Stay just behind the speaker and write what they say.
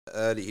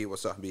آله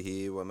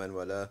وصحبه ومن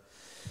والاه.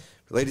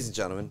 Ladies and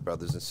gentlemen,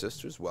 brothers and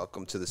sisters,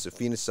 welcome to the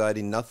Safina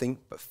Society Nothing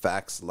But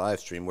Facts live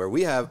stream, where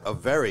we have a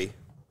very,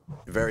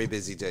 very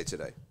busy day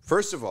today.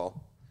 First of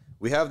all,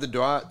 we have the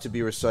dua to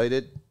be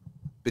recited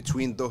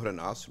between Dhuhr and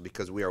Asr,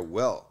 because we are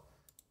well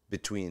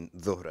between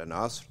Dhuhr and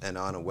Asr, and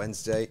on a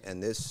Wednesday,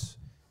 and this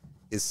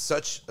is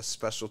such a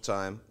special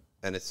time,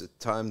 and it's a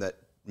time that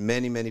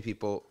many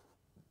people,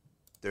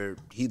 they're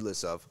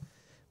heedless of,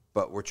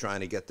 but we're trying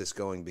to get this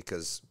going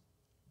because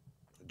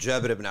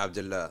Jabir ibn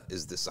Abdullah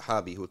is the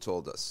Sahabi who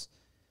told us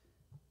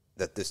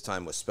that this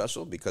time was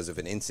special because of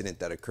an incident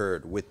that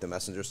occurred with the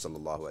Messenger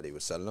sallallahu alaihi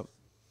wasallam.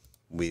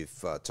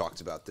 We've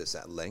talked about this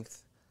at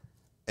length,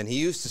 and he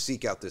used to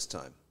seek out this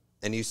time,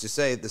 and he used to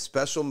say the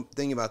special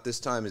thing about this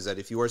time is that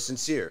if you are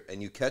sincere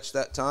and you catch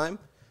that time,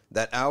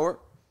 that hour,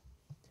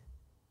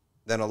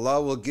 then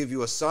Allah will give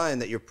you a sign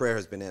that your prayer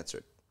has been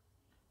answered.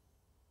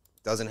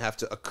 Doesn't have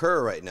to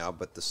occur right now,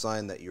 but the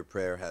sign that your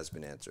prayer has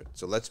been answered.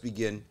 So let's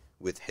begin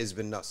with Hizb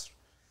al-Nasr.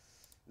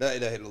 لا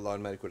إله إلا الله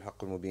الملك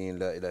الحق المبين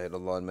لا إله إلا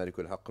الله الملك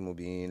الحق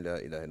المبين لا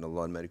إله إلا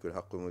الله الملك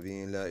الحق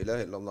المبين لا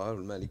إله إلا الله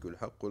الملك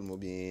الحق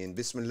المبين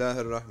بسم الله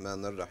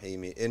الرحمن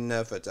الرحيم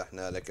إنا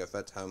فتحنا لك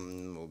فتحا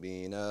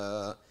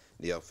مبينا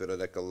ليغفر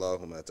لك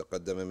الله ما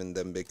تقدم من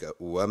ذنبك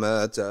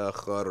وما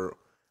تأخر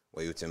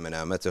ويتم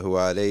نعمته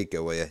عليك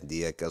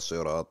ويهديك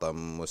صراطا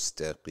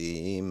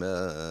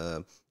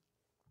مستقيما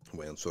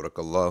وينصرك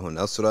الله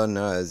نصرا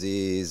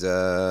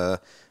عزيزا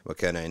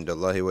وكان عند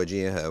الله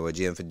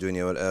وجيها في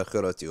الدنيا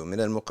والآخرة ومن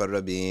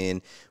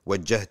المقربين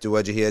وجهت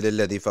وجهي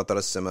للذي فطر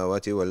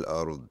السماوات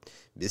والأرض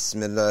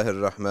بسم الله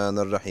الرحمن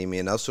الرحيم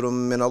نصر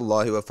من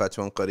الله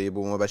وفتح قريب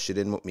وبشر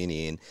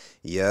المؤمنين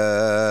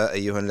يا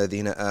أيها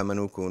الذين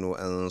آمنوا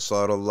كونوا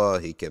أنصار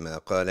الله كما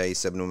قال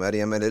عيسى ابن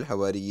مريم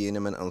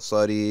للحواريين من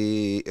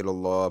أنصاري إلى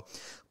الله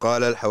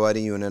قال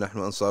الحواريون نحن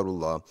أنصار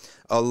الله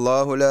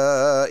الله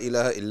لا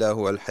إله إلا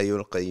هو الحي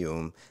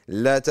القيوم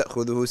لا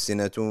تأخذه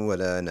سنة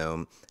ولا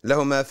نوم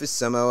له ما في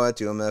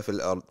السماوات وما في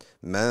الأرض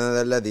من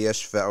ذا الذي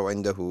يشفع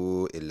عنده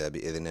إلا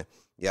بإذنه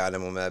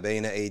يعلم ما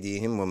بين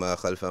أيديهم وما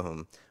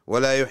خلفهم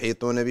ولا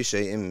يحيطون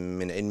بشيء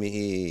من علمه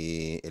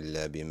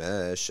إلا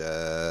بما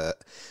شاء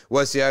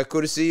وسع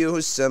كرسيه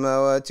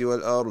السماوات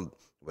والأرض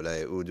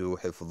ولا يؤوده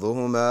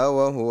حفظهما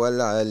وهو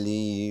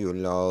العلي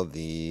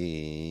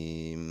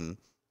العظيم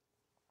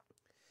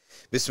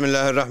بسم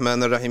الله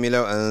الرحمن الرحيم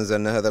لو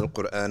أنزلنا هذا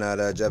القرآن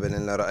على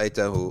جبل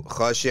لرأيته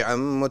خاشعا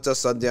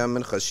متصدعا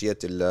من خشية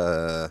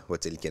الله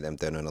وتلك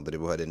الأمثال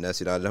نضربها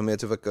للناس لعلهم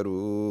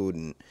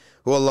يتفكرون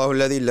هو الله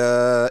الذي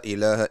لا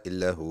إله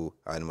إلا هو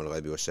عالم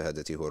الغيب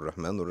والشهادة هو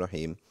الرحمن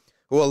الرحيم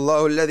هو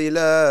الله الذي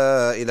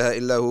لا إله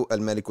إلا هو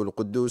الملك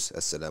القدوس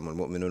السلام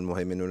المؤمن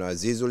المهيمن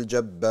العزيز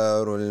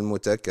الجبار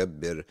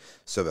المتكبر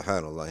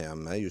سبحان الله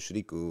عما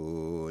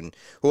يشركون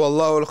هو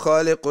الله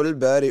الخالق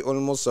البارئ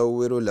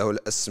المصور له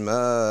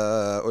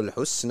الأسماء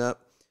الحسنى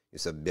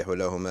يسبح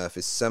له ما في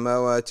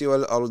السماوات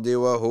والأرض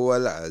وهو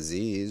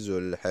العزيز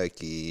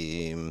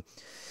الحكيم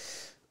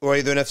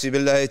أعيذ نفسي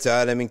بالله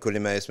تعالى من كل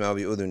ما يسمع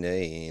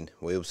بأذنين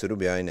ويبصر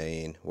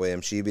بعينين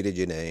ويمشي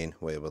برجلين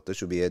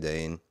ويبطش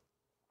بيدين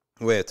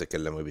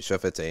ويتكلم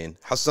بشفتين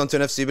حصنت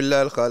نفسي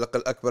بالله الخالق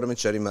الأكبر من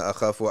شر ما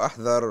أخاف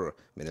وأحذر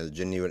من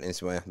الجن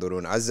والإنس ما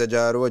يحضرون عز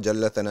جار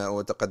وجل ثناؤه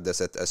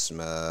وتقدست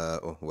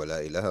أسماؤه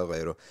ولا إله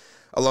غيره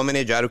اللهم إني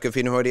أجعلك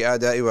في نهور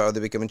أعدائي وأعوذ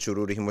بك من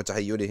شرورهم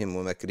وتحيلهم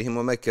ومكرهم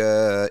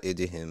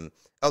ومكائدهم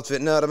أطفئ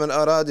نار من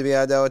أراد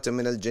بعداوة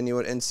من الجن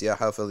والإنس يا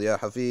حافظ يا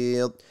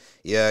حفيظ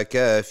يا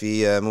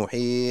كافي يا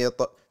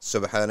محيط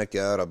سبحانك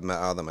يا رب ما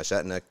أعظم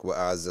شأنك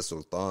وأعز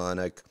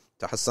سلطانك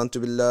تحصنت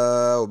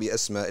بالله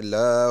وبأسماء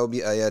الله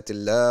وبآيات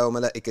الله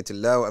وملائكة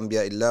الله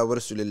وأنبياء الله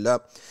ورسل الله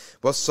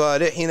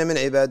والصالحين من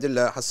عباد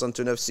الله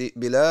حصنت نفسي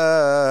بلا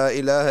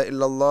إله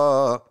إلا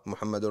الله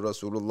محمد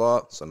رسول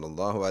الله صلى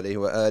الله عليه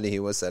وآله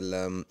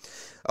وسلم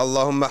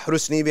اللهم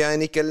احرسني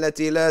بعينك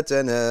التي لا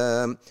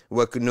تنام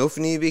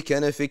واكنفني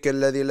بكنفك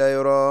الذي لا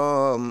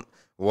يرام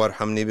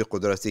وارحمني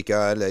بقدرتك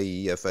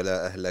علي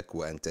فلا أهلك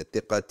وأنت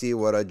ثقتي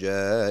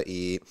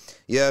ورجائي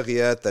يا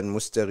غياث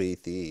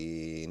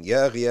المستغيثين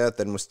يا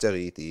غياث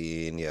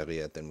المستغيثين يا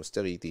غياث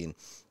المستغيثين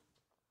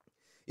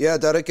يا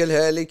درك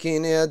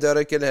الهالكين يا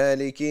درك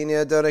الهالكين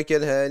يا درك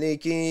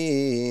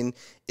الهالكين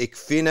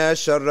اكفنا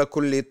شر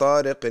كل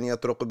طارق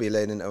يطرق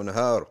بليل أو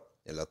نهار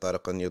إلا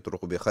طارقا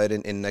يطرق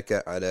بخير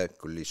إنك على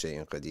كل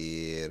شيء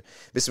قدير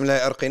بسم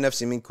الله أرقي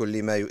نفسي من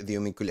كل ما يؤذي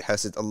ومن كل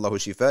حاسد الله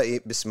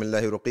شفائي بسم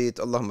الله رقيت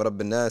اللهم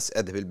رب الناس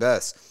أذهب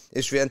الباس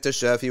اشفي أنت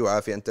الشافي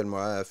وعافي أنت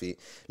المعافي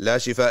لا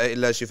شفاء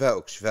إلا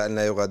شفاؤك شفاء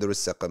لا يغادر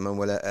سقما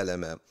ولا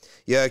ألما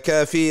يا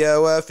كافي يا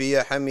وافي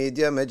يا حميد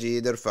يا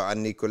مجيد ارفع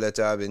عني كل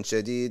تعب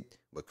شديد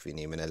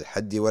واكفني من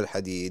الحد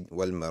والحديد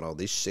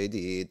والمرض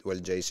الشديد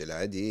والجيش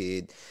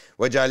العديد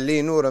واجعل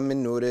لي نورا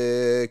من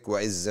نورك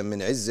وعزا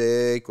من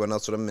عزك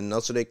ونصرا من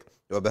نصرك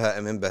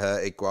وبهاء من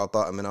بهائك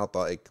وعطاء من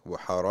عطائك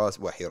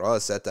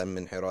وحراسة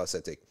من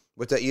حراستك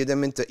وتأييدا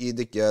من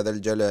تأييدك يا ذا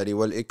الجلال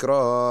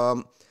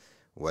والإكرام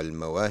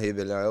والمواهب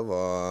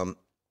العظام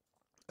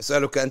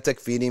أسألك أن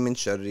تكفيني من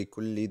شر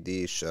كل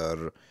ذي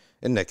شر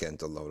إنك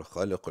أنت الله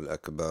الخالق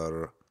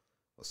الأكبر.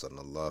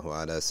 وصلى الله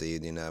على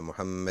سيدنا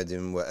محمد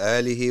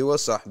وآله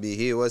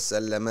وصحبه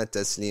وسلم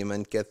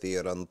تسليما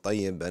كثيرا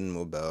طيبا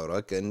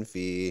مباركا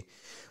فيه،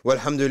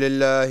 والحمد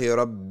لله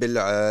رب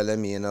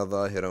العالمين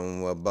ظاهرا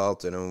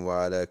وباطنا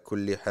وعلى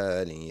كل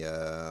حال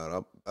يا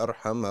رب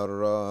أرحم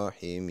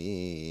الراحمين.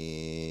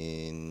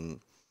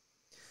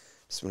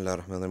 بسم الله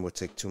الرحمن الرحيم. We'll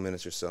take 2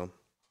 minutes or so.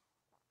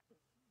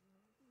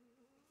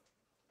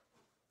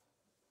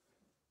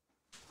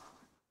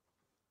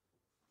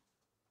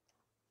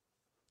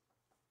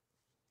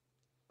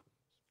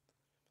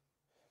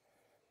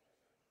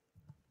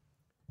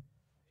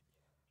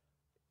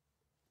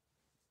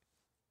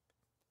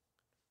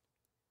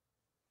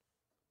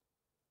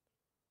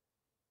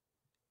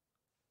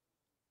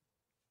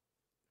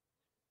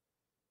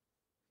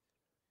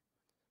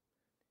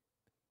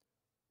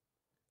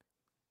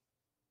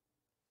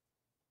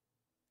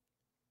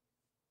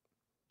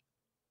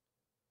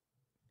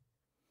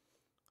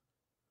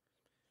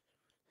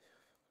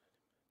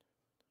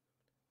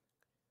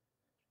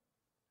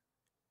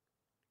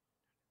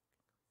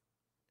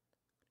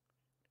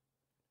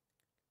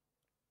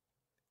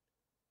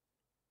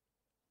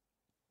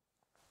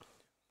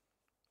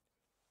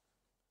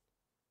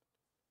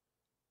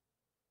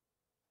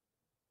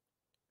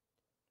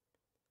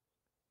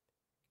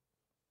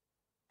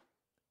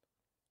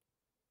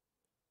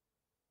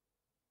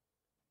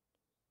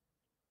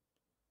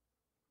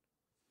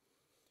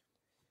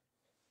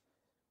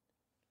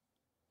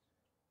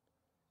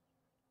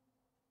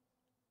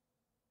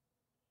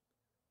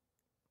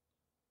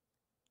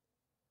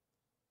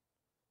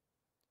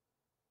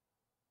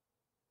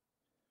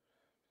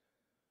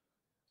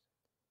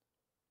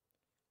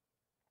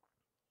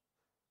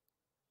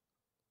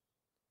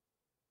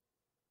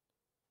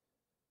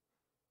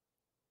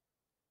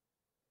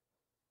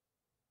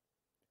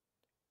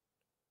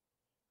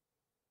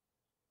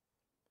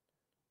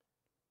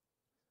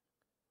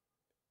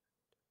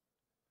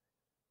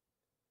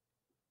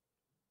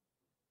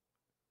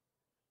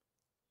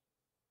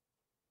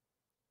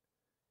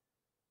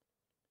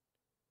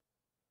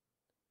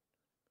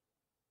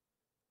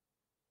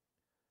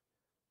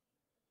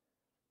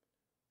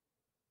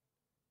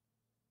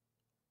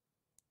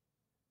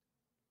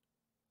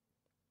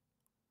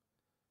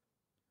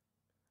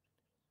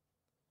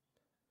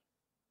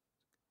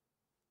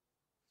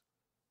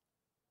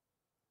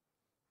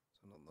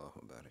 الله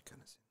وبارك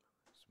على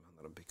سيدنا. سبحان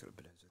ربك رب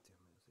العزة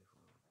عما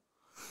يصفون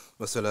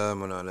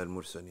وسلام على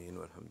المرسلين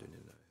والحمد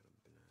لله رب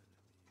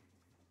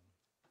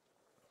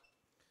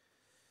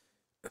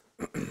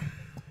العالمين.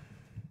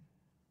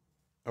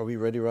 Are we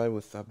ready, Rai,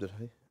 with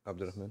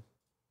Abdurrahman?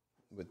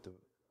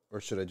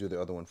 Or should I do the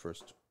other one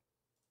first?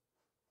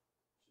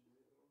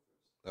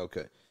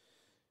 Okay.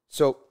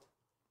 So,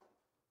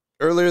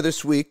 earlier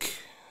this week,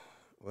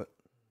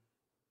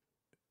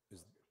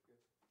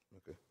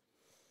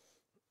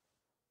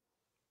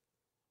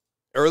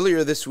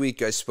 Earlier this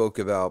week, I spoke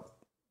about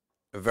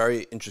a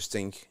very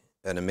interesting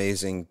and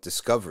amazing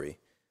discovery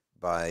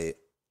by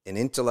an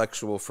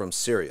intellectual from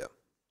Syria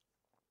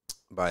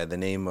by the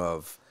name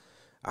of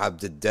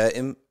Abd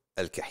al-Daim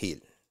al-Kahil.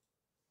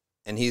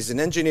 And he's an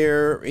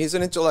engineer, he's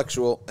an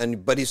intellectual,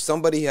 but he's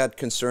somebody who had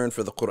concern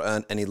for the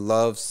Quran, and he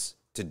loves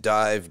to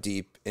dive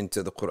deep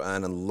into the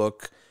Quran and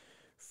look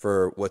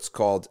for what's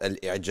called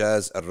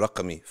al-i'jaz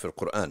al-raqami for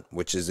Quran,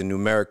 which is the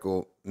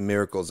numerical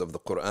miracles of the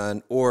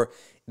Quran. Or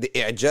the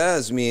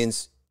i'jaz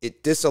means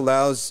it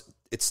disallows,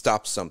 it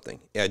stops something.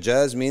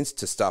 I'jaz means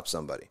to stop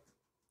somebody,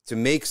 to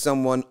make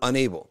someone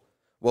unable.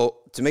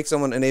 Well, to make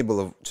someone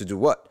unable to do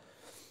what?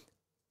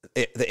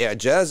 The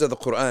i'jaz of the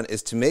Quran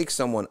is to make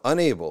someone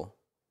unable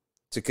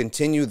to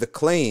continue the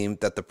claim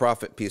that the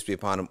Prophet, peace be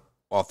upon him,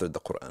 authored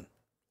the Quran,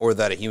 or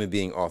that a human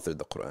being authored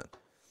the Quran.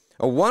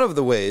 One of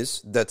the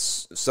ways that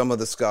some of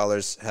the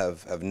scholars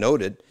have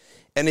noted,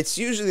 and it's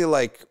usually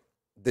like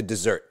the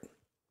dessert.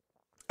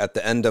 At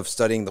the end of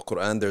studying the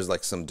Quran, there's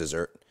like some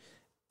dessert.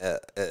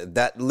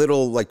 That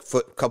little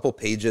couple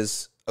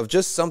pages of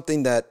just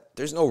something that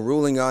there's no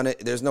ruling on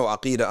it, there's no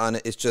aqidah on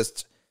it. It's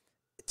just,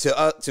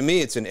 to me,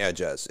 it's an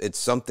i'jaz. It's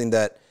something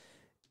that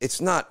it's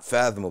not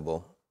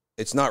fathomable,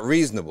 it's not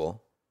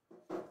reasonable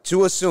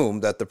to assume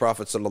that the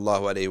Prophet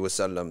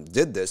ﷺ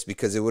did this,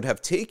 because it would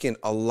have taken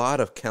a lot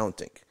of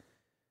counting.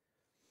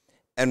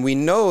 And we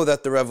know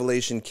that the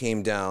revelation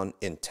came down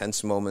in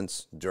tense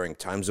moments during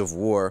times of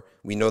war.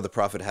 We know the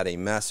Prophet had a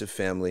massive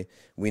family.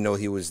 We know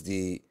he was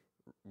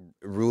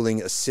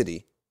ruling a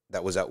city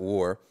that was at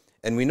war.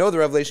 And we know the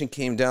revelation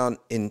came down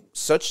in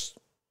such,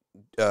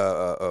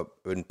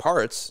 in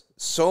parts,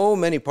 so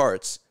many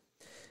parts,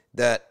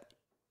 that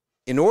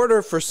in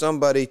order for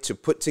somebody to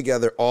put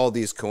together all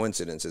these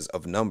coincidences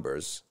of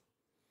numbers,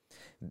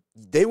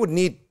 they would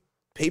need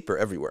paper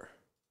everywhere.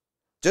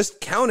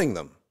 Just counting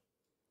them.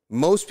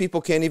 Most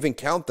people can't even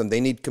count them.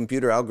 They need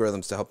computer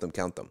algorithms to help them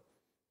count them,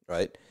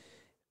 right?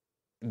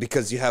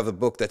 Because you have a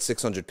book that's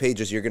 600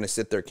 pages, you're going to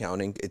sit there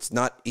counting. It's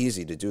not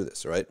easy to do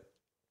this, right?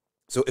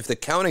 So if the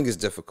counting is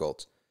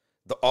difficult,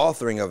 the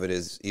authoring of it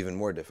is even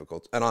more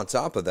difficult. And on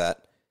top of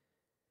that,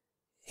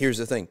 here's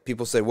the thing.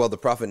 People say, well, the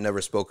Prophet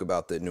never spoke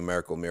about the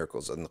numerical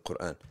miracles in the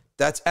Quran.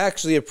 That's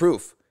actually a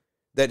proof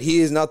that he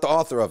is not the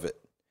author of it.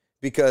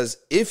 Because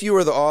if you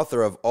were the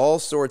author of all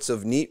sorts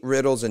of neat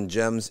riddles and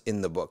gems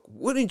in the book,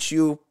 wouldn't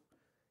you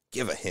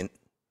give a hint,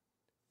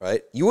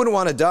 right? You wouldn't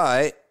want to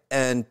die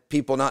and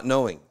people not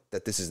knowing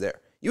that this is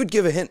there. You would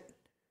give a hint.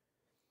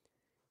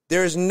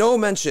 There is no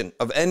mention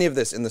of any of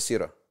this in the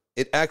seerah.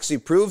 It actually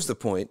proves the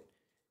point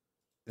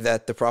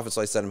that the Prophet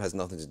ﷺ has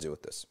nothing to do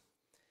with this.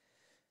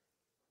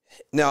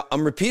 Now,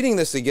 I'm repeating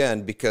this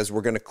again because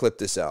we're going to clip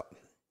this out.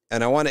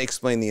 And I want to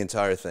explain the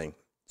entire thing.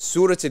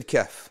 Surah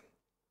Al-Kahf.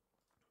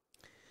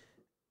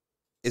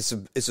 It's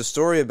a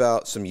story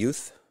about some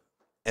youth.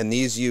 And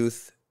these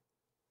youth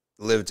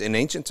lived in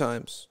ancient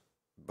times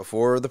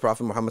before the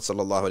Prophet Muhammad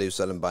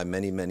ﷺ by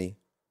many, many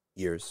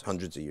years,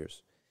 hundreds of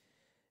years.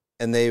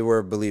 And they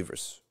were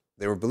believers.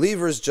 They were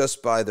believers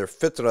just by their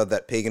fitrah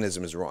that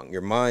paganism is wrong.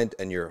 Your mind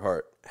and your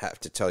heart have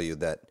to tell you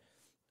that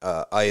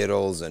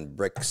idols and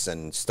bricks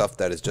and stuff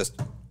that is just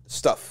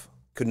stuff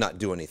could not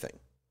do anything.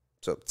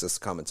 So it's just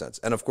common sense.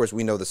 And of course,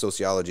 we know the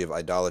sociology of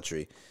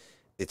idolatry.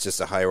 It's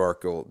just a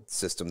hierarchical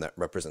system that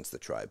represents the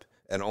tribe.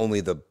 And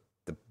only the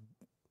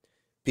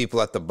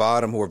people at the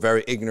bottom who are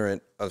very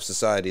ignorant of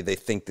society, they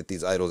think that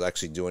these idols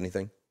actually do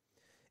anything.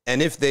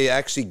 And if they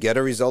actually get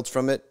a result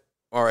from it,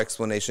 our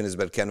explanation is,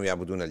 بَلْ كَانُوا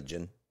يَعْبُدُونَ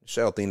الْجِنَّ.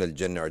 Shayateen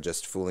al-Jinn are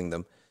just fooling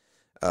them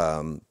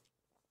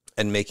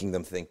and making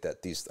them think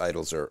that these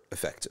idols are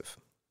effective.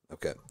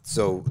 Okay,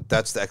 so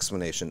that's the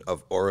explanation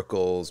of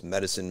oracles,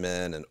 medicine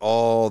men, and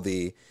all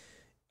the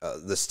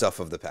stuff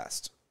of the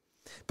past.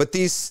 But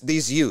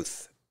these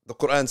youth, the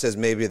Quran says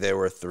maybe there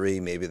were 3,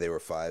 maybe they were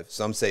 5.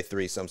 Some say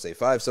 3, some say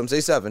 5, some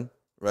say 7,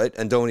 right?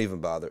 And don't even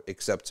bother,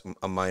 except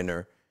a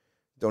minor.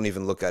 Don't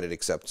even look at it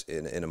except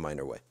in a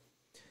minor way.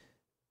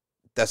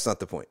 That's not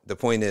the point. The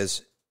point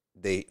is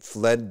they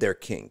fled their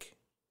king.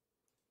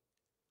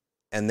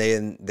 And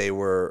then they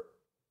were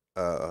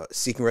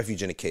seeking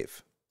refuge in a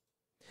cave.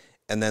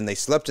 And then they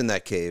slept in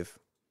that cave.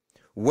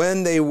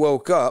 When they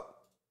woke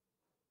up,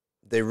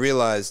 they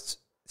realized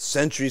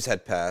centuries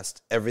had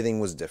passed. Everything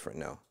was different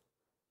now.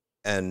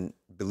 And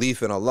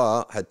belief in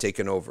Allah had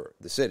taken over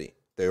the city.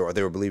 They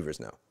were believers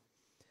now.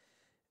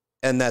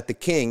 And that the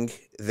king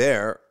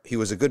there, he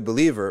was a good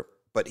believer,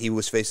 but he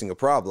was facing a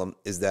problem,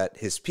 is that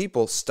his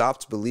people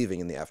stopped believing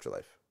in the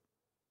afterlife.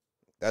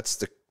 That's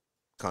the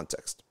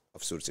context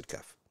of Surah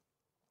Al-Kahf.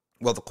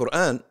 Well, the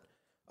Quran,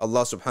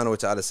 Allah subhanahu wa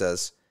ta'ala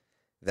says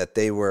that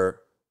they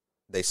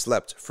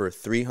slept for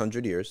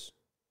 300 years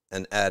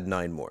and add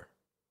 9 more.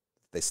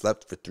 They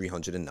slept for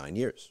 309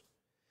 years.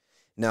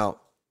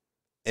 Now,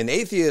 an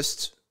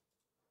atheist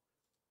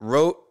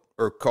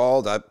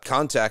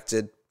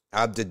contacted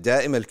Abd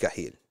al-Da'im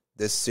al-Kahil,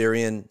 this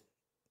Syrian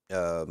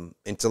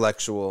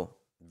intellectual,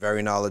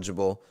 very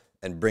knowledgeable,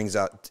 and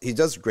he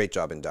does a great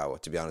job in da'wah,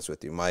 to be honest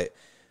with you. My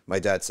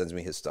dad sends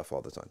me his stuff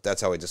all the time.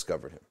 That's how I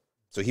discovered him.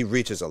 So he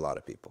reaches a lot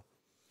of people.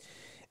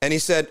 And he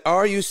said,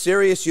 are you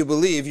serious? You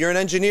believe you're an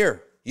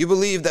engineer. You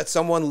believe that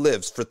someone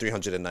lives for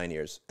 309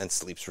 years and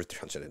sleeps for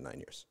 309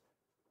 years.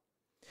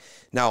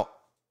 Now,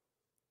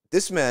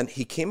 this man,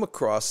 he came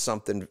across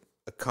a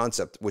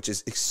concept, which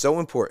is so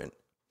important.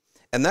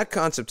 And that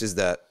concept is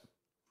that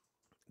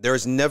there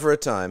is never a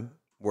time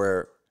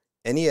where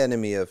any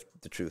enemy of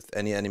the truth,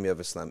 any enemy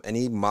of Islam,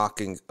 any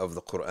mocking of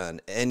the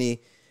Quran,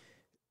 any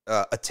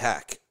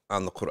attack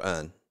on the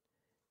Quran,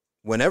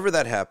 whenever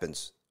that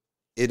happens,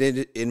 it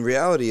in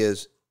reality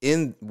is,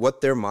 in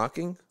what they're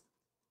mocking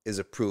is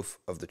a proof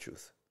of the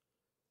truth.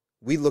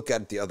 We look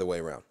at it the other way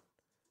around.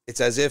 It's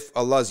as if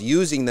Allah's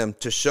using them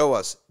to show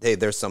us, hey,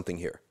 there's something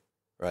here,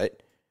 right?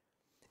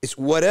 It's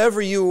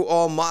whatever you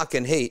all mock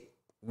and hate,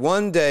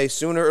 one day,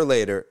 sooner or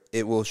later,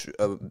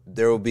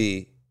 there will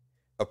be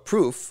a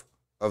proof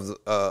of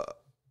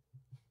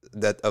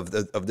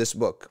this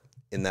book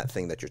in that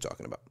thing that you're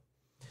talking about.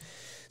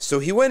 So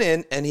he went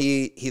in and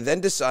he then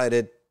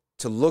decided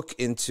to look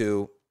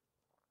into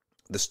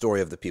the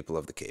story of the people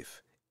of the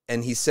cave.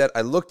 And he said,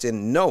 I looked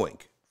in knowing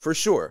for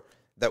sure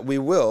that we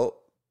will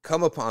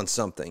come upon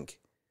something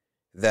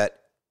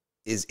that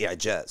is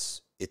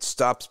i'jaz. It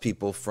stops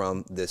people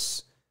from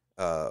this,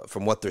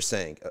 from what they're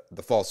saying,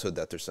 the falsehood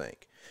that they're saying.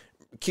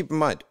 Keep in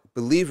mind,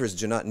 believers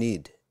do not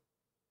need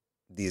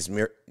these.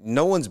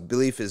 No one's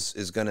belief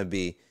is going to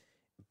be,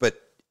 but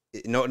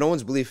no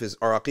one's belief is,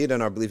 our aqeedah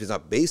and our belief is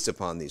not based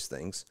upon these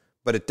things,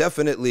 but it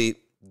definitely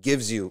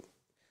gives you,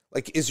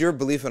 like, is your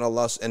belief in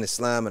Allah and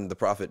Islam and the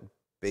Prophet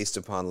based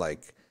upon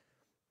like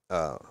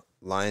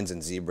lions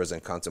and zebras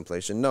and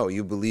contemplation? No,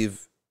 you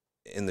believe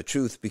in the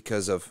truth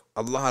because of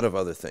a lot of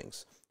other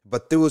things.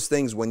 But those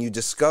things, when you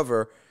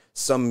discover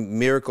some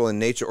miracle in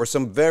nature or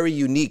some very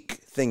unique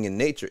thing in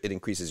nature, it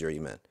increases your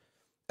iman.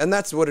 And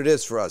that's what it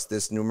is for us,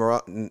 this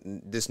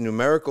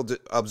numerical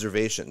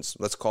observations,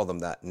 let's call them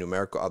that,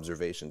 numerical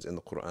observations in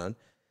the Quran,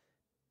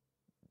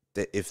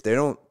 if they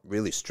don't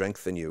really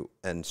strengthen you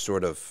and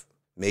sort of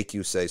make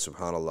you say,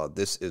 subhanAllah,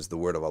 this is the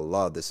word of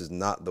Allah, this is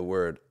not the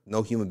word,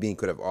 no human being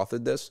could have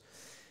authored this,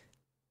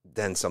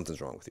 then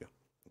something's wrong with you.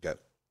 Okay.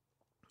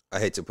 I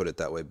hate to put it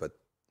that way, but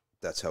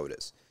That's how it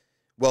is.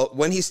 Well,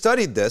 when he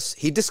studied this,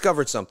 he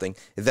discovered something,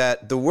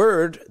 that the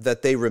word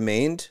that they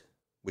remained,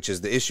 which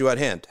is the issue at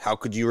hand, how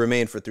could you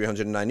remain for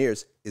 309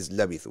 years, is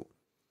labithu.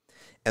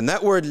 And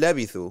that word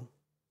labithu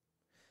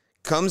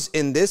comes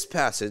in this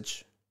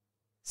passage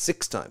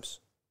 6 times.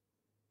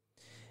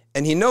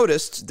 And he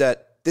noticed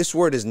that this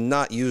word is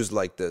not used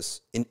like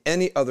this in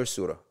any other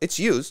surah. It's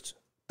used,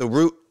 the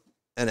root,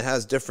 and it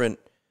has different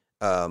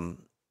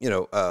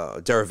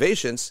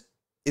derivations,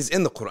 is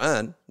in the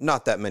Quran.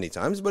 Not that many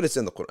times, but it's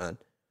in the Quran.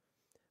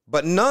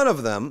 But none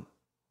of them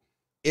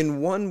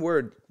in one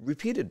word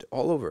repeated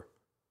all over.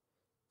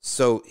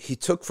 So he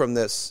took from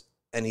this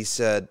and he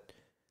said,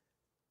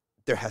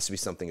 there has to be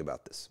something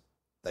about this.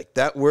 Like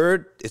that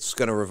word, it's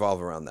going to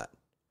revolve around that.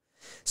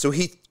 So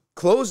he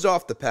closed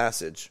off the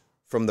passage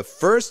from the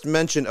first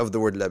mention of the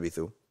word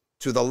labithu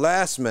to the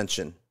last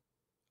mention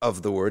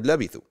of the word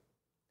labithu.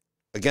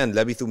 Again,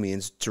 labithu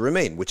means to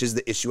remain, which is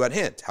the issue at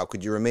hand. How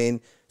could you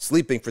remain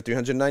sleeping for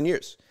 309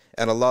 years?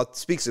 And Allah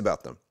speaks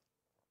about them.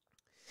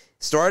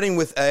 Starting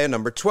with ayah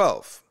number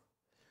 12.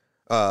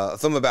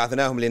 ثم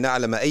بعثناهم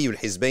لنعلم أي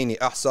الحزبين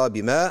أحصى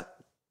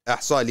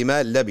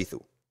لما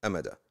لبثوا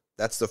أمدا.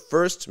 That's the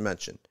first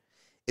mention.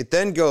 It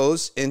then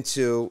goes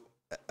into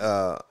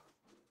the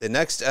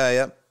next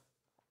ayah,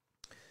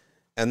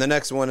 and the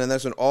next one, and the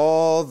next one,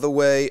 all the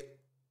way,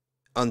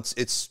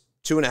 it's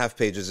 2.5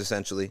 pages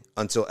essentially,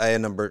 until ayah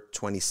number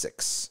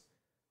 26,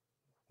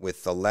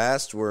 with the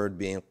last word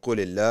being قُلِ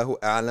اللَّهُ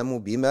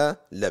أَعْلَمُ بِمَا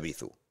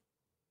لَبِثُوا.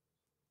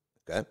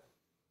 Okay?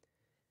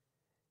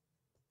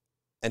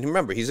 And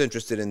remember, he's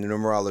interested in the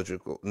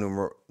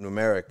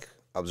numeric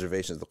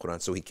observations of the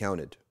Quran, so he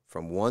counted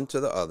from one to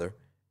the other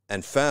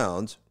and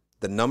found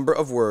the number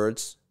of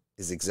words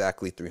is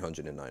exactly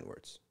 309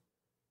 words.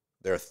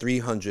 There are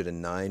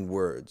 309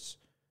 words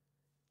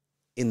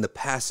in the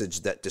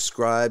passage that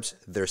describes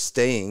their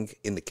staying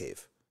in the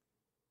cave.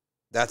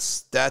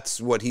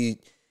 That's what he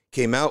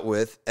came out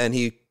with, and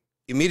he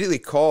immediately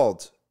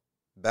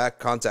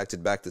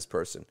contacted back this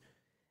person.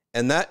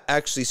 And that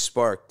actually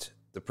sparked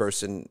the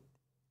person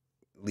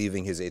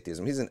leaving his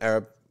atheism. He's an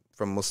Arab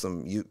from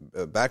Muslim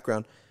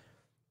background,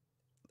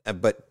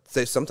 but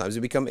sometimes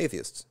you become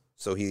atheists.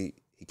 So he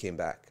came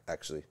back,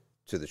 actually,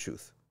 to the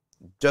truth.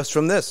 Just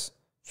from this.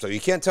 So you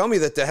can't tell me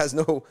that that has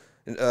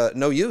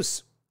no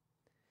use.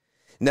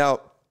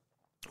 Now,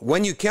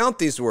 when you count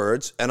these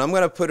words, and I'm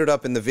going to put it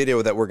up in the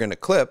video that we're going to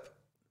clip,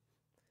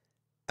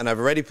 and I've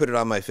already put it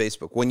on my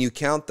Facebook. When you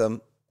count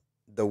them,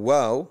 the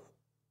waw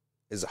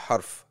is a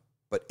harf,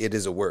 but it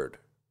is a word.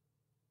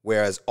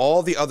 Whereas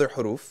all the other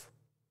huruf,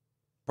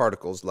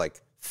 particles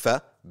like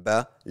fa,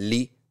 ba,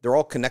 li, they're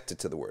all connected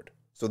to the word.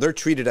 So they're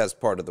treated as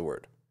part of the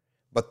word.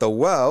 But the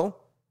waw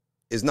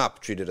is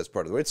not treated as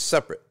part of the word. It's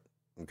separate.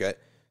 Okay?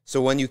 So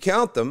when you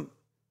count them,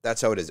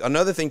 that's how it is.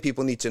 Another thing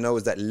people need to know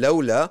is that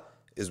lawla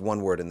is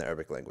one word in the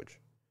Arabic language.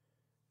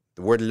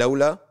 The word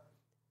lawla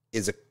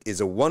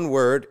is a one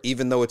word,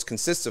 even though it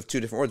consists of 2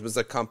 different words, but it's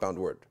a compound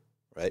word,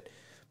 right?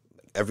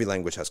 Every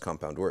language has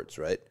compound words,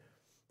 right?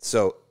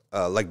 So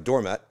like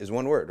doormat is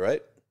one word,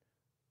 right?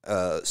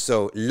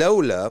 So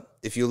lawla,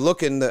 if you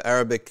look in the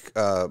Arabic,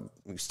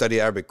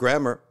 study Arabic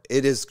grammar,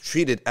 it is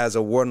treated as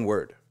a one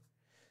word.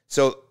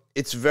 So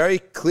it's very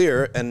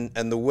clear,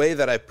 and the way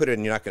that I put it,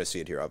 and you're not going to see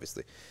it here,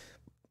 obviously,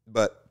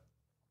 but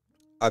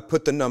I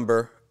put the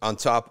number on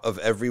top of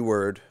every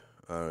word.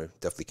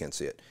 Definitely can't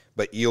see it,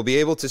 but you'll be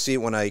able to see it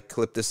when I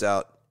clip this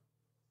out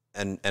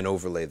and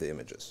overlay the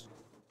images.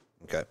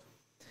 Okay.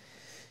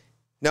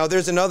 Now,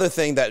 there's another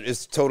thing that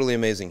is totally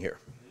amazing here.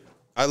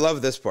 I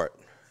love this part.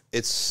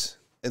 It's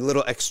a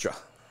little extra.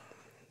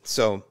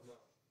 So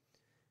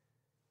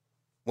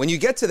when you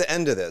get to the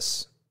end of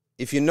this,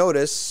 if you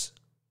notice,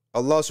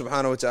 Allah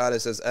subhanahu wa ta'ala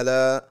says,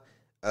 إِلَّا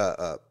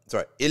أَن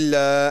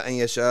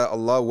يَشَاءَ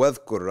اللَّهُ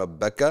وَاذْكُرْ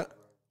رَبَّكَ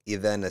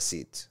إِذَا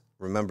نَسِيتَ.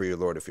 Remember your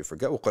Lord if you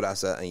forget. وَقُلْ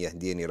عَسَىٰ أَن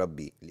يَهْدِيَنِي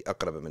رَبِّي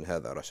لِأَقْرَبَ مِنْ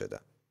هَذَا رَشَدًا.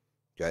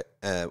 Okay?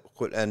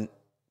 And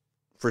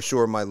for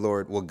sure my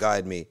Lord will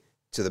guide me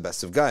to the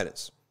best of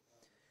guidance.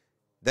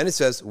 Then it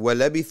says,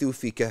 وَلَبِثُوا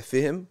فِي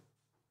كَهْفِهِمْ.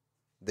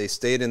 They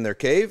stayed in their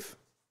cave.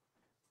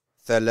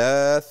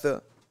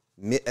 ثَلَاثَ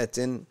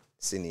مِئَةٍ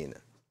سِنِينَ.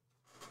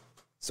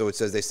 So it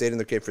says they stayed in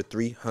their cave for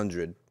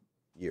 300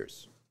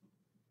 years.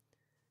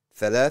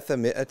 ثَلَاثَ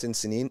مِئَةٍ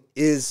سِنِينَ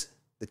is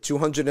the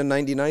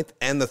 299th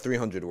and the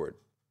 300 word.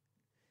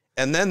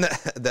 And then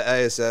the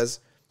ayah says,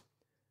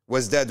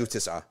 وَازْدَادُوا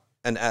تِسْعَةً,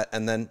 and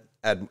then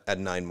add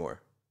 9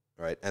 more.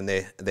 Right? And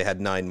they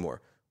had 9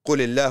 more. قُلِ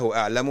اللَّهُ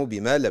أَعْلَمُ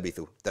بِمَا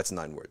لَبِثُوا. That's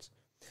 9 words.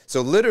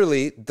 So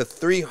literally,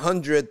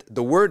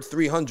 the word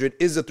 300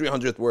 is the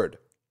 300th word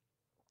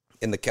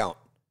in the count.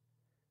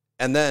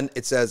 And then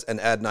it says, and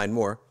add 9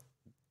 more.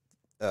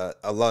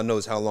 Allah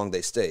knows how long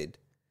they stayed.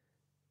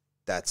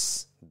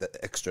 That's the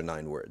extra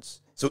 9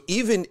 words. So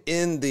even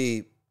in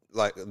the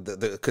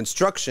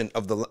construction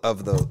of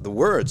the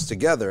words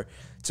together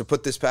to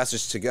put this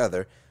passage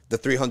together, the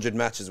 300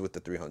 matches with the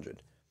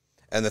 300,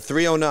 and the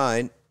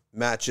 309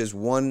 matches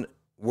 1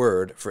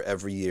 word for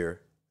every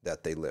year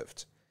that they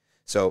lived.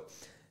 So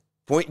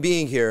Point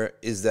being here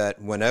is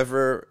that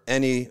whenever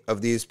any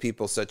of these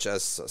people, such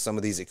as some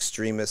of these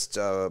extremist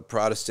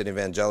Protestant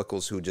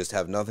evangelicals who just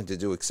have nothing to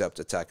do except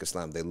attack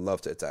Islam, they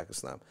love to attack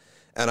Islam.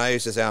 And I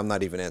used to say, I'm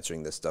not even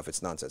answering this stuff.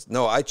 It's nonsense.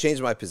 No, I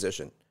changed my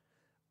position.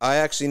 I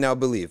actually now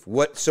believe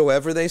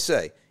whatsoever they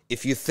say,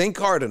 if you think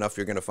hard enough,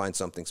 you're going to find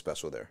something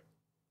special there.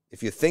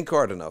 If you think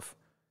hard enough,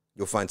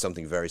 you'll find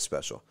something very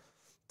special.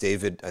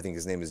 David, I think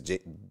his name is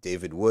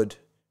David Wood.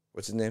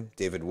 What's his name?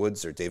 David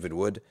Woods or David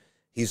Wood.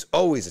 He's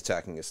always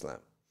attacking Islam.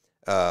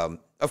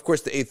 Of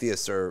course, the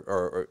atheists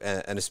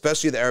and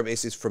especially the Arab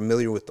atheists,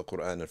 familiar with the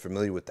Quran and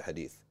familiar with the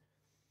Hadith.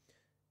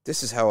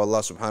 This is how Allah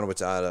subhanahu wa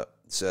ta'ala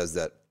says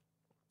that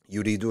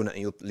يُرِيدُونَ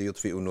أَن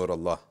لِيُطْفِئُوا نُورَ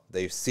اللَّهِ.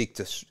 They seek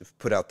to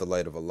put out the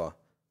light of Allah.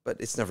 But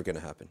it's never going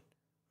to happen,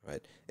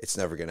 right? It's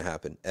never going to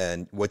happen.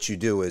 And what you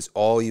do is,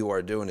 all you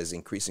are doing is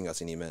increasing us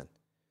in Iman.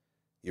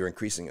 You're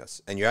increasing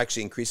us. And you're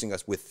actually increasing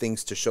us with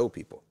things to show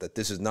people that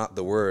this is not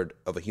the word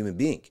of a human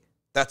being.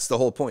 That's the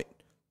whole point.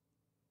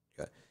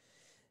 Okay.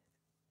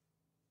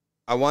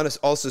 I want to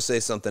also say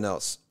something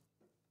else.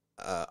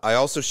 I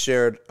also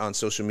shared on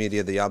social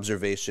media the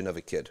observation of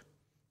a kid,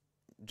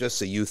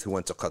 just a youth who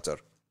went to Qatar.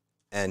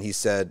 And he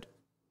said,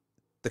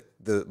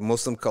 the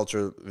Muslim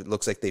culture, it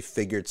looks like they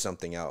figured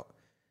something out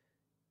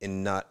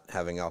in not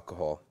having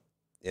alcohol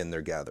in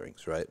their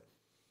gatherings, right?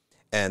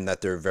 And that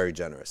they're very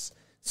generous.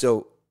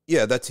 So,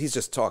 yeah, he's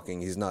just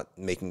talking. He's not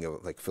making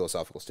a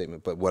philosophical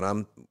statement. But what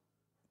I'm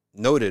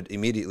noted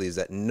immediately is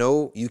that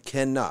no, you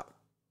cannot,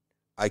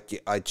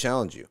 I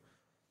challenge you,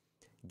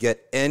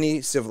 get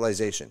any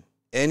civilization,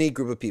 any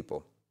group of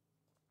people,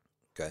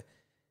 okay,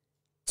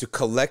 to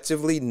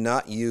collectively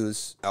not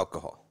use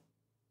alcohol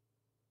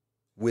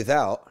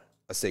without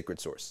a sacred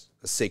source,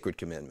 a sacred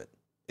commandment.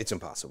 It's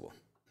impossible,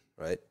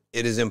 right?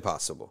 It is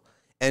impossible.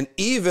 And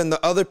even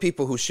the other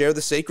people who share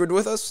the sacred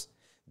with us,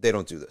 they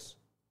don't do this.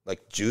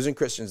 Like Jews and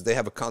Christians, they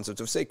have a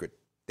concept of sacred.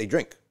 They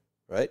drink,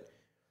 right?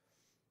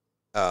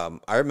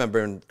 I remember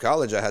in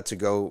college, I had to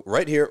go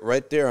right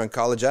there on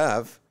College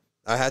Ave.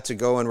 I had to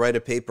go and write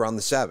a paper on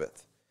the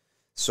Sabbath.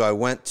 So I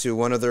went to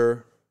one of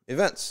their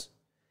events.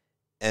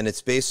 And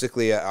it's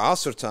basically at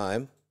Asr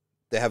time,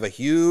 they have a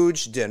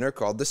huge dinner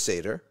called the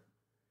Seder.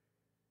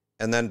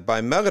 And then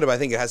by Maghrib, I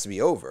think it has to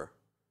be over.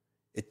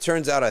 It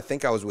turns out, I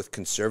think I was with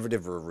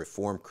conservative or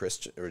reformed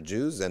Christian or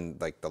Jews, and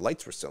the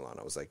lights were still on.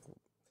 I was like,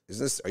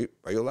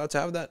 are you allowed to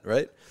have that,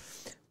 right?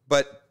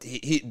 But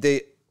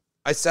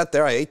I sat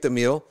there, I ate the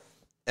meal,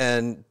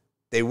 and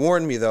they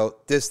warned me though,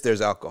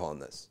 there's alcohol in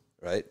this,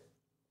 right?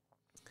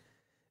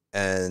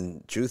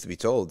 And truth be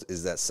told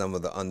is that some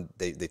of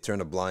they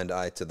turn a blind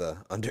eye to the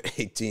under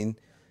 18,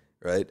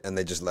 right? And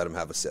they just let them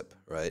have a sip,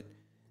 right?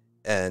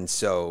 And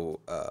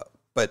so,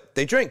 but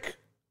they drink.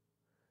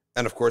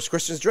 And of course,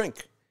 Christians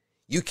drink.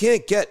 You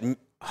can't get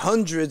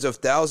hundreds of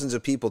thousands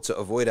of people to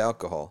avoid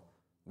alcohol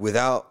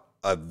without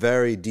a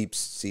very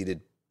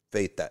deep-seated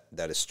faith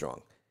that is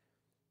strong.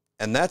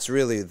 And that's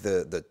really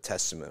the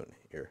testimony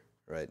here,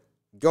 right?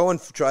 Go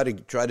and try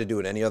to do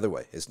it any other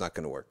way. It's not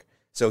going to work.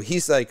 So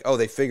he's like, oh,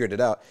 they figured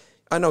it out.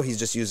 I know he's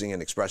just using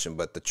an expression,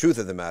 but the truth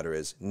of the matter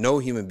is no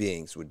human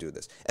beings would do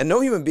this. And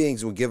no human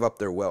beings would give up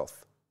their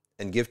wealth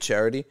and give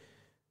charity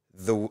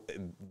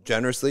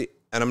generously.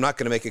 And I'm not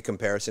going to make a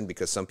comparison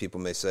because some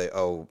people may say,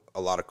 oh,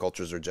 a lot of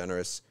cultures are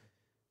generous.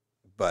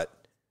 But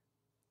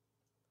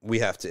we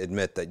have to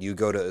admit that you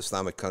go to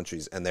Islamic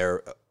countries and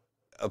they're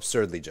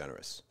absurdly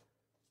generous.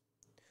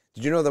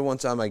 Did you know that one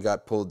time I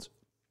got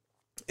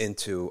in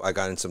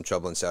some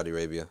trouble in Saudi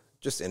Arabia?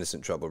 Just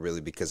innocent trouble,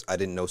 really, because I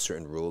didn't know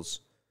certain rules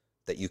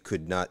that you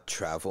could not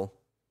travel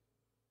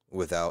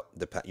without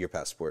your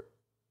passport.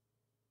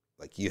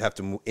 Like, you have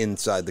to move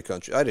inside the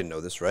country. I didn't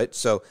know this, right?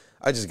 So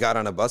I just got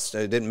on a bus.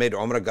 I made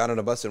Umrah, got on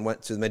a bus and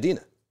went to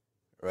Medina,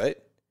 right?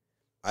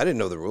 I didn't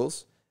know the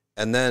rules.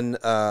 And then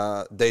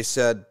they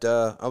said,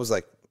 I was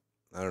like,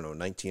 I don't know,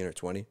 19 or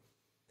 20.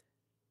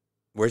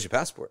 Where's your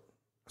passport?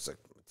 I was like,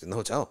 it's in the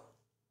hotel.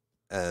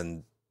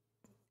 And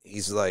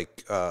he's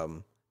like,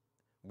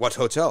 what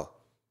hotel?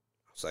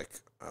 I was like,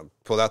 I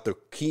pulled out the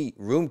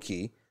room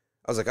key.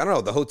 I was like, I don't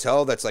know, the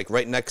hotel that's like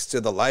right next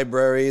to the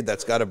library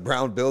that's got a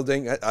brown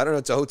building. I don't know,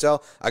 it's a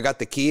hotel. I got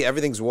the key.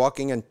 Everything's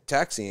walking and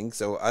taxiing,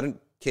 so I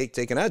didn't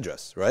take an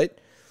address, right?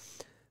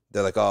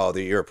 They're like, oh,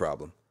 you're a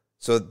problem.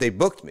 So they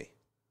booked me.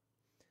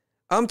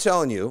 I'm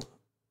telling you,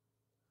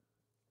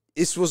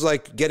 this was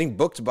like getting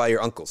booked by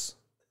your uncles.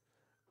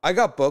 I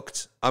got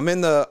booked. I'm in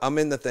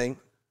the thing,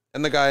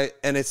 and the guy,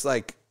 and it's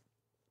like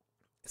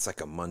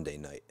a Monday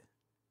night.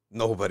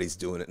 Nobody's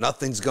doing it.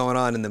 Nothing's going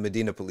on in the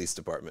Medina Police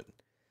Department.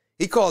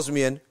 He calls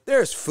me in.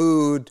 There's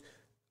food.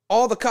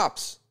 All the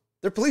cops.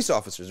 They're police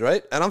officers,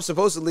 right? And I'm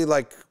supposedly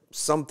like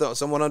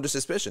someone under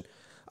suspicion.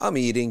 I'm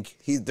eating.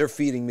 They're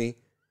feeding me,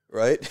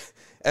 right?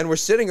 And we're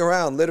sitting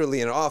around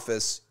literally in an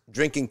office,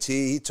 drinking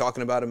tea,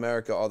 talking about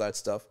America, all that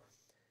stuff.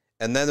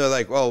 And then they're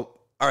like, well,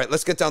 all right,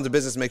 let's get down to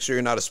business, make sure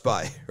you're not a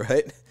spy,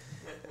 right?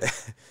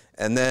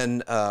 And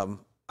then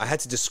I had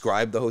to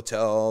describe the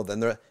hotel. Then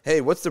they're, hey,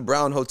 what's the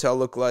brown hotel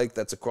look like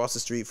that's across the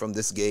street from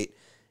this gate?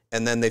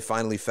 And then they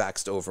finally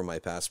faxed over my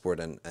passport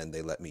and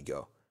they let me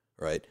go,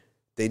 right?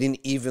 They didn't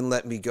even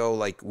let me go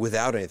like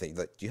without anything.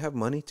 Like, do you have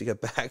money to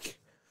get back?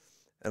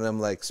 And I'm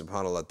like,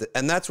 subhanAllah.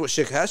 And that's what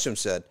Sheikh Hashim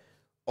said.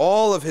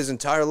 All of his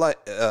entire life,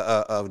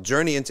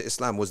 journey into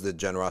Islam was the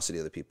generosity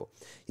of the people.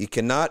 You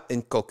cannot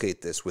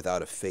inculcate this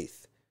without a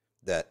faith.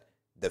 That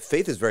the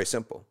faith is very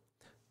simple.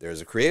 There is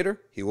a creator.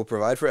 He will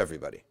provide for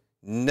everybody.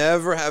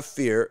 Never have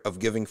fear of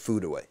giving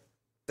food away.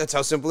 That's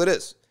how simple it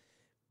is.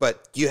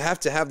 But you have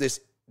to have this.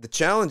 The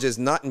challenge is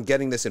not in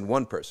getting this in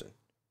one person.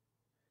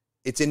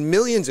 It's in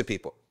millions of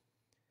people.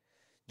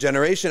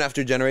 Generation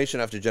after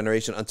generation after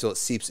generation until it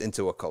seeps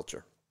into a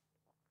culture.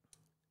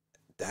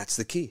 That's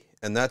the key.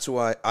 And that's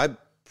why I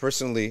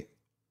personally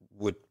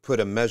would put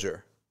a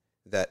measure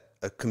that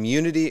a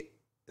community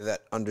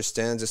that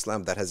understands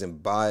Islam, that has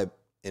imbibed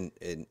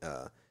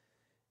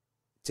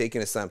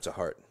taken Islam to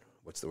heart.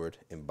 What's the word?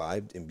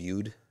 Imbibed,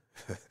 imbued,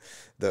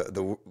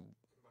 the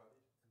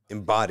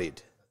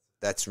embodied.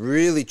 That's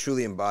really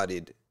truly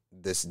embodied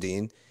this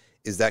deen,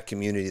 is that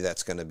community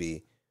that's going to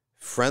be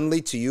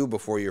friendly to you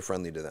before you're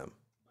friendly to them.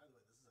 By the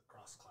way, this is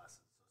across classes,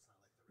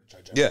 so it's not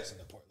like the rich are generous and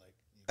the poor. Like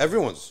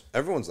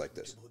everyone's like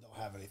this. People who don't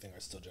have anything are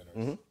still generous.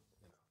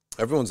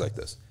 Mm-hmm. Everyone's like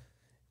this,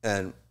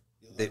 and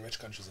in rich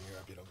countries in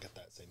Europe, you don't get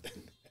that same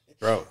thing,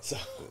 bro. So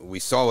we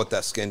saw what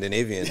that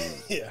Scandinavian,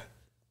 yeah,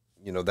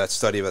 that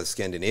study about the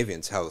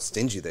Scandinavians, how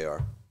stingy they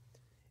are,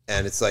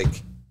 and it's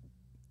like,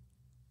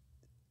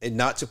 and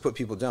not to put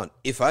people down.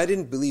 If I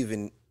didn't believe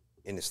in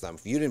Islam,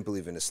 if you didn't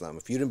believe in Islam,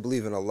 if you didn't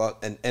believe in Allah,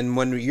 and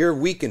when you're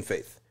weak in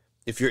faith,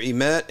 if your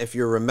iman, if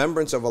your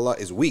remembrance of Allah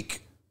is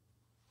weak,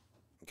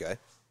 okay,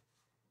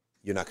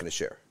 you're not going to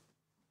share.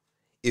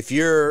 If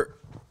you're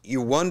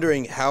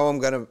wondering how I'm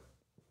going to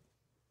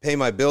pay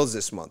my bills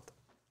this month,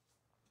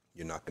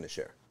 you're not going to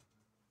share,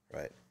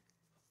 right?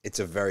 It's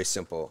a very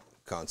simple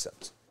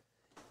concept.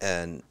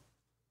 And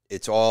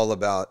it's all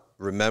about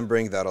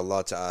remembering that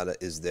Allah Ta'ala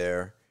is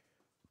there.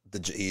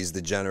 He's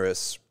the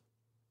generous.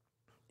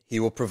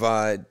 He will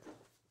provide.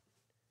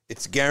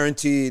 It's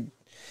guaranteed.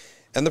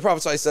 And the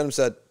Prophet ﷺ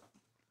said,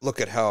 look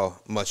at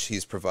how much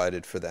he's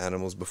provided for the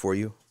animals before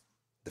you.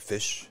 The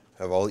fish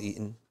have all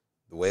eaten.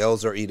 The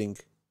whales are eating.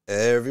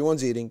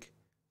 Everyone's eating.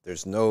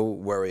 There's no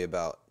worry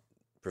about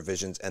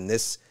provisions. And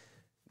this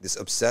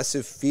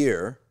obsessive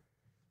fear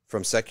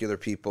from secular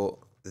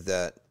people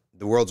that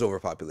the world's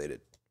overpopulated.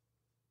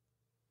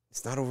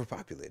 It's not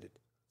overpopulated.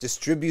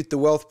 Distribute the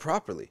wealth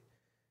properly.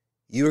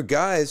 Your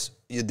guys,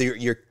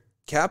 your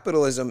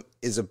capitalism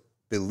is a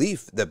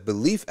belief. The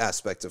belief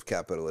aspect of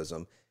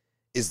capitalism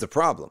is the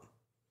problem.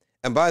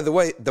 And by the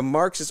way, the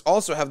Marxists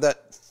also have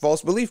that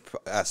false belief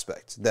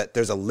aspect, that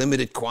there's a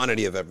limited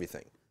quantity of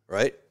everything,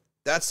 right?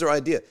 That's their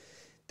idea.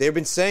 They've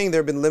been saying there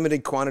have been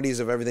limited quantities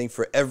of everything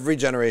for every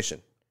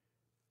generation.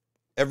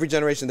 Every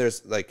generation,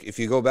 there's like, if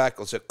you go back,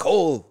 let's say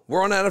coal. We're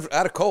running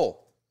out of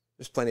coal.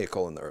 There's plenty of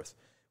coal in the earth.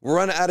 We're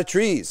running out of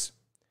trees.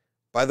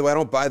 By the way, I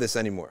don't buy this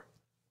anymore,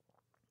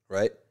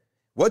 right?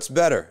 What's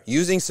better,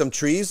 using some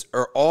trees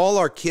or all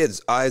our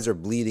kids' eyes are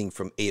bleeding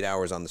from 8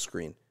 hours on the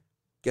screen?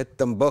 Get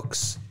them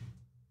books,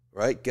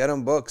 right? Get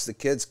them books. The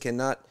kids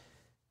cannot,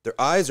 their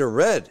eyes are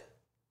red.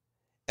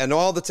 And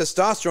all the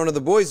testosterone of the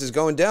boys is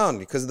going down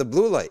because of the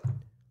blue light.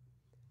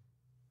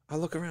 I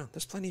look around.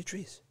 There's plenty of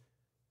trees,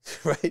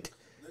 right?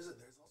 There's also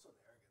an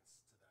arrogance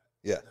to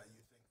that. Yeah. That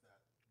you think that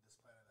this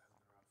planet that has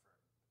been around for, I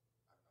don't know, hundreds of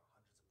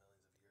millions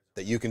of years.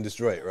 That you can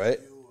destroy it, right?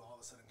 You all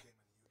of a sudden came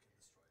and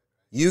you can destroy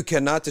it, right? You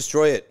cannot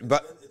destroy it.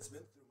 But it's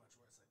been through much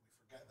worse. Like,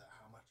 we forget that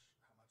how much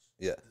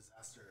yeah.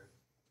 disaster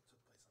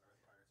took place on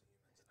Earth prior to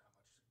humans, and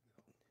how much, whether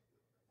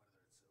it's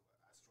asteroids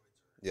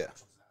or Yeah.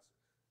 natural disaster,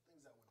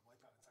 things that would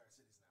wipe out entire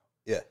cities now.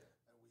 Yeah.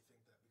 And we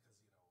think that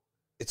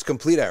because, It's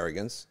complete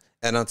arrogance.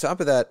 And on top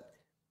of that,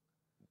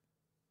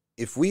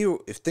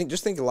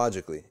 just think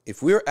logically,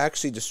 if we were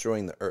actually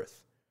destroying the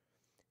earth,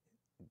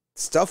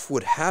 stuff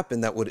would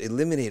happen that would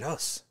eliminate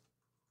us,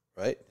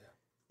 right? Yeah.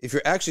 If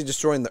you're actually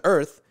destroying the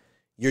earth,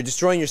 you're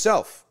destroying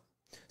yourself.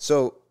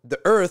 So the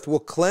earth will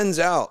cleanse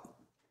out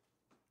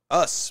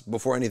us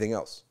before anything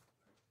else.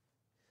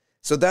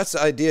 So that's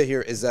the idea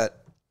here, is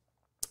that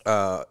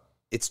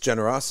it's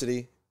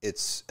generosity.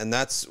 And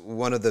that's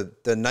one of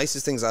the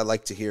nicest things I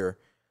like to hear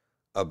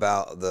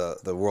about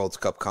the World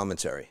Cup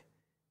commentary.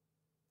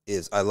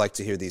 Is I like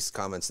to hear these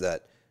comments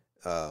that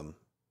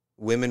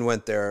women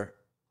went there.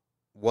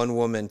 One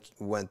woman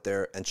went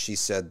there and she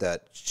said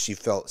that she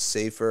felt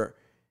safer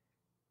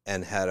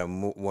and had a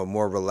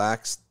more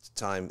relaxed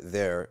time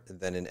there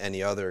than in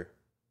any other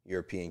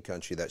European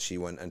country that she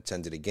went and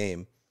attended a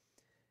game.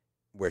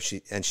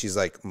 She's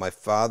like, my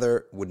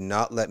father would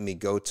not let me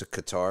go to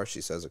Qatar,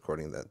 she says,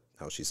 according to that,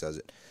 how she says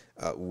it,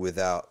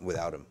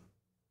 without him.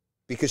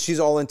 Because she's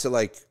all into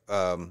like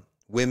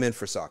women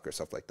for soccer,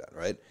 stuff like that,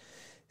 right?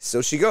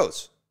 So she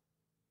goes.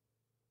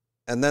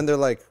 And then they're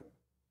like,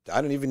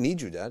 I don't even need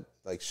you, Dad.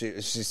 Like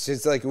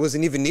she's like, it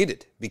wasn't even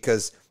needed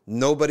because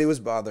nobody was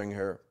bothering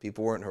her.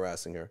 People weren't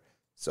harassing her.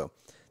 So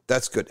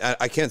That's good.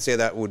 I can't say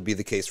that would be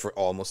the case for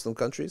all Muslim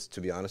countries,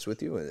 to be honest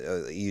with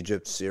you.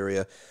 Egypt,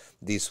 Syria,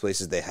 these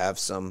places, they have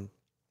some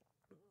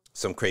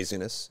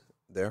craziness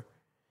there.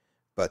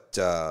 But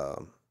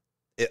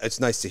it's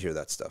nice to hear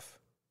that stuff.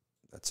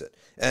 That's it.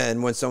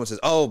 And when someone says,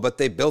 oh, but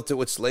they built it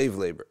with slave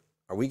labor,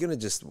 are we going to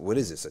just, what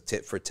is this, a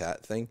tit for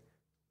tat thing?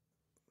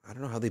 I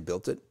don't know how they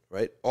built it,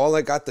 right? All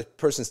I got the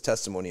person's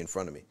testimony in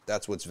front of me.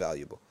 That's what's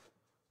valuable,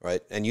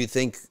 right? And you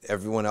think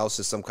everyone else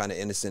is some kind of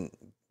innocent,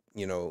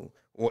 you know,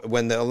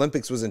 when the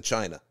Olympics was in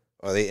China,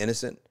 are they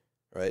innocent,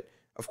 right?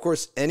 Of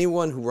course,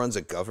 anyone who runs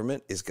a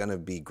government is going to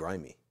be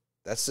grimy.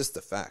 That's just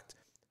the fact.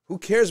 Who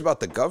cares about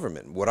the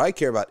government? What I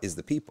care about is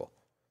the people.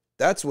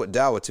 That's what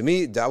dawah, to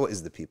me, dawah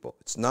is the people.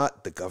 It's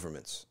not the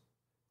governments.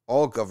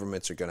 All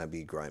governments are going to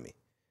be grimy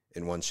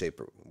in one shape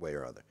or way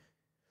or other.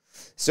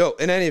 So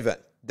in any event,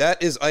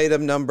 that is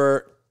item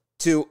number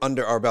 2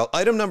 under our belt.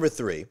 Item number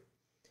 3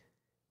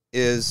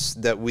 is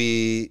that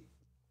we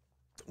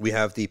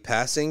have the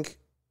passing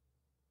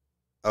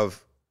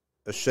of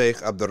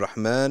Sheikh Abdul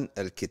Rahman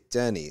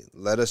al-Kittani.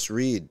 Let us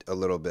read a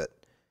little bit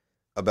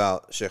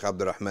about Sheikh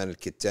Abdul Rahman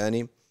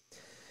al-Kittani.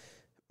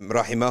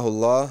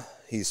 Rahimahullah,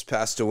 he's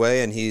passed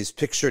away, and he's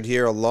pictured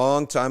here a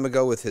long time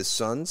ago with his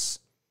sons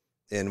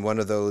in one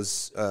of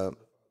those.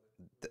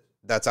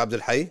 That's Abdul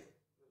Hayy.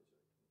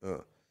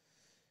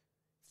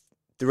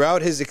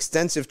 Throughout his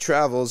extensive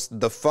travels,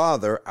 the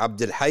father,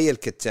 Abdul Hayy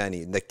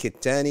al-Kittani, the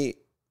Kittani,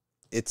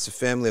 it's a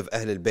family of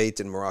Ahl al-Bayt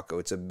in Morocco.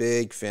 It's a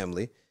big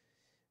family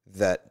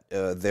that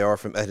they are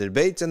from Ahl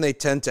al-Bayt, and they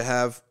tend to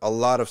have a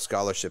lot of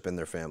scholarship in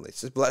their family.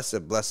 It's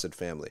a blessed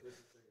family.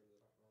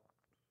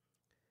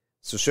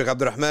 So Sheikh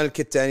Abdul Rahman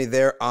al-Kittani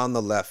there on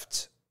the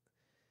left,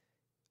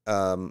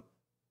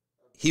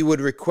 he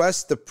would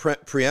request the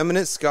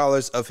preeminent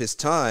scholars of his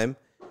time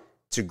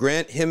to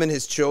grant him and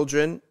his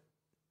children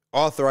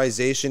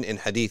authorization in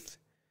hadith.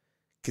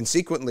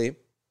 Consequently,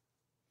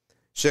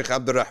 Sheikh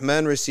Abdul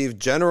Rahman received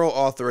general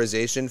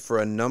authorization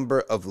from a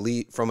number of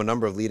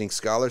leading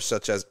scholars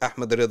such as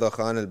Ahmad Rida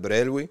Khan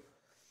al-Barelwi,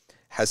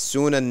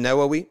 Hassun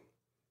al-Nawawi,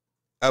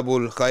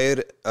 Abu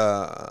al-Khair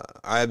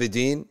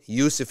Abidin,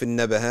 Yusuf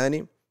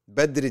al-Nabahani,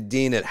 Badr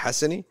al-Din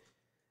al-Hassani,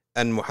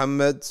 and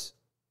Muhammad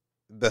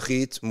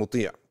Bakhit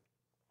Muti'.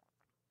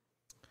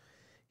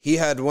 He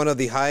had one of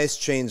the highest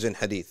chains in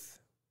hadith.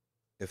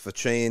 If a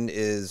chain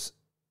is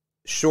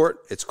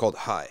short, it's called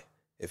high.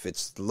 If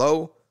it's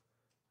long,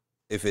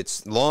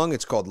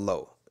 it's called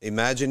low.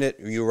 Imagine it,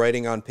 you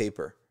writing on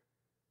paper,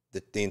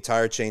 the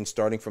entire chain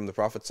starting from the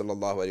Prophet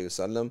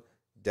ﷺ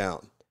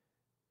down.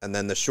 And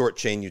then the short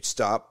chain you'd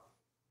stop,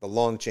 the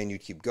long chain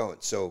you'd keep going.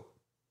 So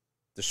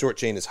the short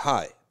chain is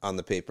high on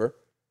the paper,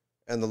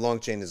 and the long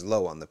chain is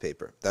low on the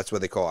paper. That's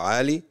what they call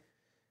Ali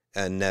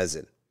and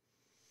Nazil.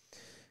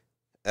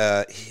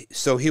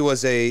 So he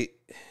was a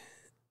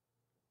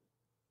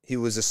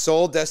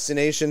sole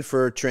destination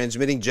for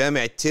transmitting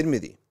Jami'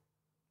 at-Tirmidhi.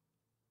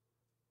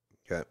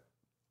 Okay.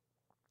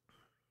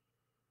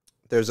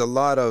 There's a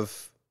lot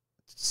of,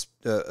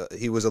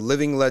 he was a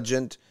living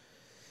legend,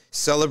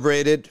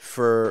 celebrated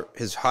for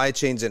his high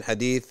chains in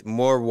hadith,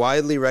 more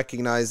widely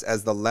recognized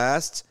as the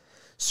last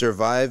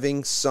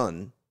surviving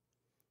son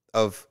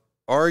of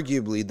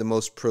arguably the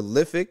most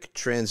prolific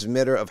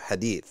transmitter of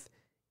hadith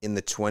in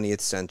the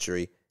 20th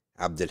century,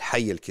 Abdul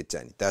Hayy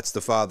al-Kittani. That's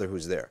the father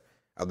who's there.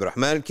 Abdul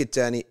Rahman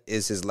al-Kittani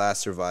is his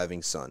last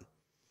surviving son.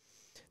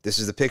 This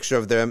is the picture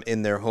of them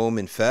in their home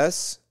in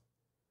Fez,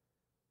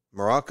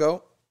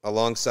 Morocco,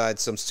 alongside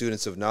some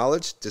students of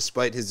knowledge.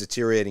 Despite his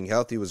deteriorating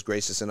health, he was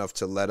gracious enough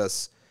to let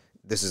us,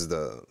 this is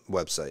the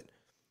website.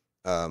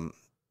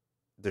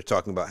 They're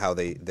talking about how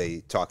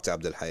they talked to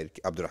Abdul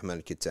Rahman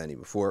al-Kittani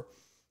before.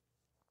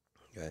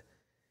 Okay.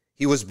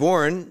 He was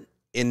born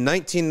in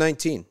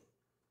 1919.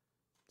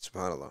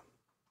 SubhanAllah.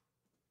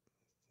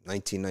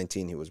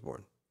 1919 he was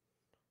born.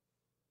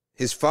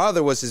 His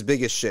father was his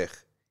biggest sheikh.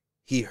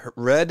 He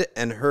read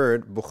and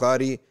heard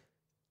Bukhari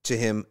to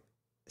him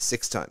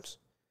 6 times.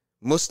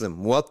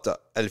 Muslim, Muwatta,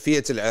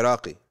 Alfiyat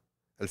al-Iraqi.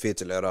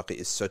 Alfiyat al-Iraqi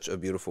is such a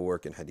beautiful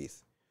work in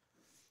hadith,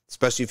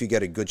 especially if you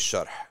get a good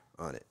sharh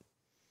on it.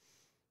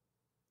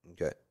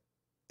 Okay.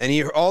 And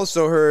he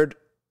also heard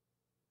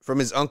from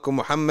his uncle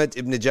Muhammad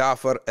ibn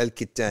Ja'far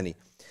al-Kittani.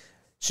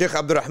 Sheikh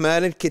Abdul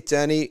Rahman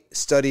al-Kittani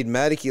studied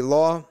Maliki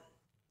law,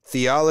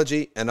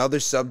 theology, and other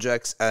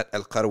subjects at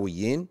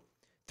Al-Qarawiyyin.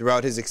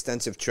 Throughout his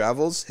extensive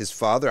travels, his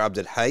father,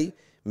 Abdul Hayy,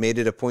 made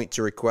it a point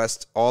to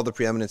request all the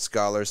preeminent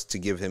scholars to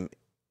give him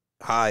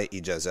high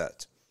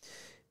ijazat,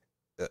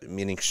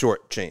 meaning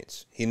short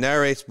chains. He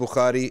narrates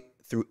Bukhari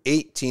through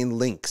 18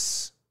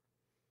 links,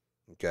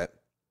 okay,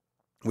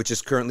 which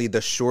is currently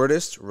the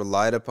shortest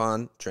relied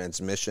upon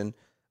transmission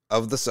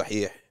of the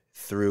Sahih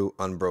through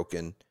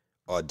unbroken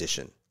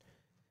audition.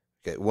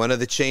 Okay, one of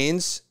the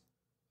chains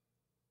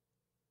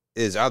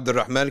is Abdul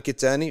Rahman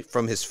al-Kittani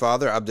from his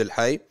father, Abdul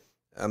Hayy.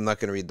 I'm not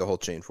going to read the whole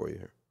chain for you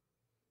here.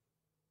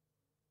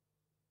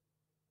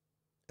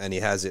 And he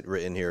has it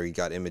written here. He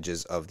got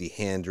images of the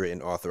handwritten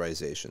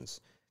authorizations.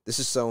 This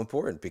is so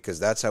important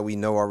because that's how we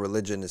know our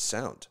religion is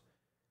sound.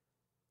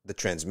 The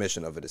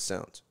transmission of it is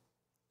sound.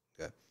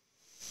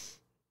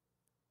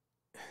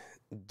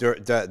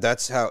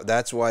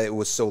 That's why it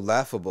was so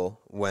laughable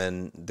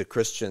when that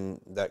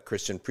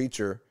Christian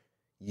preacher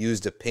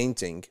used a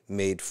painting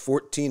made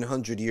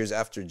 1400 years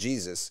after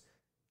Jesus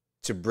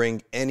to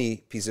bring any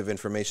piece of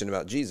information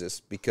about Jesus,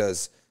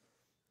 because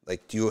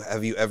like,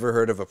 have you ever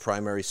heard of a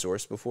primary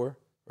source before,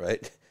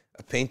 right?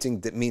 A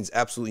painting that means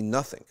absolutely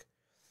nothing.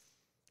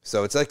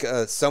 So it's like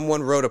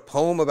someone wrote a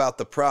poem about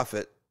the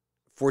prophet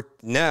for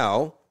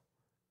now,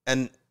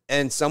 and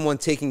someone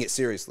taking it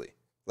seriously,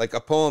 like a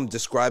poem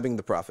describing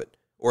the prophet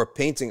or a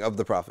painting of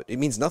the prophet. It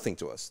means nothing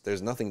to us.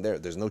 There's nothing there.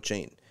 There's no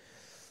chain,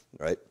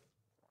 right?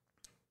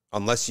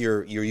 Unless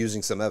you're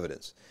using some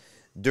evidence.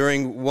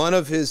 During one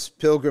of his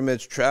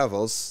pilgrimage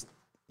travels,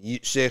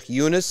 Sheikh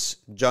Yunus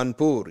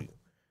Janpuri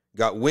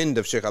got wind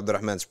of Sheikh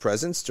Abdurrahman's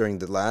presence during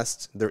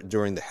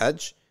the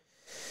Hajj.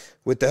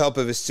 With the help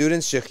of his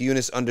students, Sheikh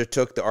Yunus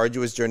undertook the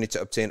arduous journey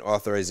to obtain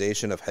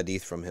authorization of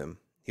hadith from him.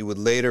 He would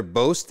later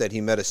boast that he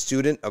met a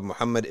student of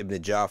Muhammad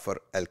ibn Ja'far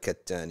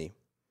al-Kattani,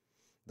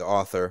 the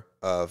author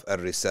of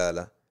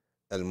Al-Risala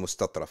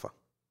al-Mustatrafa.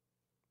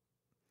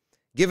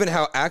 Given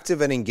how active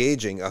and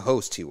engaging a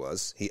host he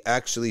was, he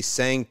actually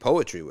sang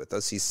poetry with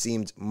us. He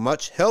seemed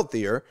much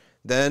healthier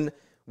than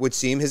would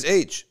seem his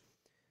age.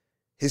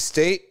 His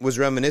state was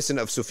reminiscent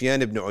of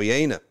Sufyan ibn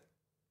Uyayna,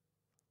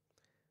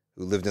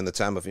 who lived in the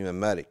time of Imam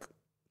Malik.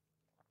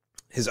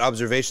 His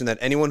observation that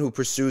anyone who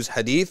pursues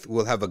hadith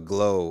will have a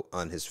glow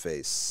on his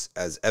face,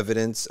 as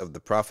evidence of the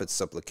Prophet's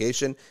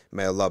supplication,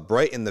 "May Allah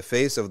brighten the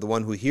face of the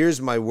one who hears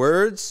my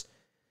words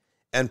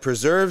and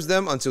preserves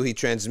them until he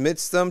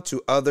transmits them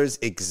to others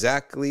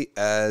exactly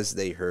as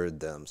they heard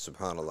them."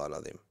 Subhanallah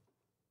al-Azim.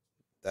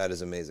 That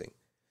is amazing.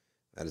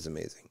 That is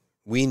amazing.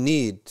 We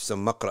need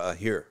some maqra'ah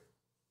here.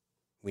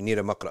 We need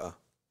a maqra'ah.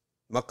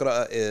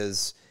 Maqra'ah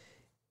is,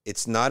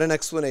 it's not an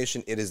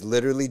explanation. It is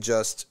literally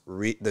just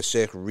the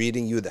sheikh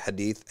reading you the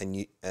hadith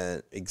and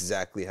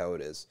exactly how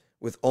it is,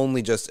 with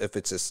only just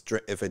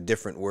if a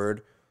different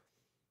word,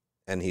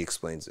 and he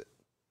explains it.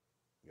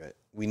 Right?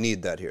 We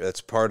need that here.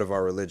 That's part of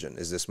our religion,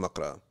 is this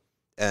maqra.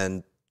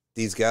 And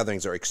these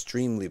gatherings are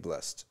extremely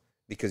blessed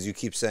because you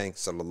keep saying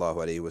sallallahu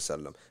alaihi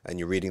wasallam and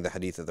you're reading the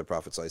hadith of the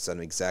Prophet sallallahu alaihi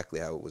wasallam exactly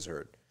how it was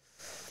heard.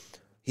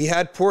 He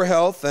had poor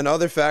health and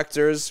other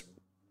factors,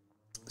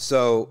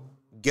 so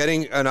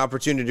getting an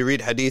opportunity to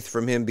read hadith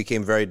from him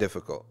became very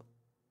difficult.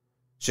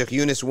 Sheikh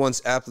Yunus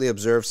once aptly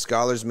observed,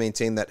 scholars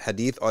maintain that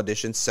hadith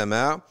audition,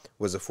 sama',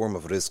 was a form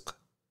of rizq.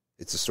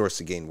 It's a source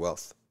to gain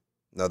wealth.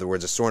 In other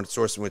words, a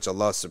source in which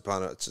Allah subhanahu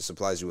wa ta'ala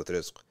supplies you with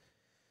rizq.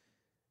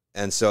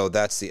 And so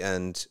that's the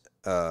end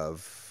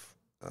of...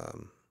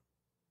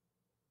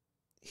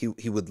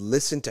 He would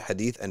listen to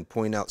hadith and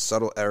point out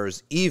subtle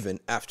errors even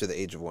after the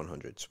age of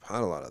 100.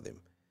 SubhanAllah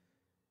al-Azim.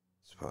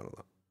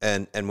 SubhanAllah.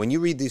 And when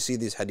you see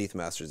these hadith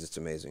masters, it's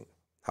amazing.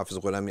 Hafiz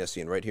Ghulam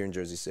Yasin, right here in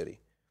Jersey City.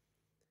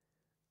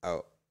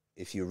 Oh,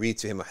 if you read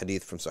to him a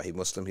hadith from Sahih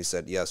Muslim, he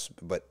said, yes,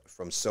 but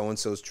from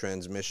so-and-so's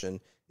transmission,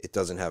 it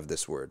doesn't have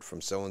this word.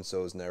 From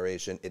so-and-so's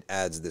narration, it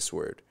adds this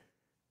word.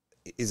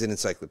 Is an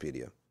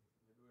encyclopedia.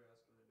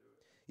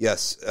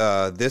 Yes,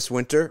 this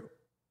winter,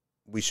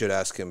 we should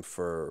ask him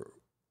for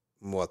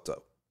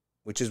Muwatta,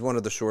 which is one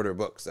of the shorter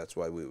books. That's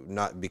why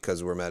not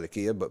because we're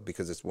Malikiya, but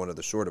because it's one of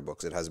the shorter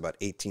books. It has about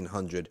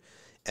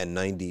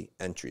 1,890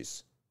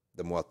 entries.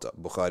 The Muwatta.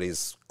 Bukhari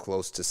is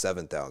close to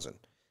 7,000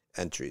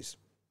 entries.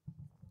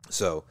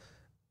 So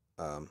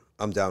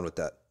I'm down with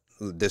that.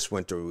 This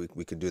winter,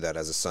 we could do that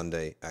as a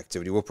Sunday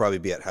activity. We'll probably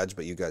be at Hajj,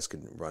 but you guys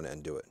can run it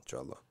and do it,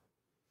 inshallah.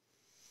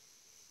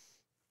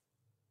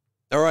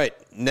 All right,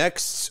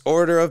 next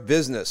order of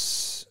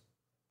business.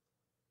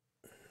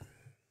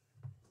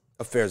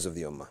 Affairs of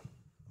the Ummah.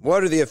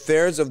 What are the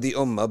affairs of the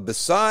Ummah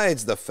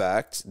besides the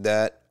fact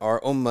that our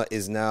Ummah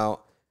is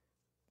now...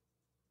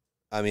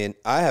 I mean,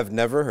 I have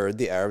never heard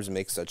the Arabs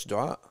make such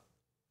dua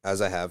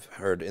as I have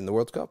heard in the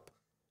World Cup.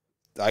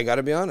 I got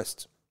to be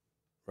honest,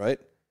 right?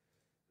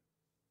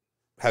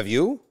 Have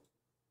you?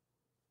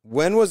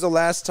 When was the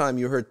last time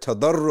you heard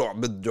tadarru'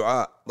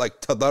 bid-du'a?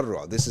 Like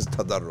tadarru'. This is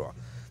tadarru'.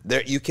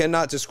 There, you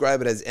cannot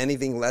describe it as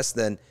anything less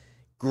than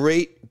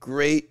great.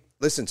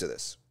 Listen to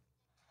this.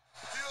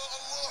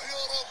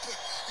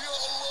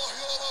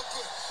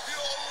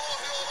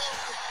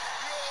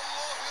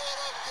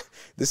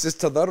 This is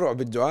tadarru'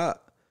 bid-du'a,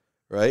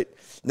 right?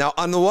 Now,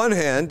 on the one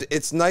hand,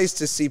 it's nice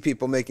to see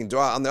people making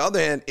dua. On the other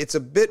hand, it's a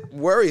bit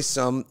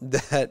worrisome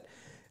that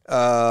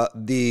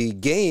the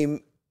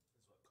game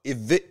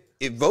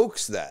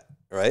evokes that,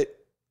 right?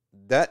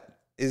 That,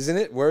 isn't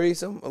it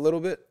worrisome a little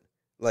bit?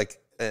 Like,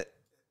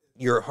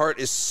 your heart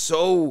is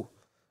so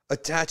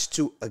attached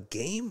to a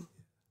game?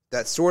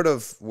 That sort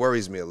of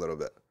worries me a little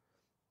bit,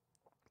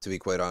 to be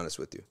quite honest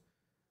with you.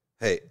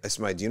 Hey,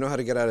 Ismail, do you know how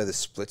to get out of this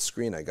split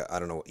screen? I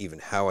don't know even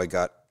how I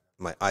got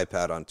my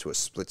iPad onto a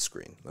split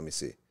screen. Let me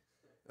see.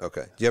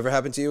 Okay. Do you ever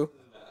happen to you?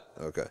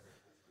 Okay.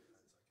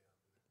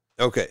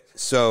 Okay.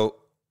 So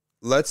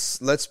let's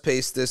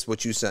paste this,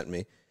 what you sent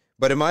me.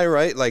 But am I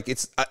right? Like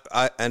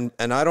I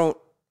don't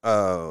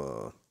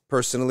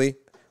personally,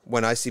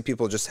 when I see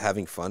people just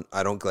having fun,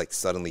 I don't like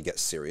suddenly get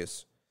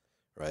serious,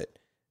 right?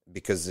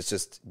 because it's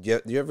just,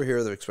 you ever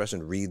hear the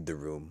expression, read the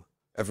room?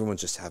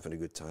 Everyone's just having a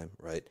good time,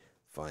 right?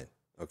 Fine.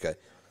 Okay.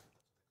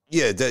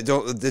 Yeah,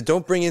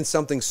 don't bring in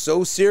something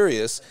so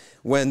serious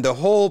when the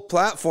whole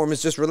platform is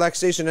just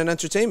relaxation and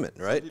entertainment,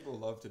 right? Some people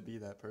love to be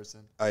that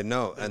person. I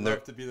know. They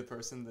love to be the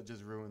person that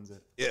just ruins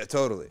it. Yeah,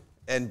 totally.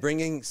 And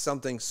bringing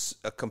something,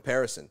 a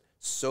comparison,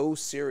 so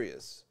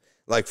serious.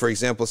 Like, for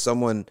example,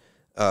 someone,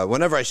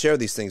 whenever I share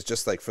these things,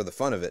 just like for the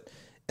fun of it,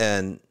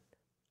 and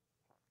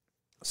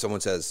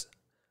someone says,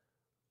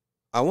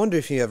 I wonder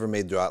if you ever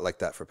made dua like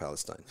that for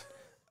Palestine.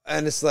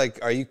 And it's like,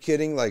 are you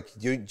kidding? Like,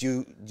 do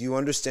you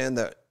understand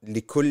that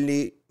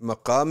likulli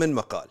maqamin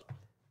maqal?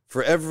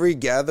 For every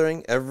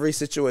gathering, every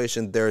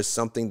situation, there is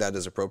something that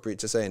is appropriate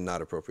to say and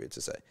not appropriate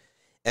to say.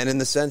 And in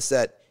the sense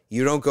that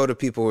you don't go to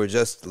people who are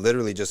just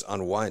literally just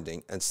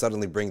unwinding and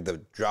suddenly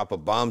drop a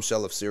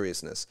bombshell of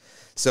seriousness.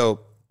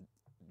 So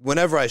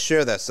whenever I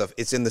share that stuff,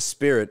 it's in the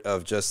spirit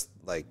of just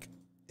like,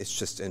 it's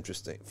just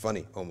interesting,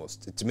 funny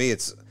almost. To me,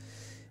 it's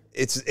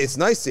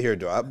nice to hear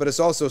dua, but it's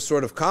also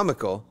sort of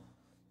comical.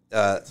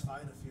 It's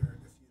fine if you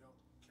don't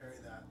carry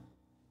that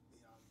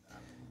beyond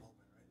that moment,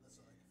 right?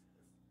 So like,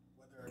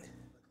 whether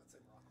let's say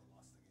Morocco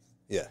lost the game,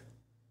 Yeah.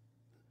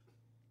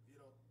 if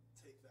you don't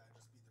take that and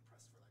just be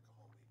depressed for like a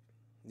whole week,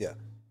 Yeah.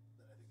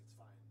 then I think it's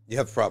fine. You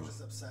have a problem. If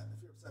you're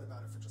upset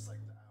about it for just like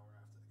the hour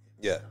after the game,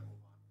 Yeah. you gotta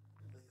move on.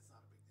 I think it's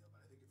not a big deal. But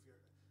I think if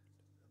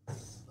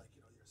you're like,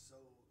 you're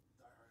so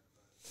diehard of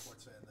a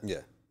sports fan that,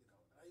 Yeah.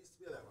 and I used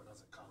to be that when I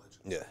was in college.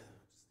 Yeah.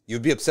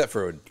 You'd be upset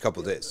for a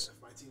couple days. If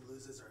my team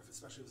loses, or if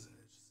especially if it's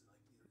just like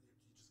you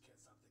just can't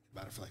stop thinking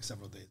about it for like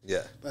several days.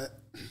 Yeah. But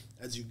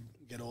as you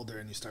get older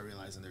and you start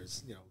realizing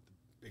there's the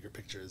bigger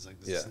picture is like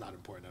this is not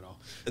important at all.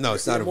 No,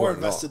 it's You're not more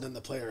important at all. invested than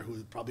the player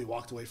who probably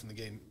walked away from the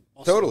game.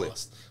 Also Totally.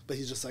 lost, but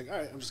he's just like, all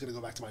right, I'm just gonna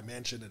go back to my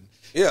mansion and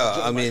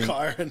Yeah, enjoy my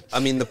car. And I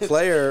mean, the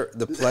player,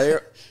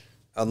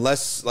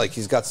 unless like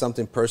he's got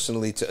something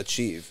personally to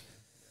achieve,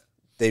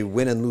 they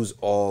win and lose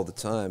all the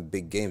time.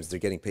 Big games, they're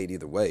getting paid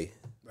either way,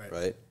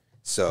 right?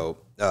 So,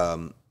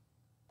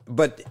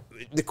 but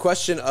the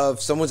question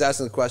of someone's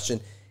asking the question,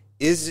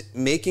 is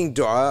making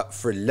dua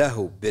for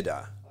lahu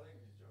bid'ah?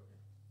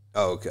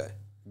 Oh, okay.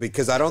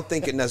 Because I don't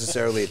think it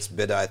necessarily it's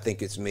bid'ah. I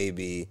think it's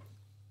maybe.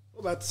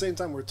 Well, but at the same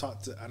time, we're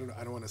taught to. I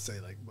don't want to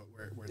say like, but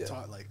we're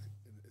taught like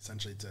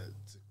essentially to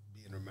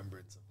be in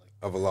remembrance of like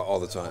of Allah all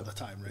the time. All the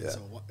time, right? Yeah.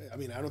 So I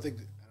mean, I don't think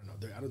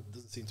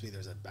doesn't seem to me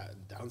there's a bad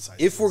downside.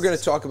 If we're going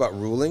to talk about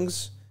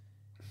rulings,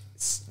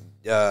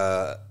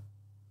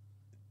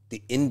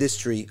 the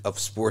industry of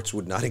sports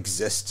would not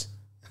exist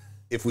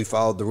if we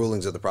followed the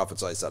rulings of the Prophet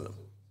ﷺ,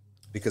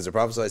 because the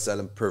Prophet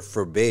ﷺ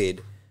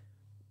forbade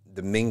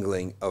the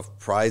mingling of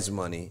prize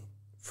money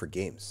for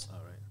games. All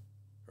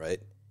right. Right?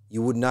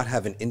 You would not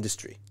have an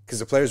industry because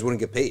the players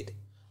wouldn't get paid.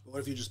 But what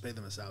if you just paid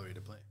them a salary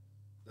to play?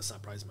 That's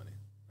not prize money,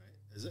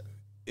 right? Is it?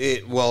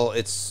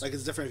 It's like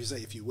it's different if you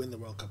say if you win the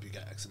World Cup you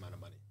get X amount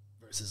of money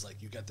versus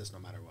like you get this no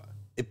matter what.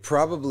 It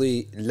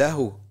probably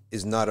lahu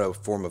is not a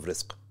form of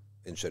rizq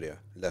in Sharia.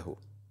 Lahu.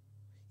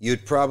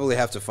 You'd probably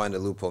have to find a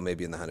loophole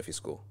maybe in the Hanafi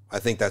school. I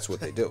think that's what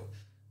they do.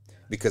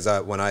 Because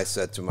when I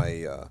said to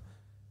my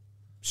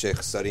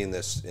sheikh studying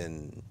this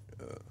in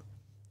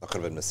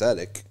Aqrab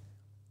al-Masalik,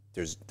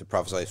 the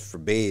Prophet ﷺ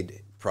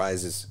forbade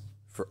prizes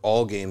for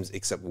all games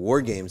except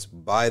war games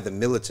by the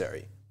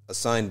military,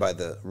 assigned by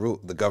the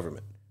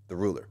government, the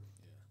ruler.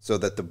 So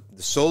that the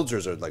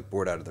soldiers are like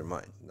bored out of their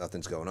mind.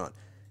 Nothing's going on.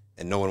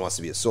 And no one wants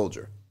to be a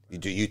soldier.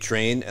 You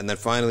train, and then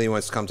finally when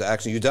it's come to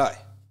action, you die.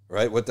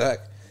 Right? What the heck?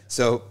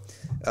 So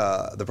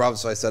the Prophet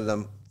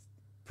ﷺ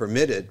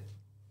permitted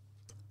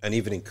and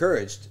even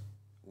encouraged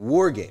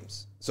war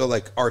games. So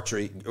like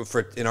archery,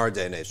 in our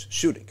day and age,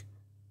 shooting.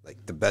 Like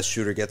the best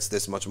shooter gets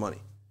this much money,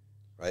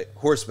 right?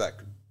 Horseback.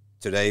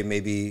 Today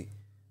maybe,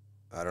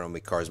 I don't know,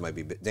 cars might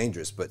be a bit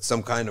dangerous, but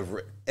some kind of,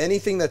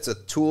 anything that's a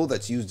tool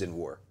that's used in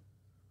war.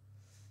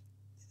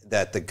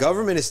 That the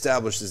government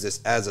establishes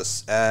this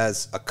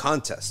as a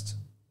contest.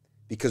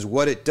 Because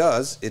what it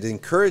does, it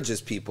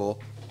encourages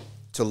people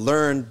to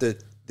learn the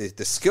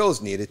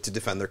skills needed to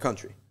defend their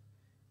country.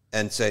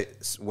 And say,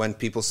 when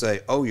people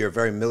say, oh, you're a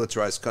very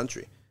militarized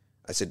country,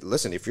 I said,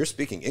 listen, if you're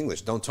speaking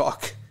English, don't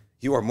talk.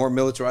 You are more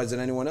militarized than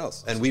anyone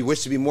else. And we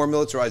wish to be more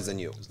militarized than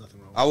you. There's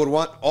nothing wrong with I would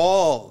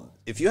want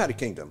if you had a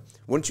kingdom,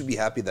 wouldn't you be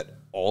happy that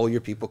all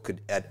your people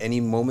could at any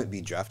moment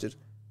be drafted?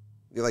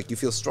 You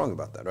feel strong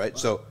about that, right? Wow.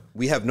 So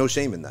we have no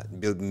shame in that,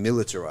 be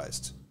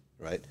militarized,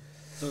 right?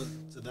 So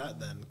to that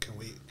then, can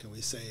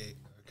we say,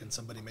 or can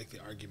somebody make the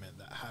argument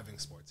that having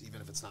sports,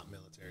 even if it's not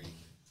military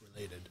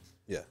related,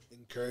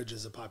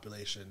 encourages a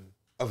population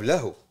of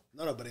lahu?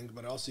 No,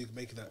 but also you can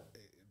make the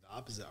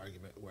opposite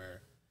argument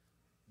where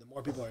the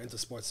more people are into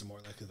sports, the more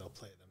likely they'll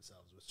play it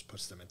themselves, which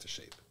puts them into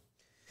shape.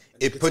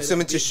 And it puts them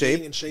into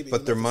shape,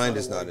 but their mind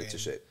is not game, into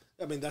shape.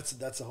 I mean, that's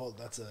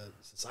a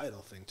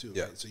societal thing too,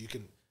 right? So I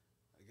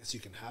guess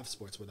you can have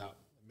sports without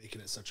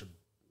making it such a,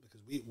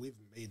 because we've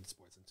made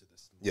sports into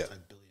this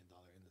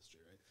multi-billion-dollar industry,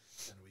 right?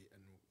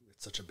 And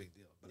it's such a big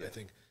deal. But I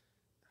think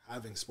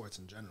having sports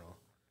in general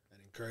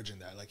and encouraging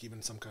that. Like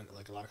even some kind of,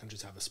 like a lot of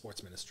countries have a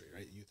sports ministry,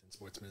 right? Youth and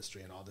sports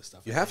ministry and all this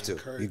stuff. You have to.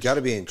 You got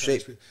to be in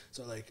shape.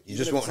 So like you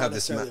just won't have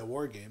this necessarily a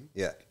war game.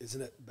 Yeah.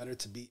 Isn't it better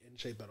to be in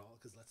shape at all?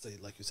 Because let's say,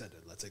 like you said,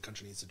 let's say a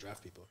country needs to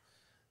draft people.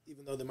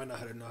 Even though they might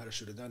not know how to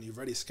shoot a gun, you've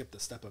already skipped the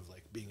step of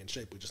like being in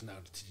shape. We just now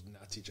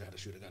teach you how to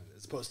shoot a gun,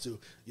 as opposed to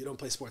you don't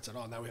play sports at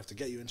all. Now we have to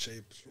get you in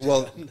shape.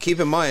 Well,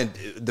 keep in mind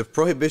the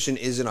prohibition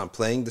isn't on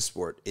playing the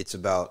sport; it's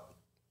about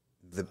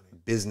the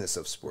business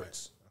of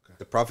sports. Right. Okay.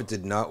 The Prophet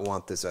did not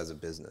want this as a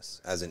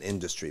business, as an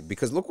industry,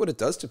 because look what it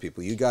does to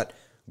people. You got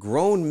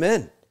grown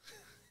men,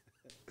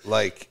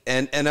 like,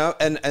 and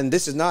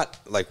this is not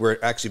like we're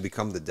actually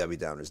become the Debbie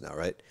Downers now,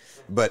 right?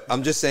 But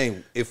I'm just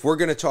saying, if we're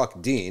going to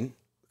talk deen.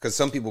 Because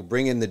some people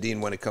bring in the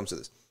deen when it comes to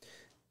this.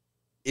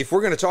 If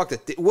we're going to talk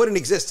that it wouldn't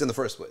exist in the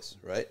first place,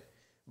 right?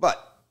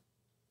 But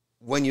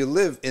when you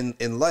live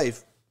in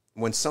life,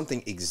 when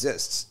something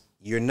exists,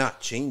 you're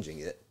not changing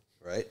it,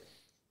 right?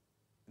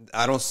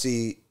 I don't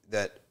see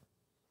that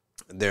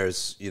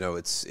there's,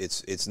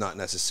 it's not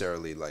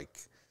necessarily like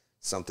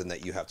something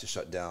that you have to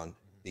shut down,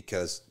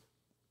 because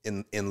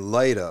in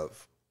light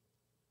of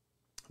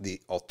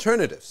the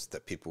alternatives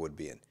that people would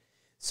be in.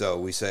 So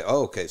we say,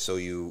 oh, okay, so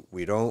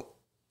we don't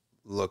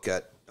look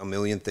at a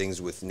million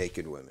things with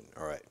naked women.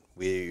 All right.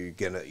 You're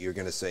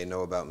gonna say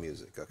no about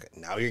music. Okay.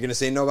 Now you're gonna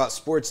say no about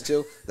sports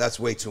too?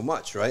 That's way too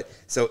much, right?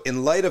 So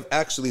in light of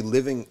actually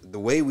living the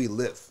way we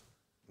live,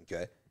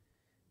 okay,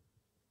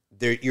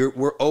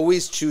 we're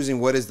always choosing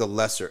what is the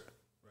lesser.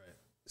 Right.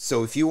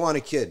 So if you want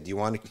a kid,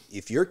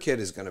 if your kid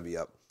is gonna be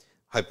up,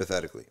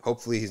 hypothetically,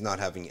 hopefully he's not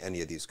having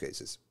any of these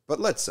cases. But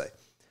let's say,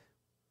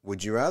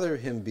 would you rather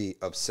him be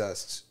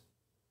obsessed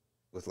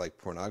with like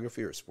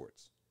pornography or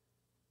sports?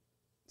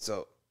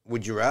 So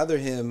would you rather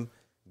him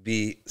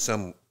be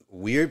some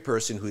weird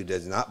person who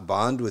does not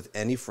bond with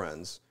any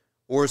friends,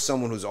 or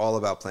someone who's all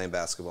about playing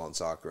basketball and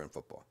soccer and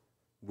football,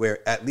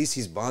 where at least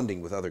he's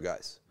bonding with other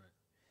guys?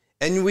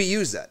 Right. And we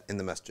use that in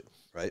the masjid,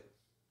 right?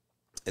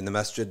 In the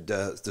masjid,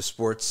 the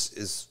sports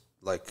is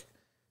like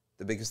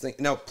the biggest thing.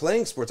 Now,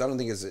 playing sports I don't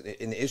think is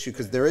an issue,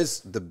 because there is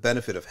the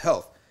benefit of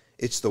health.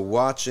 It's the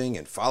watching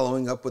and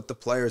following up with the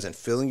players and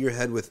filling your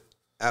head with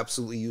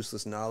absolutely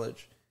useless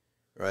knowledge,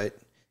 right?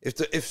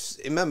 If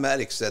Imam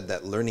Malik said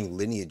that learning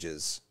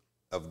lineages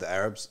of the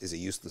Arabs is a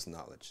useless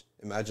knowledge,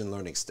 imagine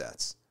learning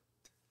stats,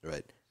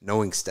 right?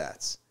 Knowing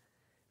stats.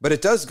 But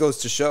it does go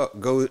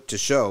to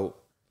show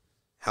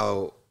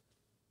how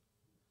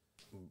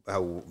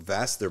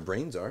vast their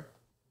brains are.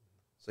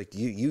 It's like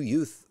you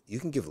youth, you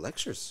can give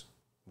lectures.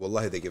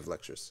 Wallahi, they give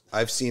lectures.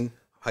 I've seen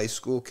high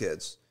school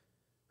kids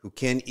who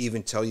can't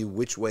even tell you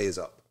which way is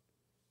up,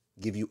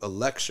 give you a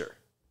lecture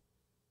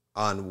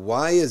on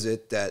why is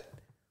it that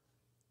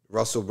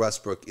Russell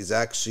Westbrook is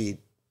actually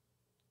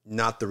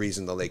not the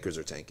reason the Lakers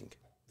are tanking.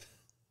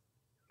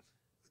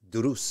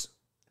 Durus,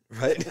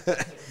 right?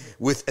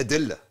 With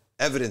adilla,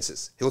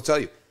 evidences. He'll tell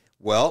you,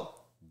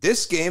 well,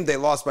 this game they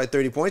lost by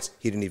 30 points.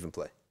 He didn't even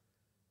play.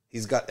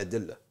 He's got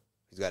adilla.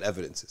 He's got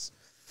evidences.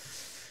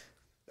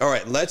 All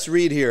right, let's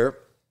read here.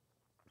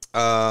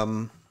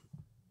 More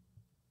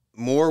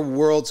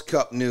World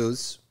Cup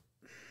news.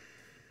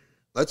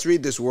 Let's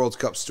read this World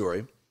Cup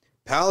story.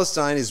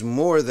 Palestine is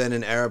more than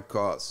an Arab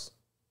cause.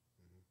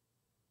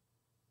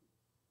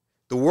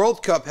 The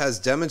World Cup has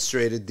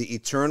demonstrated the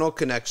eternal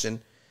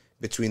connection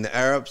between the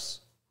Arabs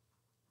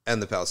and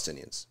the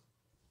Palestinians.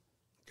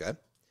 Okay?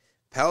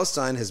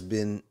 Palestine has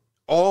been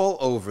all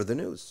over the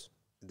news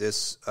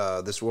this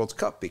World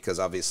Cup, because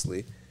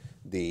obviously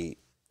the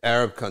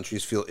Arab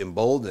countries feel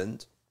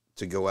emboldened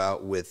to go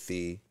out with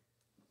the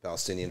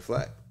Palestinian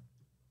flag.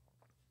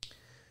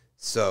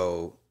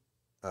 So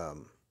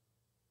I'm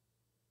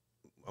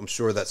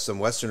sure that some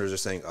Westerners are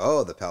saying,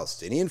 oh, the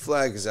Palestinian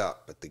flag is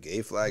out, but the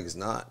gay flag is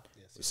not.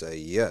 We say,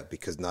 yeah,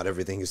 because not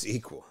everything is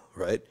equal,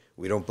 right?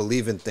 We don't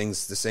believe in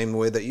things the same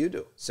way that you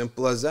do.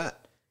 Simple as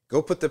that.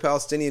 Go put the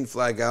Palestinian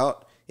flag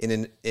out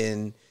in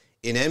an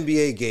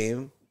NBA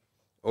game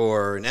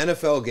or an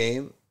NFL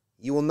game.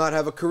 You will not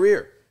have a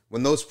career.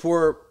 When those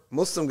poor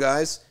Muslim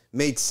guys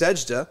made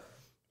sajda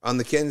on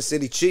the Kansas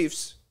City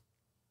Chiefs,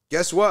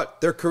 guess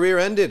what? Their career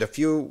ended a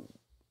few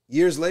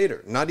years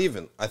later. Not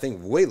even, I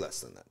think way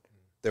less than that.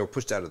 They were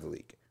pushed out of the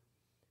league.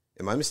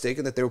 Am I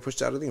mistaken that they were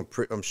pushed out of the league?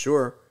 I'm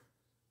sure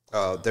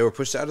they were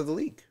pushed out of the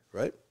league,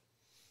 right?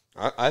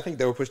 I think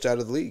they were pushed out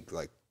of the league,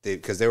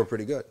 because they were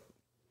pretty good.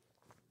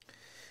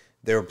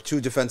 There were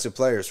two defensive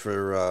players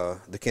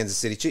for the Kansas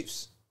City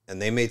Chiefs, and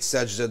they made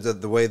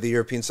sajda the way the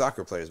European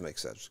soccer players make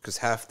sajda, because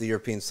half the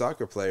European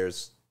soccer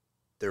players,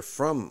 they're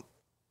from,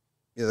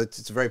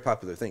 it's a very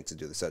popular thing to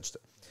do the sajda.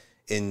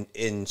 In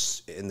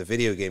the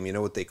video game, you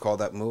know what they call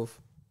that move?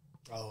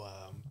 Oh,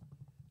 I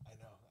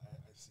know.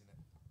 I've seen it.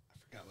 I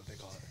forgot what they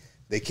call it.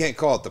 They can't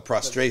call it the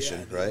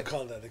prostration, right?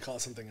 They call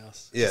it something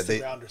else. Yeah, kiss the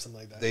ground or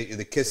something like that. They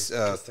kiss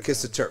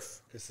the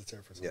turf. Kiss the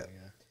turf or something.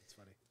 Yeah, it's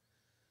funny.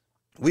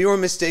 We were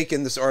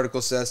mistaken, this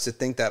article says, to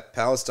think that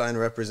Palestine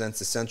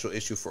represents a central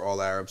issue for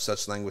all Arabs.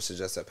 Such language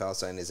suggests that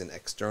Palestine is an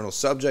external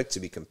subject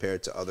to be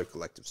compared to other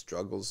collective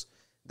struggles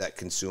that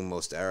consume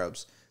most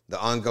Arabs.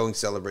 The ongoing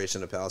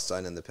celebration of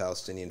Palestine and the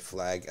Palestinian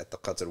flag at the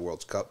Qatar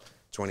World Cup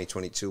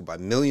 2022 by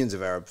millions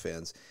of Arab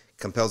fans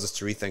compels us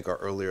to rethink our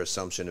earlier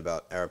assumption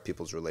about Arab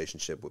people's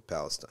relationship with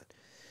Palestine.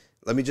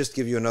 Let me just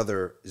give you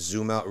another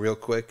zoom out real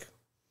quick.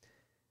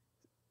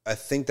 I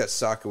think that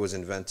soccer was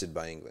invented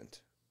by England,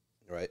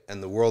 right?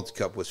 And the World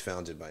Cup was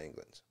founded by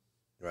England,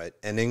 right?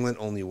 And England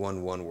only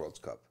won one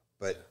World Cup.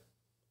 But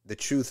the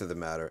truth of the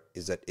matter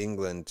is that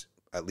England,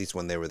 at least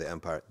when they were the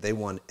empire, they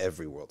won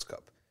every World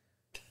Cup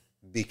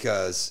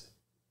because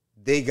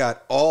they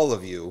got all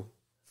of you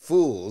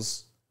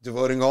fools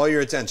devoting all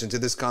your attention to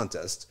this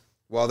contest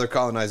while they're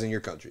colonizing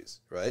your countries,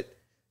 right?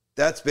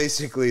 That's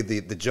basically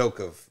the joke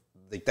of,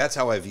 like, that's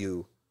how I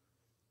view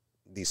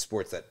these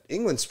sports, that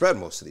England spread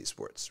most of these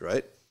sports,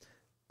 right?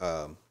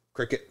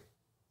 Cricket,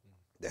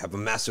 they have a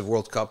massive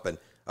World Cup, and,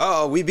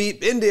 oh, we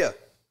beat India.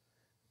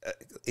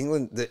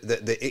 England,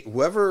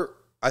 whoever,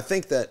 I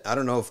think that, I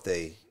don't know if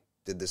they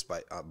did this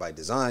by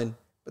design,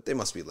 but they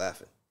must be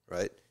laughing,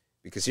 right?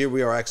 Because here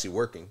we are actually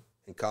working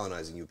and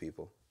colonizing you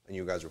people, and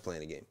you guys were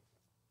playing a game.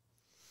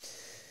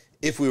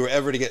 If we were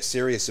ever to get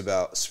serious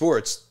about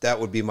sports, that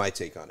would be my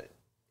take on it.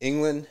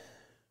 England,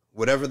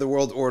 whatever the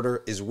world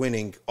order, is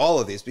winning all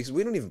of these, because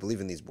we don't even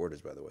believe in these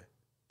borders, by the way.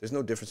 There's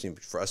no difference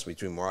for us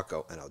between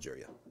Morocco and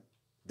Algeria.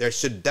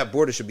 That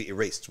border should be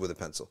erased with a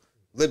pencil.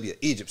 Libya,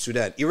 Egypt,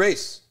 Sudan,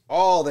 erase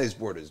all these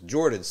borders.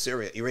 Jordan,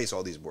 Syria, erase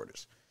all these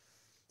borders.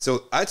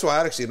 So that's why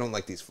I actually don't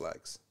like these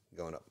flags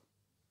going up.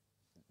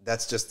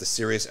 That's just the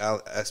serious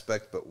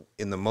aspect, but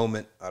in the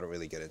moment, I don't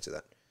really get into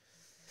that.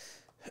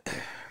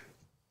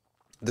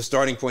 The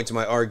starting point to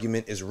my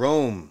argument is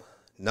Rome,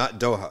 not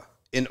Doha.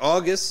 In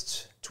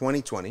August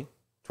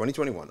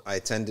 2021, I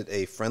attended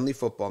a friendly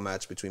football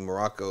match between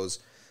Morocco's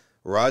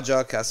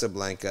Raja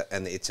Casablanca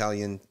and the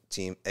Italian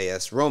team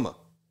AS Roma.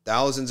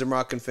 Thousands of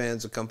Moroccan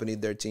fans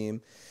accompanied their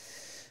team.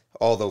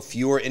 Although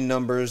fewer in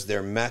numbers,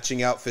 their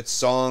matching outfits,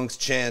 songs,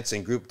 chants,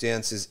 and group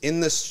dances in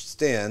the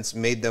stands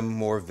made them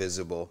more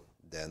visible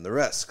than the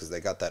rest, because they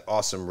got that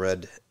awesome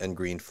red and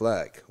green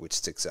flag, which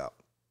sticks out.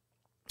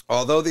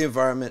 Although the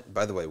environment,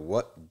 by the way,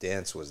 what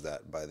dance was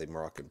that by the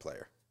Moroccan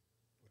player?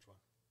 Which one?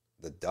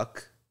 The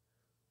duck?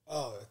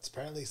 Oh, it's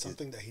apparently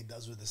something that he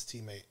does with his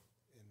teammate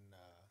in.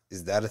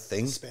 Is that a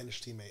thing? His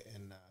Spanish teammate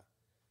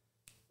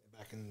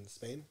back in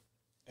Spain,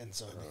 and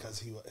so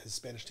because his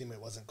Spanish teammate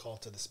wasn't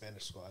called to the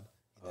Spanish squad,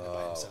 he did it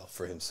by himself.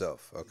 For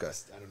himself. Okay.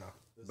 I don't know.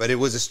 But it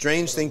was a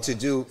strange thing to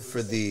do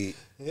for the.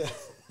 Yeah.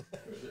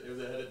 It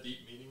had a deep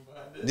meaning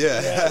behind it.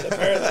 Yeah.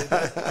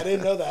 Apparently, I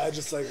didn't know that.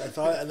 I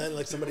thought, and then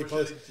like somebody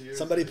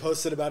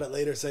posted about it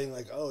later, saying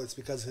like, oh, it's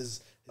because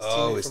his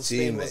teammate from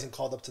Spain wasn't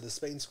called up to the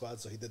Spain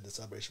squad, so he did the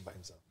celebration by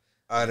himself.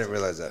 I didn't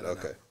realize that.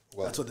 Okay.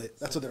 Well, that's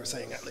what they were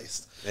saying, at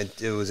least. And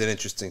it was an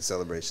interesting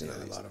celebration. Yeah,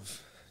 At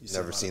least.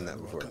 Never seen that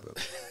before.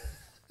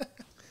 But.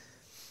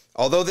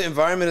 Although the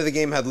environment of the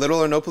game had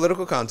little or no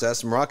political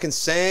contest, Moroccans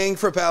sang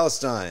for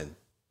Palestine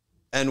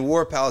and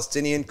wore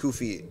Palestinian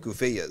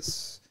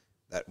kufiyas,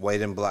 that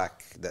white and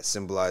black that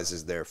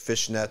symbolizes their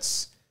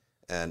fishnets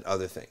and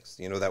other things.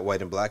 You know, that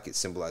white and black, it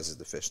symbolizes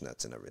the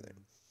fishnets and everything.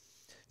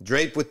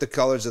 Draped with the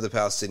colors of the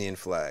Palestinian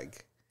flag.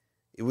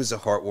 It was a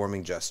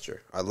heartwarming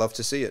gesture. I'd love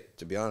to see it,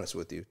 to be honest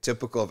with you.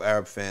 Typical of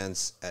Arab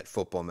fans at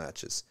football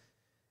matches.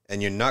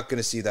 And you're not going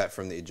to see that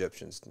from the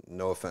Egyptians.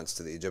 No offense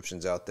to the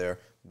Egyptians out there.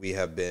 We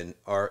have been,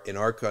 in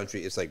our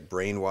country, it's like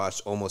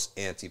brainwashed, almost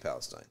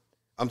anti-Palestine.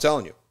 I'm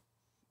telling you.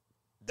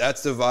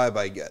 That's the vibe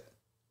I get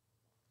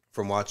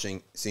from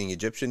seeing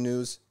Egyptian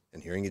news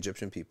and hearing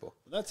Egyptian people.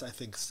 That's, I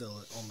think,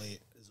 still only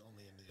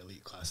in the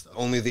elite class, though.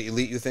 Only the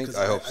elite, you think?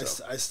 I hope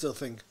so. I still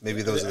think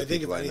maybe those are the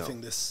people I know. I think, if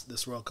anything,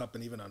 this World Cup,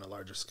 and even on a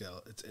larger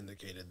scale, it's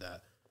indicated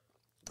that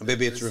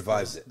maybe it's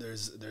revived it.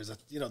 There's there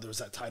was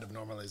that tide of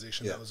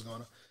normalization that was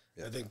going on.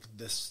 Yeah. I think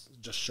this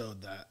just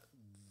showed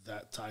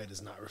that tide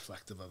is not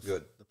reflective of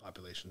the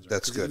populations. Right?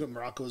 That's good. Even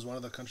Morocco is one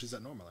of the countries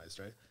that normalized,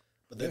 right?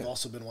 But they've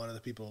also been one of the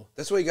people.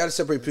 That's why you got to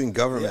separate between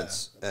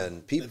governments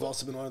and people. They've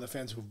also been one of the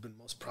fans who've been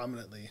most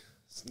prominently,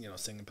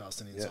 singing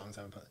Palestinian songs.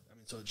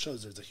 So it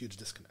shows there's a huge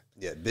disconnect.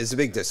 Yeah, there's a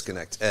big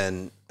disconnect,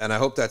 and I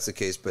hope that's the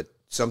case. But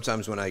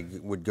sometimes when I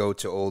would go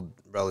to old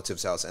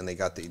relatives' house and they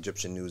got the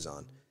Egyptian news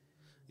on,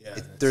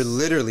 they're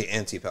literally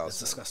anti-Palestine. It's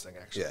disgusting,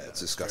 actually. Yeah,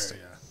 it's disgusting.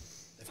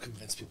 They've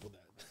convinced people that.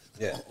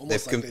 Yeah, they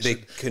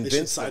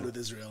should side with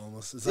Israel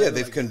almost.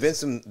 They've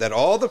convinced them that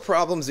all the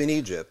problems in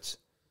Egypt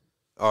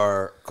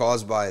are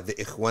caused by the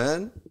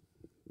Ikhwan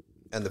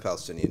and the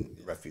Palestinian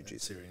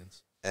refugees.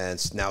 Syrians.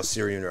 And now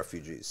Syrian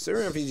refugees.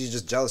 Syrian refugees are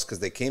just jealous because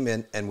they came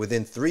in, and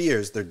within 3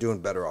 years, they're doing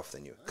better off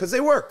than you. Because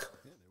they work.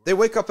 They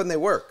wake up and they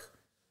work.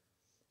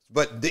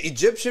 But the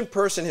Egyptian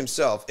person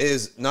himself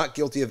is not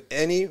guilty of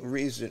any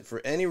reason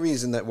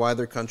that why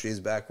their country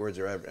is backwards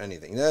or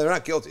anything. No, they're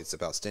not guilty. It's the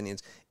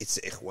Palestinians. It's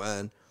the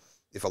Ikhwan.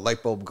 If a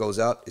light bulb goes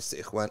out, it's the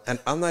Ikhwan. And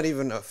I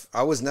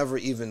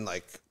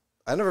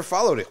never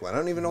followed Ikhwan. I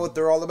don't even know what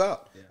they're all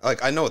about. Yeah.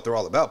 I know what they're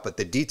all about, but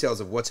the details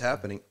of what's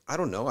happening, I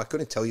don't know. I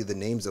couldn't tell you the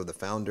names of the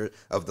founder,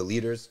 of the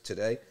leaders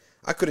today.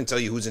 I couldn't tell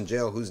you who's in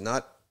jail, who's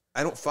not.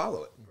 I don't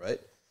follow it,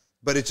 right?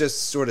 But it's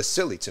just sort of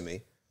silly to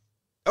me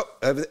Oh,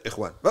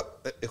 Ikhwan. Oh,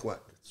 Ikhwan.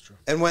 That's true.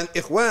 And when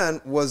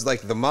Ikhwan was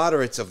like the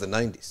moderates of the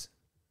 90s,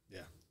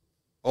 Yeah.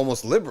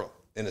 almost liberal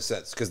in a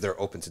sense, because they're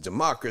open to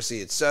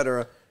democracy,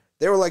 etc.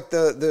 They were like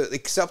the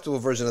acceptable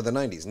version of the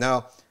 90s.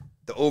 Now,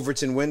 the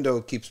Overton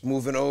window keeps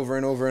moving over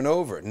and over and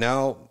over.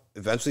 Now,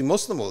 eventually,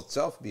 Muslim will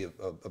itself be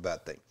a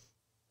bad thing.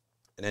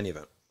 In any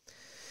event.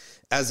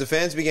 As the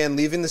fans began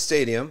leaving the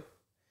stadium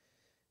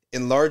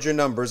in larger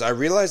numbers, I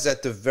realized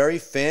that the very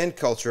fan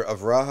culture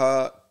of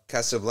Raja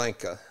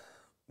Casablanca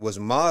was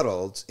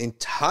modeled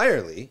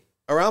entirely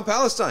around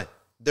Palestine.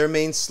 Their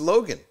main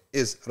slogan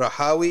is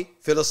Rahawi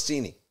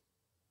Filistini.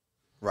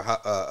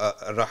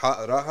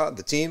 Raha,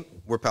 the team,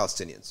 were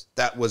Palestinians.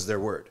 That was their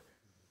word.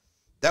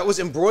 That was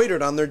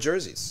embroidered on their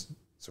jerseys.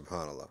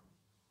 Subhanallah.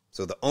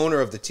 So the owner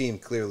of the team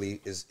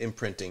clearly is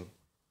imprinting.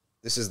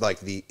 This is like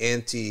the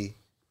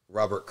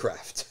anti-Robert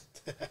Kraft.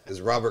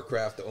 Is Robert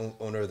Kraft the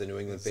owner of the New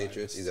England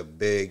Patriots? He's a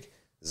big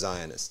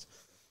Zionist,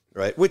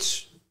 right?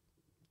 Which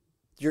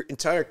your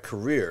entire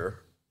career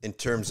in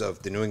terms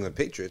of the New England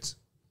Patriots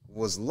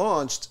was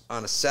launched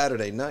on a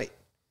Saturday night,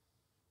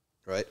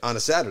 right? On a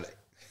Saturday.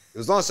 It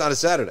was launched on a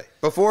Saturday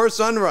before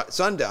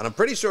sundown. I'm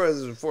pretty sure it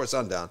was before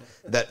sundown.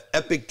 That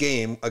epic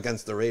game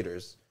against the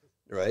Raiders,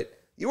 right?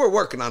 You were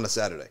working on a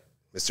Saturday,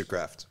 Mr.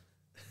 Kraft.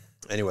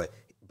 Anyway,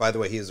 by the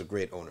way, he is a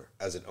great owner.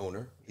 As an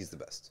owner, he's the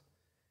best,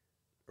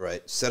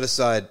 right? Set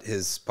aside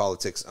his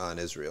politics on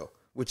Israel,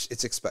 which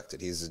it's expected.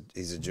 He's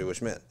a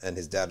Jewish man, and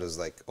his dad was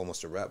like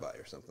almost a rabbi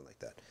or something like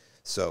that.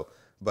 So,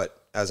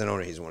 but as an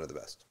owner, he's one of the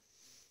best.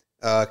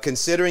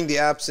 Considering the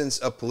absence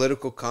of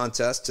political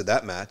contest to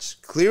that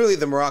match, clearly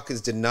the Moroccans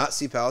did not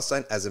see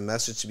Palestine as a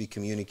message to be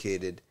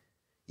communicated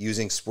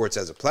using sports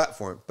as a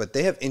platform, but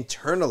they have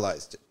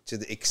internalized it to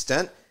the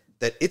extent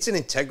that it's an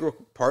integral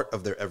part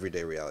of their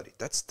everyday reality.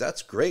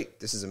 That's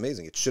great. This is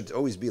amazing. It should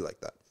always be like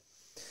that.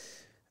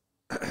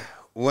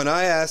 When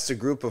I asked a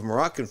group of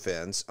Moroccan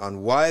fans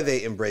on why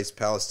they embraced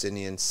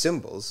Palestinian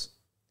symbols,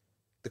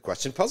 the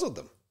question puzzled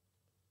them.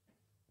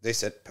 They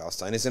said,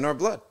 Palestine is in our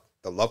blood.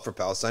 The love for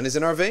Palestine is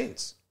in our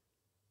veins.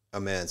 A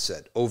man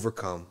said,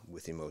 overcome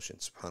with emotion.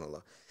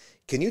 SubhanAllah.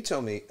 Can you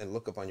tell me, and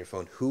look up on your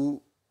phone,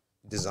 who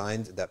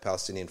designed that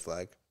Palestinian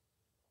flag?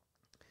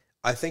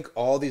 I think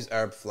all these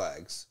Arab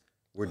flags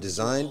were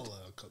designed.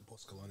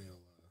 Post-colonial.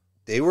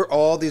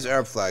 All these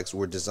Arab flags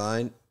were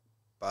designed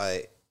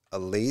by a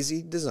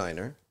lazy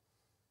designer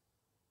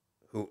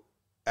who,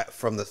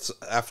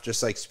 after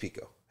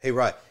Sykes-Picot. Hey,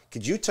 Rai,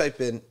 could you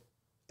type in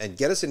and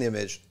get us an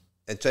image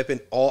and type in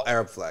all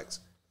Arab flags?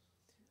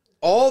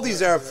 All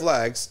these Arab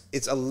flags,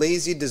 it's a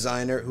lazy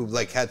designer who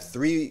like had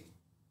 3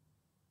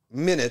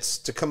 minutes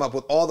to come up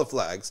with all the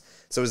flags.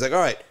 So he's like,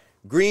 all right,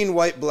 green,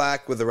 white,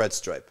 black with a red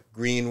stripe.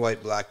 Green,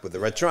 white, black with a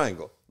red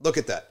triangle. Look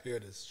at that. Here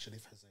it is,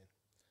 Sharif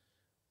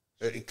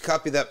Hussein.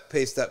 Copy that,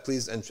 paste that,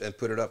 please, and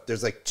put it up.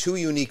 There's like 2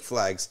 unique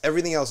flags.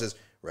 Everything else is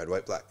red,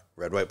 white, black.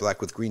 Red, white, black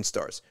with green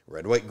stars.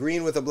 Red, white,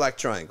 green with a black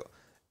triangle.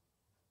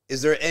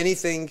 Is there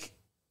anything?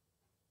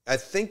 I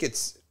think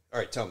it's... All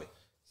right, tell me.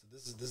 So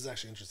this is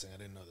actually interesting. I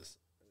didn't know this.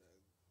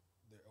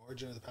 The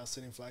origin of the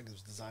Palestinian flag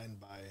was designed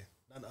by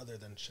none other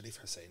than Sharif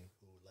Hussein,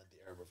 who led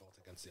the Arab revolt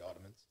against the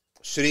Ottomans.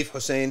 Sharif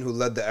Hussein, who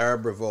led the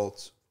Arab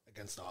revolt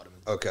against the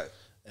Ottomans. Okay.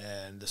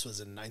 And this was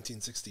in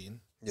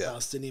 1916. Yeah.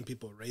 Palestinian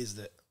people raised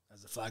it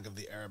as the flag of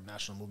the Arab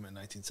National Movement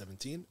in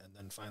 1917. And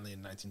then finally in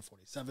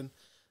 1947,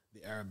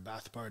 the Arab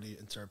Ba'ath Party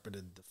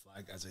interpreted the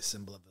flag as a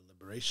symbol of the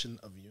liberation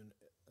of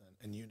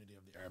and unity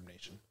of the Arab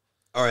nation.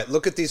 All right,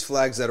 look at these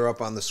flags that are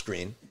up on the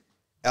screen.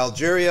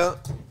 Algeria,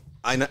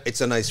 it's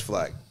a nice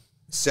flag.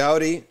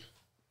 Saudi,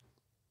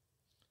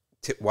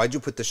 why'd you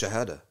put the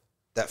Shahada?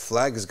 That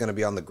flag is going to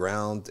be on the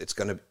ground. It's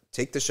going to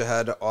take the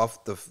Shahada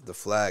off the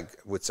flag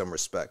with some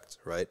respect,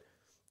 right?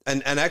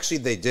 And actually,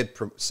 they did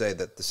say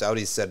that the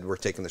Saudis said we're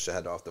taking the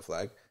Shahada off the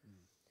flag.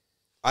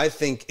 I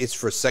think it's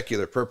for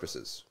secular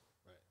purposes,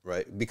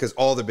 right? Because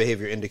all their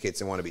behavior indicates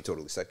they want to be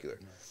totally secular.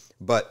 Right.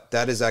 But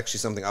that is actually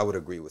something I would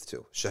agree with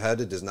too.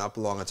 Shahada does not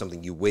belong on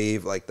something you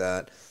wave like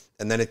that,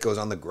 and then it goes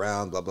on the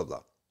ground, blah, blah,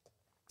 blah.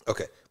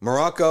 Okay,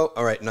 Morocco,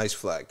 all right, nice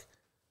flag.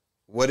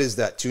 What is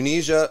that?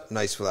 Tunisia,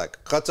 nice flag.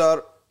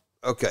 Qatar,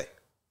 okay,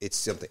 it's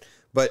something.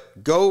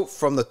 But go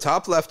from the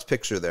top left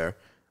picture there,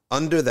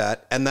 under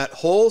that, and that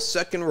whole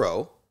second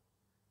row,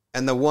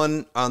 and the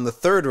one on the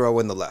third row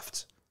in the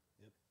left.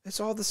 Yep. It's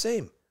all the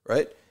same,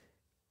 right?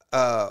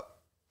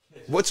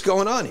 What's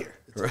going on here?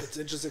 It's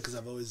interesting because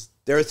I've always...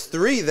 There are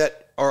 3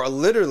 that are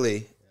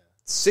literally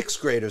 6th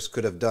graders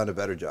could have done a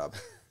better job.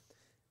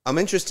 I'm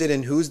interested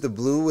in who's the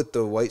blue with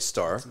the white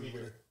star.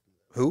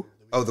 Who?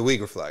 Oh, the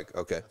Uyghur flag.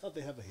 Okay. I thought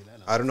they have a hilal.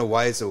 I don't know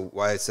why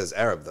it says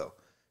Arab though.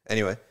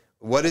 Anyway,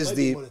 what is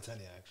the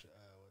Mauritania, actually.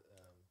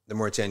 The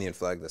Mauritanian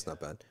flag? That's not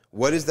bad.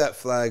 What is that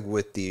flag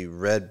with the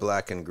red,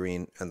 black, and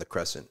green and the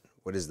crescent?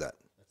 What is that?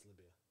 That's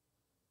Libya.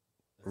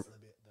 That's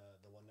Libya.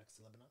 The one next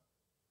to Lebanon.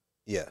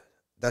 Yeah,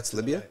 that's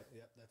Libya. Right.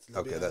 Yeah, that's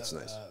Libya. Okay, that's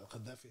nice.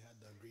 Gaddafi had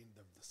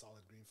the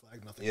solid green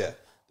flag. Nothing. Yeah. Else.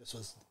 This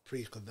was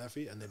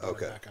pre-Gaddafi, and they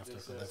brought it back after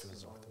Gaddafi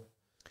was off.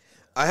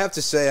 I have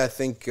to say, I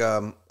think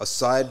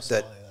aside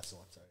that. That's the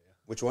one. Sorry, yeah.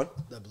 Which one?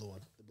 The blue one.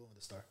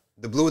 the star.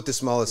 The blue with the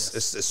smallest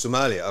is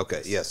Somalia.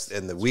 Okay, yes.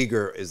 And the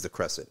Uyghur is the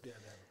crescent. Yeah,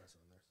 they have a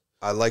crescent on theirs.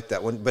 I like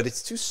that one, but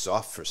it's too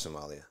soft for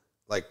Somalia.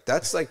 Like,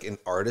 that's like an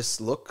artist's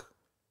look.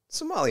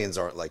 Somalians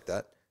aren't like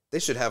that. They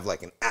should have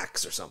like an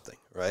axe or something,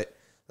 right?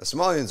 The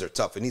Somalians are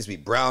tough. It needs to be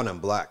brown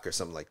and black or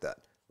something like that.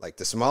 Like,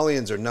 the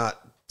Somalians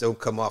don't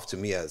come off to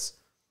me as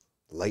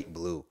light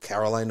blue.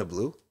 Carolina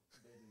blue?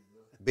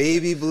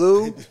 Baby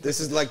blue? This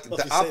is like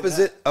the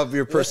opposite of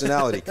your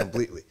personality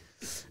completely,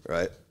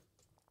 right?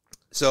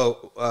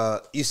 So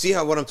you see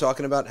what I'm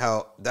talking about?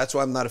 How that's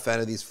why I'm not a fan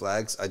of these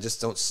flags. I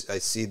just don't. I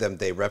see them.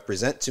 They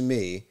represent to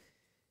me.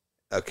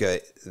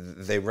 Okay,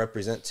 they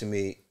represent to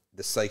me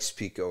the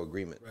Sykes-Picot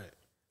Agreement, Right.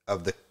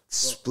 of the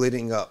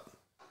splitting up.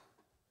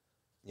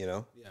 You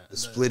know, the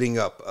splitting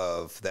up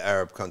of the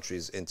Arab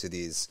countries into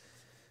these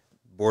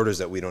borders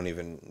that we don't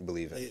even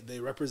believe in. They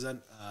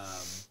represent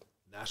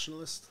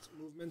nationalist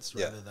movements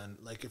rather than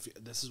like if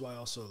this is why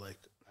also like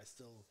I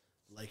still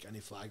like any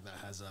flag that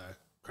has a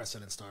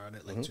crescent and star on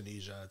it, like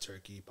Tunisia,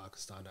 Turkey,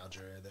 Pakistan,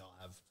 Algeria, they all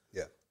have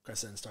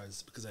crescent and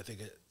stars because I think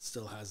it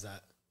still has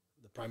that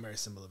the primary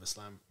symbol of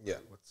Islam. Yeah,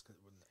 what's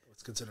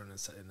considered in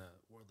a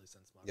worldly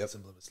sense the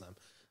symbol of Islam,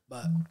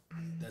 but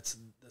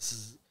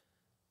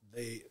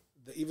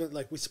even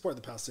like we support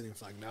the Palestinian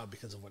flag now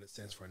because of what it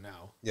stands for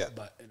now. Yeah,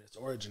 but in its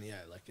origin,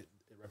 like it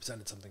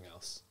represented something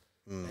else,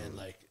 and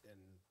it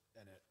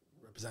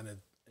represented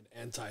an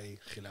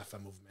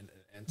anti-Khilafah movement,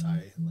 an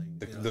anti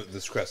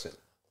this crescent.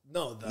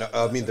 No,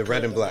 I mean the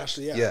red and black.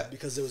 Actually,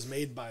 because it was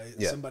made by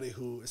somebody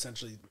who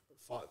essentially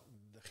fought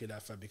the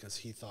Khilafah because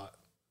he thought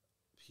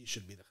he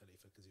should be the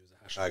Khalifa because he was a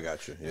Hashim. I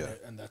got you. Yeah,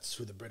 and that's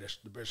who the British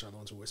are the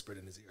ones who whispered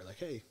in his ear, like,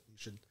 "Hey, you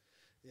should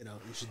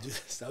do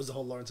this." That was the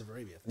whole Lawrence of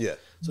Arabia thing. Yeah.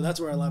 So that's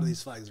where a lot of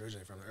these flags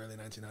originate from. The early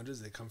 1900s,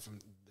 they come from.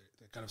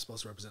 They're kind of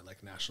supposed to represent like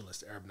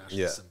Arab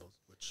nationalist symbols.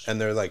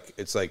 And they're like,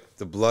 it's like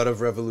the blood of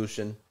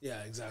revolution.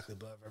 Yeah, exactly.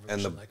 Blood of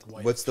revolution. And like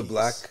white what's the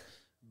black?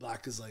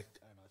 Black is like,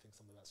 I don't know, I think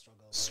something about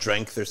struggle.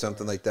 Strength or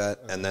something like that.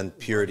 And then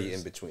purity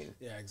in between.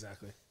 Yeah,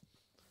 exactly.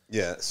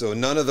 Yeah, so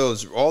none of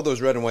those, all those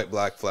red and white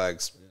black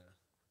flags,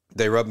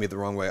 they rub me the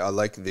wrong way. I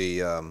like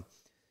the,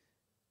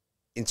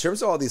 in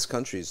terms of all these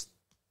countries,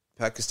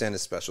 Pakistan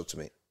is special to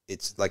me.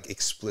 It's like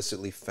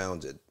explicitly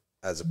founded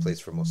as a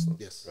place for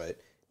Muslims, right?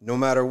 No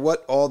matter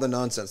what, all the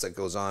nonsense that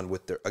goes on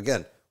with their,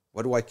 again,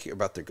 what do I care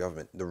about their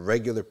government? The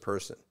regular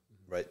person,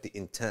 right? The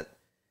intent.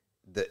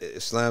 The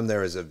Islam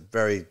there is a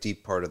very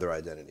deep part of their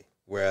identity.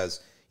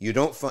 Whereas you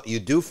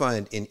do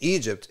find in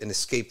Egypt an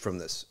escape from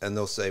this. And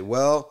they'll say,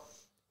 well,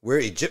 we're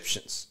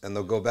Egyptians. And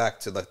they'll go back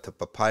to the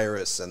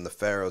papyrus and the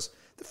pharaohs.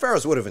 The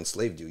pharaohs would have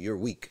enslaved you. You're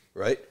weak,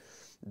 right?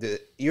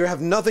 You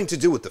have nothing to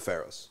do with the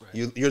pharaohs.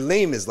 Right. Your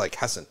name is like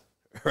Hassan,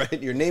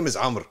 right? Your name is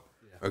Amr.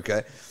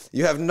 Okay,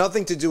 you have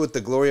nothing to do with the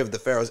glory of the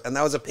pharaohs, and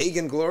that was a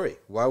pagan glory.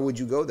 Why would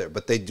you go there?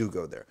 But they do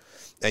go there,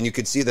 and you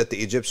could see that the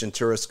Egyptian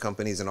tourist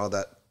companies and all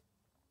that,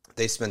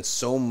 they spend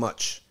so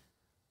much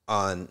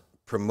on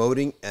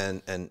promoting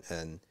and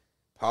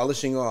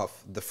polishing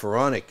off the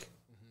pharaonic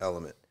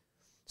element.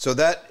 So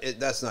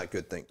that's not a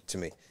good thing to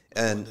me.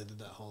 And they did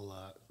that whole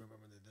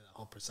remember they did that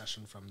whole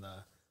procession from the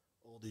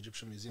old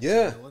Egyptian museum.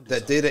 Yeah,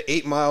 that did an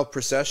 8-mile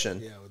procession.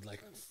 Yeah, with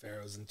like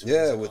pharaohs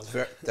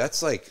and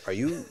that's like, are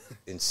you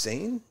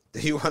insane? Do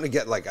you want to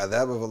get like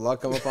adhab of Allah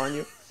come upon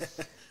you?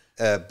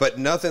 But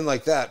nothing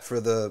like that for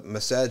the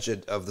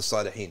masajid of the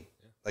Salihin.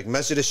 Like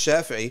Masjid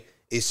al-Shafi'i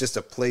is just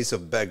a place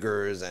of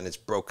beggars and it's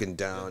broken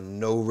down,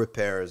 no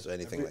repairs,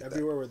 anything like that.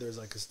 Everywhere where there's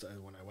like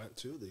when I went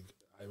to,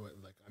 I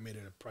made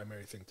it a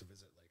primary thing to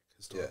visit like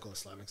historical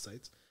Islamic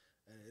sites,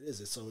 and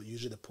it's so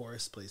usually the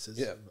poorest places,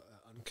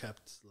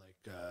 unkept,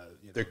 like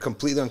they're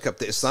completely unkept.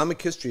 The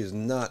Islamic history is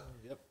not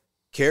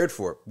cared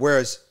for.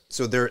 Whereas,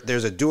 so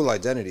there's a dual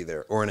identity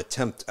there, or an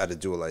attempt at a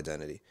dual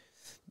identity.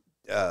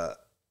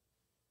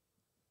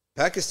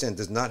 Pakistan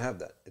does not have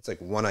that. It's like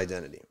one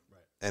identity,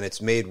 and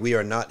it's made. We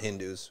are not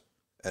Hindus,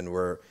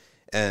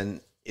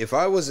 and if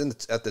I was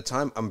at the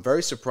time, I'm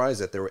very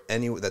surprised that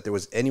there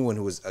was anyone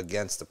who was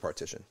against the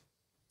partition.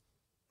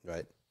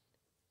 Right?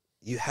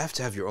 You have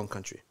to have your own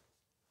country.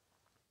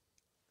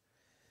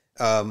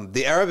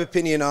 The Arab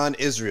opinion on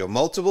Israel.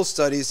 Multiple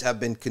studies have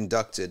been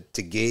conducted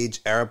to gauge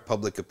Arab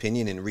public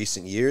opinion in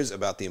recent years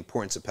about the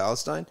importance of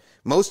Palestine.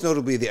 Most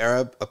notably, the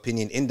Arab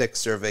Opinion Index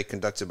survey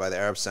conducted by the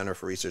Arab Center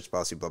for Research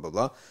Policy, blah, blah,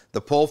 blah.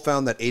 The poll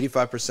found that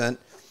 85%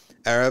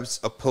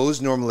 Arabs oppose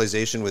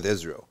normalization with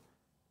Israel.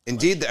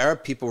 Indeed, the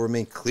Arab people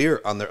remain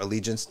clear on their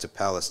allegiance to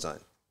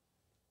Palestine.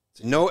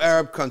 No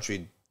Arab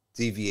country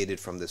deviated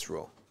from this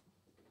rule.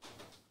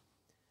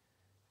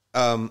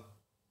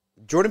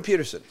 Jordan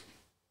Peterson.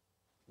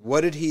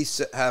 What did he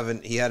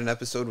have? He had an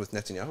episode with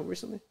Netanyahu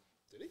recently?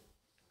 Did he?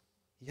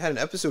 He had an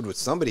episode with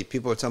somebody.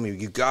 People are telling me,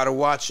 you got to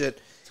watch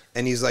it.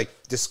 And he's like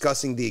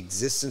discussing the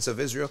existence of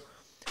Israel.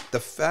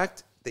 The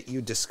fact that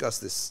you discuss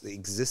the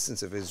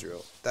existence of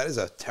Israel, that is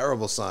a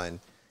terrible sign.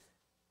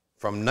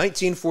 From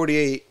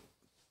 1948,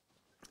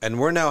 and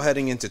we're now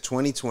heading into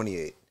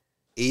 2028,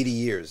 80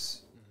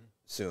 years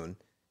soon.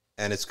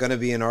 And it's going to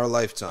be in our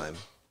lifetime.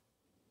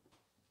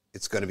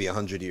 It's going to be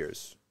 100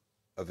 years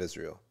of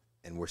Israel.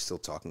 and we're still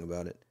talking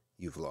about it,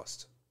 you've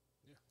lost.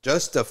 Yeah.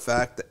 Just the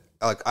fact that,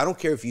 like, I don't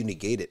care if you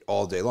negate it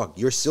all day long.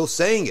 You're still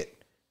saying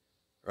it,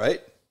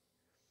 right?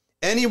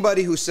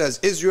 Anybody who says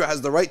Israel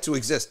has the right to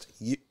exist,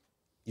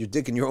 you're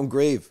digging your own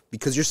grave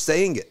because you're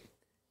saying it,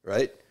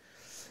 right?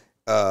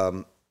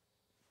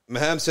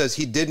 Maham says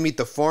he did meet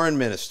the foreign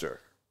minister.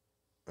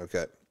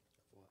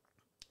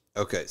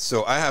 Okay,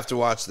 so I have to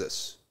watch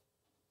this.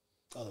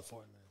 Oh, the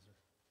foreign minister.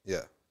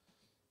 Yeah.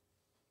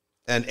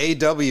 And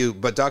AW,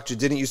 but Doctor,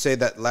 didn't you say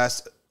that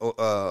last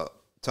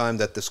time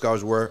that the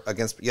scholars were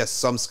against? Yes,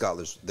 some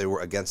scholars, they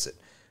were against it.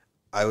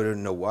 I wouldn't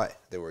know why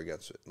they were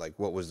against it. Like,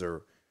 what was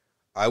their...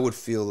 I would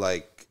feel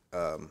like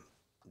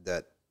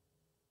that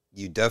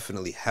you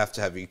definitely have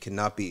to have... You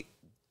cannot be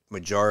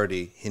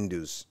majority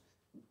Hindus.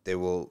 They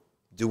will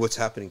do what's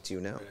happening to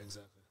you now. Right,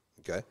 exactly.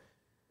 Okay?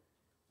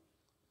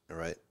 All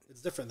right.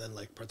 It's different than,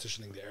 like,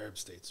 partitioning the Arab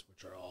states,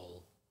 which are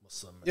all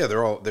Muslim. Yeah, they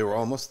were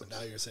all Muslims. But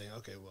now you're saying,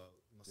 okay, well,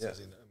 Muslims...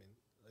 Yeah.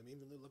 I mean,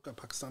 look at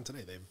Pakistan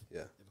today.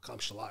 They've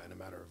accomplished a lot in a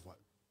matter of, what?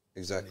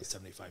 Exactly.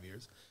 75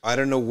 years. I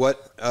don't know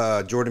what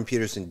Jordan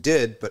Peterson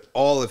did, but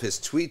all of his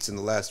tweets in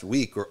the last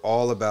week were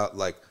all about,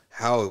 like,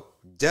 how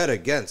dead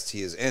against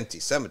he is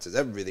anti-Semitism.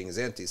 Everything is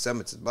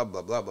anti-Semitism, blah,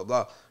 blah, blah, blah,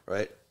 blah,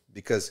 right?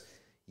 Because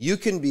you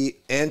can be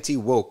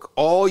anti-woke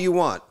all you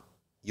want.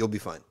 You'll be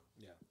fine.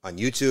 Yeah. On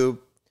YouTube,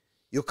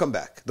 you'll come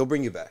back. They'll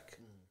bring you back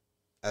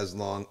as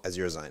long as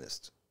you're a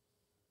Zionist,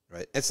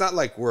 right? It's not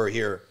like we're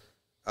here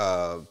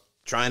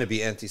trying to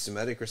be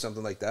anti-Semitic or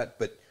something like that,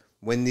 but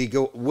when they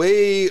go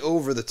way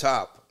over the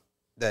top,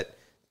 that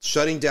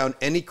shutting down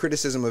any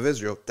criticism of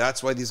Israel,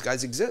 that's why these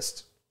guys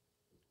exist.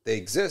 They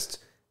exist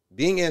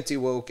being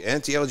anti-woke,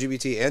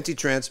 anti-LGBT,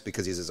 anti-trans,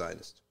 because he's a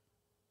Zionist,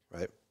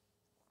 right?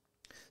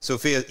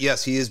 Sophia,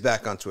 yes, he is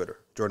back on Twitter.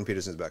 Jordan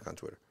Peterson is back on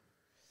Twitter.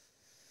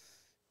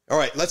 All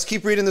right, let's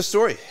keep reading the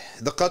story.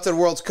 The Qatar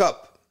World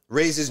Cup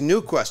raises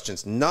new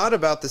questions, not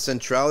about the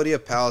centrality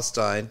of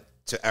Palestine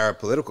to Arab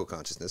political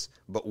consciousness,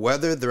 but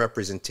whether the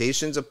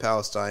representations of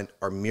Palestine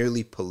are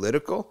merely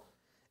political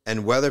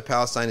and whether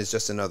Palestine is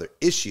just another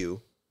issue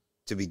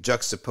to be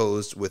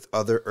juxtaposed with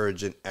other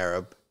urgent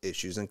Arab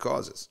issues and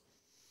causes.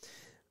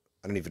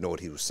 I don't even know what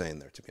he was saying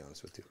there, to be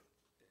honest with you.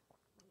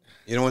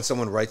 You know when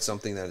someone writes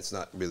something that it's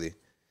not really...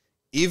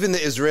 Even the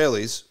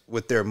Israelis,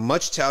 with their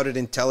much-touted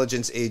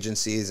intelligence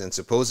agencies and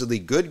supposedly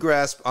good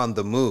grasp on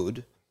the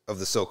mood of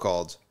the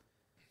so-called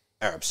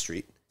Arab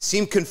street,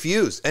 seem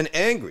confused and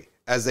angry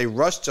as they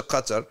rush to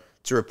Qatar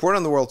to report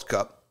on the World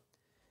Cup,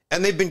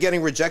 and they've been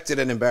getting rejected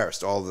and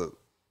embarrassed.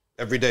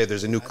 Every day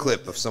there's a new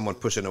clip of someone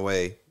pushing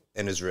away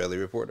an Israeli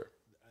reporter.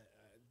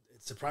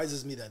 It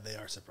surprises me that they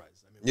are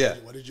surprised. I mean, yeah.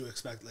 What did you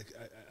expect? Like,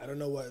 I don't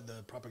know what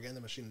the propaganda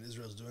machine in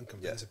Israel is doing,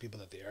 convincing people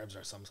that the Arabs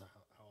are somehow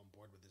on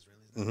board with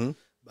Israelis. Mm-hmm.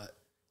 But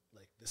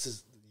like, this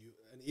is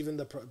and even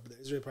the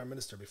Israeli prime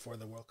minister before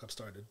the World Cup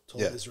started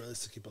told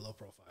Israelis to keep a low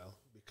profile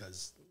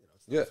because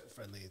it's not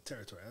friendly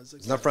territory.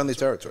 It's not friendly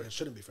territory. It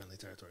shouldn't be friendly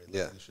territory.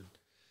 Like, it should,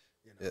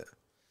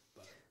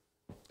 But.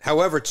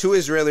 However, two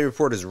Israeli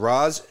reporters,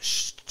 Raz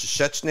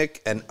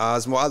Shechnik and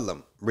Az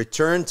Muallam,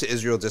 returned to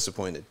Israel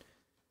disappointed.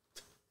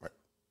 Right.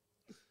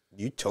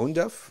 You tone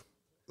deaf?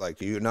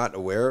 Like, you're not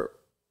aware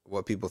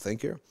what people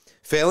think here?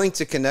 Failing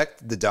to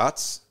connect the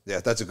dots. Yeah,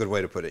 that's a good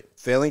way to put it.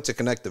 Failing to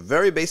connect the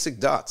very basic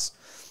dots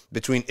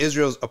between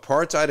Israel's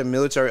apartheid and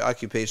military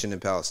occupation in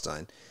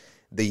Palestine.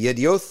 The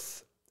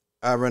Yedioth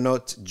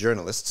Aronot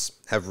journalists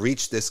have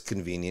reached this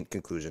convenient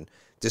conclusion,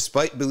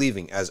 despite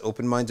believing, as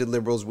open-minded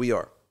liberals we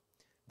are,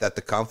 that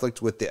the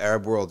conflict with the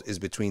Arab world is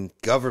between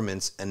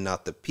governments and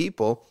not the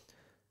people.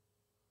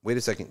 Wait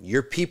a second.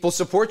 Your people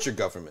support your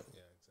government.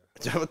 Yeah,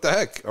 exactly. What the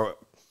heck?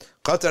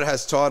 Qatar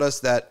has taught us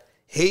that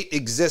hate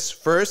exists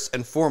first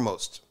and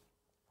foremost.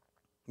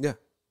 Yeah.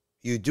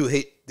 You do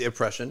hate the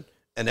oppression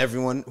and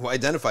everyone who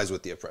identifies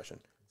with the oppression.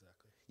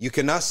 Exactly. You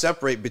cannot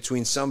separate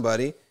between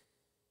somebody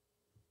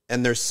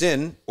and their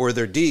sin or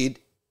their deed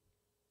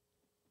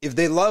if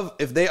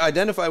they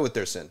identify with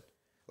their sin.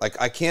 Like,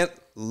 I can't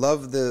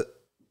love the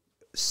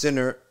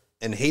sinner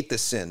and hate the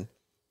sin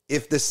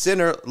if the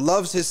sinner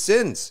loves his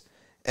sins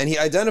and he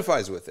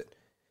identifies with it.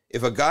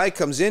 If a guy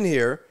comes in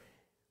here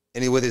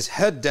and he with his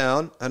head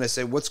down and I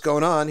say, what's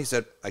going on? He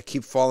said, I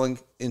keep falling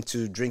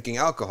into drinking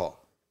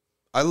alcohol.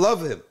 I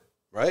love him,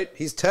 right?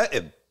 He's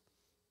ta'ib.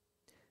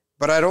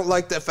 But I don't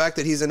like the fact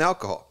that he's an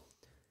alcohol.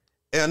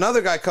 And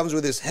another guy comes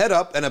with his head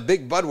up and a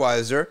big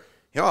Budweiser.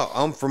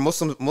 I'm for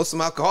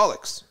Muslim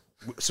alcoholics.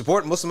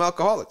 Support Muslim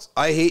alcoholics.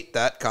 I hate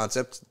that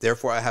concept.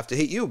 Therefore, I have to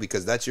hate you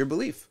because that's your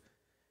belief.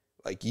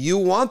 Like, you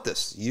want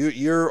this.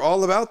 You're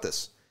all about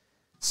this.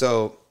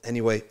 So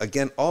anyway,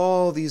 again,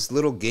 all these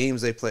little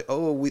games they play.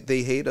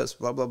 They hate us,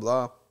 blah, blah,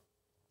 blah.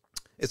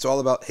 It's all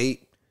about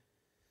hate.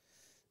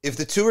 If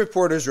the two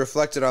reporters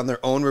reflected on their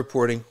own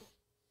reporting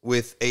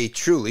with a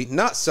truly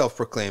not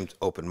self-proclaimed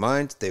open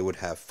mind, they would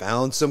have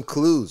found some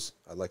clues.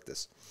 I like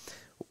this.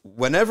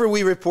 Whenever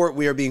we report,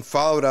 we are being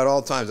followed at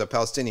all times by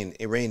Palestinian,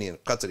 Iranian,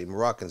 Qatari,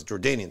 Moroccans,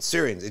 Jordanians,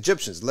 Syrians,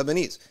 Egyptians,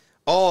 Lebanese,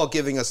 all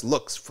giving us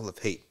looks full of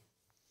hate.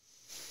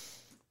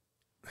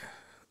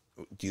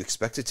 Do you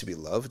expect it to be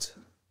loved?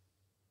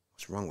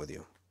 What's wrong with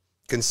you?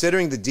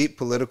 Considering the deep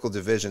political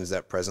divisions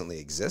that presently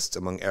exist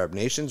among Arab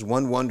nations,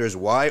 one wonders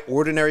why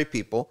ordinary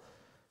people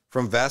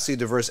from vastly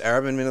diverse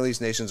Arab and Middle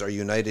East nations are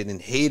united in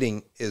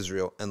hating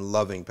Israel and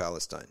loving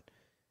Palestine.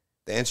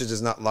 The answer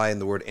does not lie in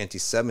the word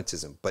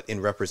anti-Semitism, but in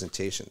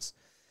representations.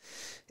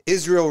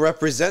 Israel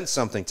represents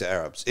something to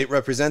Arabs. It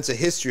represents a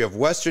history of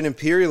Western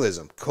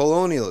imperialism,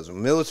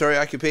 colonialism, military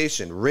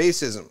occupation,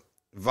 racism,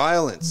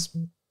 violence,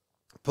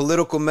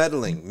 political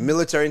meddling,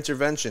 military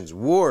interventions,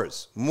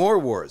 wars, more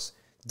wars,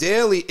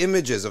 daily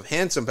images of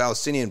handsome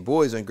Palestinian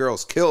boys and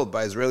girls killed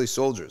by Israeli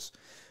soldiers,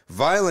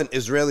 violent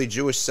Israeli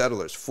Jewish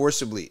settlers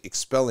forcibly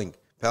expelling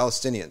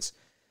Palestinians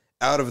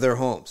out of their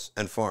homes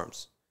and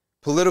farms,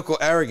 political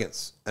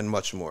arrogance, and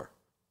much more.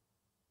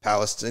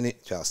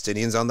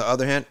 Palestinians, on the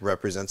other hand,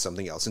 represent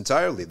something else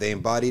entirely. They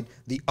embodied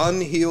the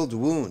unhealed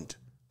wound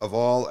of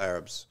all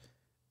Arabs,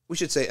 we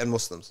should say, and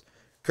Muslims.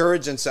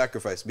 Courage and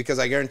sacrifice, because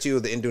I guarantee you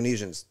the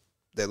Indonesians,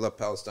 they love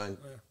Palestine.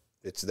 Yeah.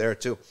 It's there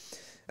too.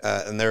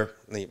 And they're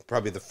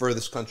probably the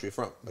furthest country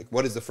from. Like,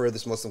 what is the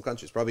furthest Muslim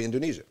country? It's probably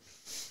Indonesia.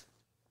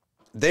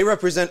 They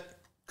represent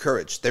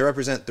courage. They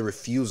represent the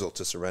refusal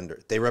to surrender.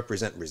 They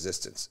represent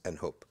resistance and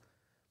hope.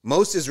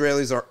 Most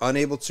Israelis are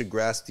unable to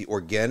grasp the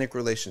organic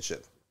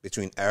relationship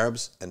between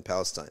Arabs and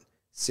Palestine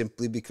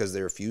simply because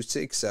they refuse to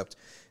accept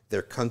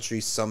their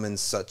country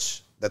summons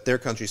such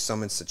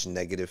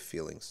negative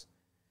feelings.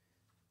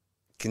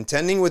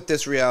 Contending with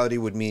this reality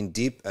would mean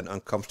deep and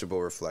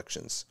uncomfortable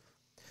reflections.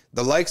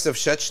 The likes of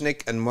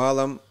Shechnik and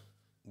Malam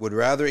would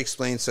rather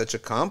explain such a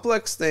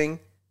complex thing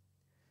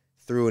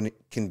through a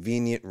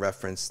convenient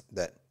reference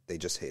that they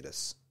just hate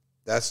us.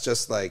 That's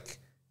just like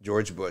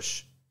George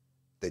Bush.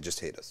 They just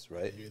hate us,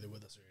 right? You're either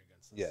with us or you're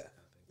against us.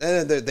 Yeah.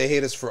 And they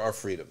hate us for our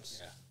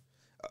freedoms. Yeah.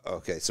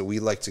 Okay, so we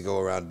like to go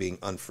around being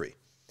unfree.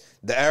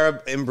 The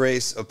Arab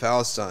embrace of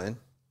Palestine.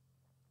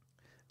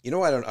 You know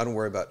why I don't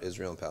worry about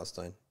Israel and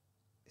Palestine?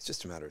 It's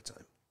just a matter of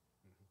time.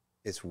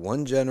 It's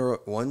one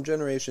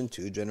generation,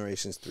 2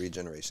 generations, 3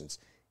 generations.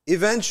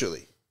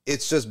 Eventually,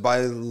 it's just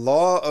by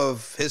law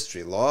of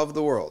history, law of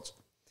the world,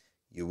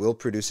 you will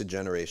produce a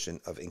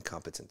generation of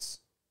incompetence.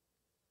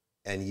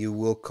 And you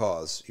will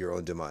cause your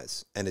own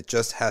demise. And you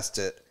just have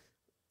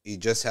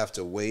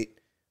to wait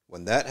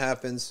when that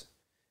happens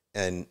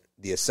and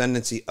the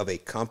ascendancy of a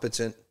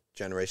competent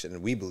generation.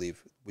 And we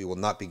believe we will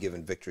not be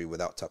given victory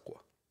without taqwa.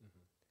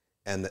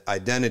 Mm-hmm. And the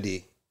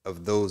identity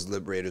of those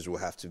liberators will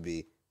have to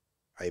be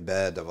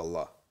ibad of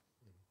Allah,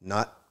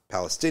 not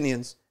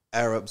Palestinians,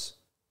 Arabs,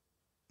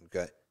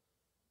 okay,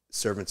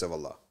 servants of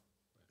Allah,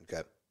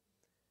 okay.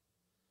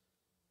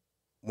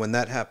 When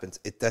that happens,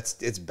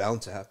 it's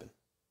bound to happen.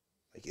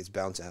 Like, it's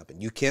bound to happen.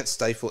 You can't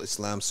stifle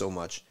Islam so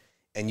much,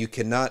 and you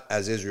cannot,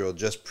 as Israel,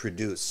 just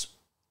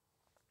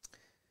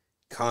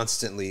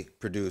constantly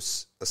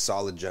produce a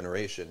solid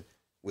generation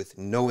with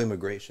no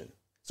immigration.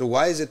 So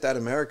why is it that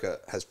America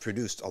has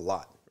produced a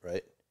lot,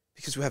 right?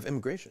 Because we have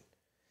immigration.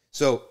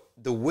 So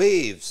the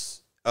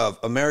waves of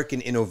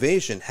American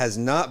innovation has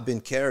not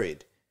been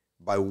carried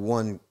by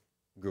one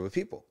group of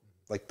people.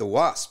 Like the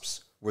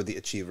WASPs were the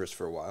achievers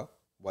for a while,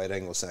 white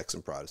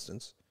Anglo-Saxon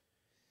Protestants.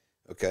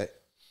 Okay.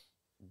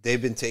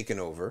 They've been taken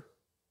over.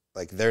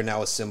 Like, they're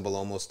now a symbol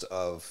almost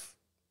of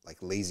like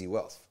lazy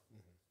wealth,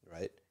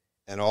 right?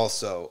 And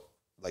also,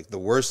 like, their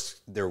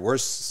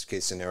worst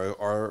case scenario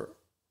are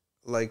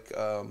like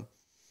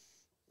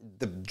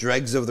the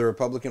dregs of the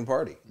Republican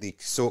Party, the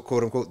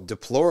quote unquote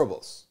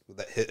deplorables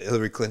that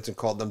Hillary Clinton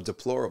called them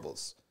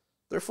deplorables.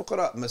 They're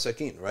fuqara,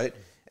 masakin, right?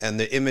 And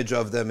the image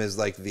of them is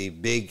like the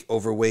big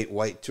overweight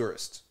white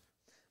tourist.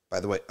 By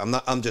the way,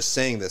 I'm just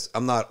saying this.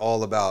 I'm not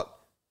all about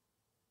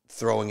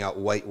throwing out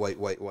white.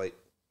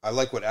 I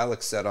like what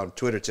Alex said on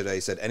Twitter today.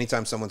 He said,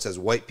 anytime someone says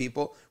white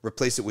people,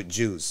 replace it with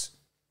Jews.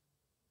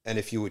 And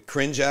if you would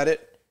cringe at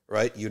it,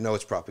 right, you know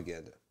it's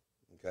propaganda.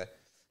 Okay?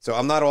 So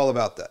I'm not all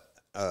about that.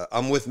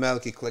 I'm with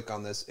Maliki Click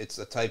on this. It's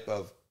a type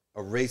of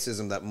a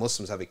racism that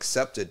Muslims have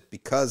accepted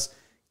because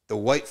the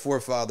white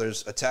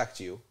forefathers attacked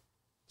you.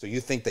 So you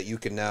think that you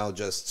can now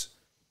just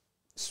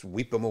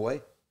sweep them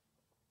away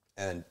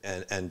and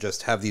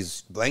just have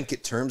these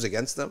blanket terms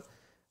against them?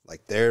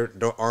 Like, there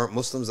aren't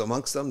Muslims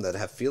amongst them that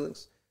have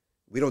feelings?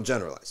 We don't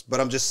generalize.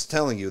 But I'm just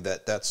telling you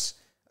that that's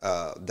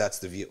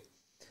the view.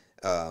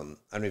 I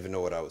don't even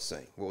know what I was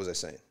saying. What was I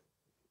saying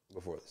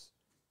before this?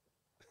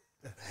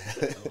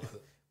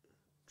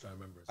 Try to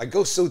remember. I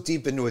go so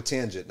deep into a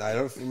tangent. I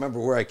don't remember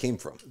where I came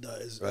from.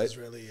 The right?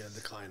 Israeli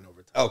decline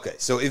over time. Okay,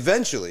 so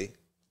eventually,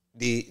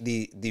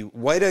 the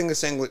white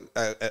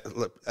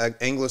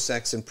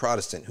Anglo-Saxon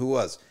Protestant, who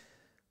was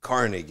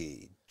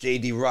Carnegie,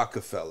 J.D.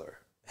 Rockefeller,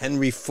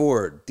 Henry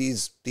Ford,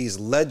 these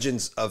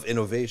legends of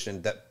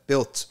innovation that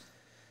built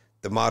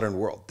the modern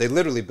world. They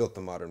literally built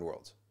the modern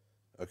world.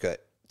 Okay,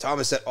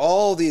 Thomas Edison,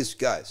 all these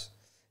guys.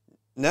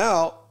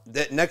 Now,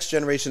 that next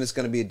generation is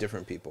going to be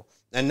different people.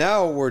 And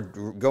now we're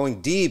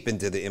going deep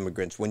into the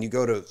immigrants. When you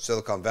go to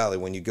Silicon Valley,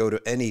 when you go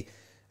to any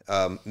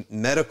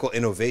medical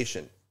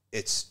innovation,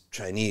 it's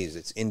Chinese,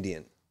 it's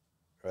Indian,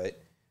 right?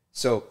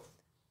 So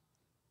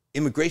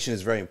immigration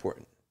is very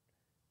important.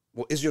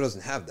 Well, Israel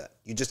doesn't have that.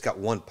 You just got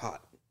one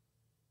pot.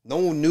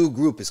 No new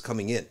group is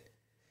coming in.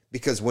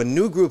 Because when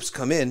new groups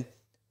come in,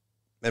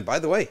 and by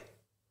the way,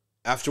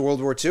 after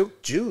World War II,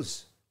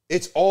 Jews.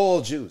 It's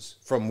all Jews.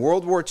 From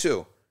World War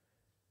II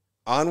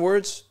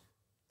onwards,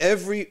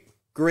 every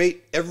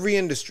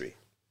industry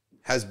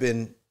has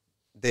been,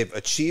 they've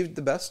achieved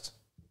the best.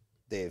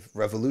 They've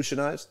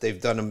revolutionized.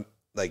 They've done them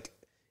like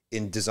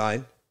in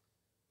design.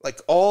 Like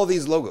all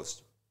these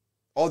logos,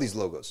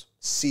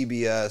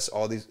 CBS,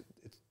 all these,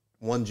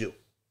 one Jew.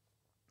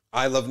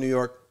 I Love New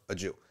York, a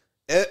Jew.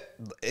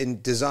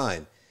 In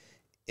design,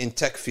 in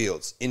tech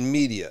fields, in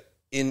media,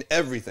 in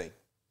everything.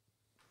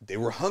 They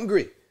were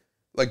hungry,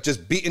 like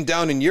just beaten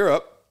down in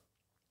Europe,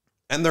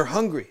 and they're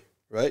hungry,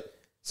 right?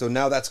 So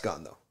now that's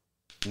gone, though.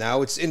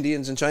 Now it's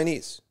Indians and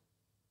Chinese,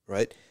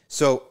 right?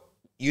 So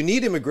you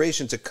need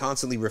immigration to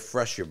constantly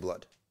refresh your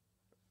blood.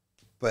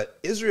 But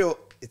Israel,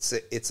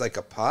 it's like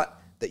a pot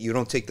that you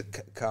don't take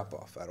the cap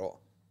off at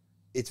all.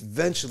 It's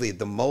eventually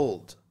the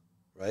mold,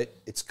 right?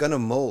 It's going to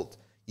mold.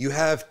 You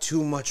have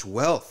too much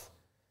wealth.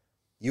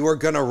 You are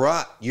going to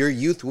rot. Your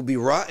youth will be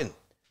rotten.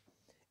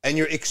 And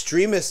your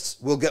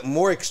extremists will get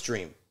more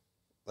extreme.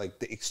 Like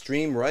the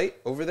extreme right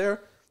over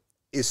there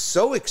is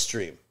so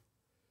extreme,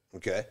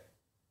 okay?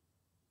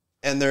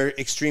 And their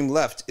extreme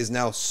left is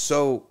now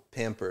so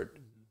pampered.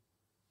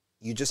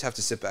 You just have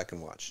to sit back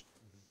and watch.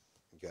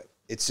 Okay?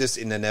 It's just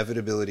an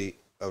inevitability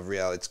of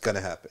reality. It's going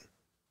to happen.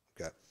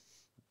 Okay?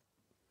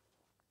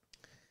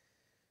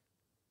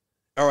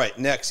 All right,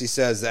 next he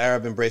says the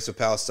Arab embrace of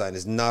Palestine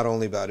is not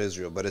only about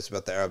Israel, but it's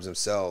about the Arabs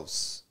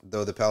themselves.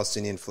 Though the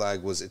Palestinian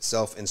flag was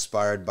itself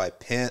inspired by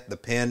the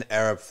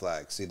Pan-Arab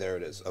flag. See, there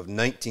it is, of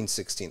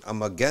 1916.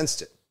 I'm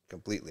against it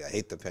completely. I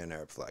hate the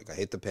Pan-Arab flag. I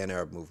hate the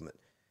Pan-Arab movement.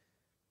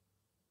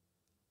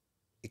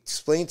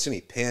 Explain to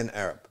me,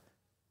 Pan-Arab.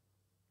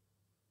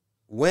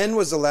 When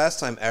was the last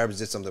time Arabs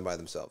did something by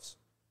themselves?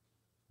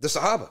 The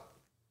Sahaba.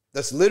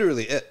 That's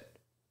literally it.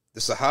 The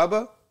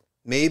Sahaba,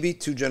 maybe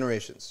 2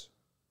 generations.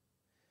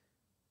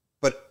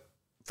 But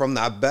from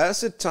the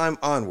Abbasid time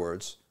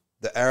onwards,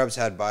 the Arabs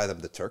had by them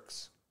the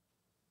Turks,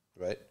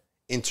 right?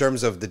 In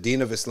terms of the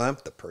deen of Islam,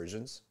 the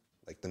Persians,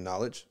 like the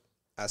knowledge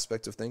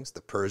aspect of things,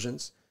 the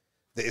Persians.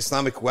 The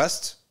Islamic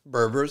West,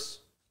 Berbers,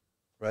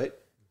 right?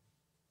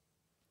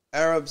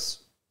 Arabs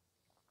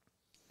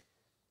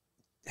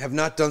have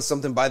not done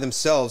something by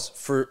themselves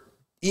for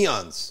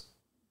eons.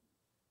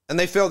 And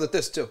they failed at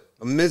this too.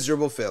 A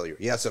miserable failure.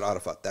 Yasser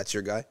Arafat, that's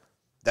your guy?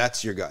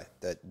 That's your guy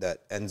that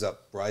ends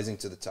up rising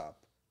to the top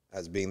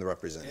as being the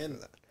representative And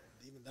of that.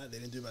 even that, they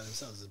didn't do it by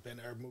themselves. The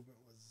Pan-Arab movement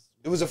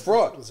It was a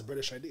fraud. It was a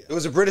British idea. It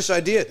was a British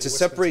idea to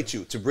separate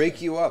you, to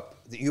break you up.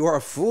 You are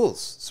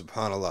fools,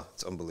 subhanAllah.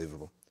 It's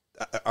unbelievable.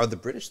 Are the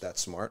British that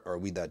smart, or are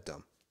we that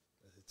dumb?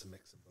 It's a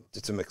mix of both.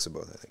 It's a mix of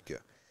both, I think, yeah.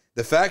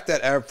 The fact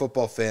that Arab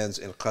football fans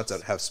in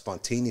Qatar have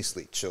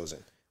spontaneously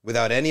chosen,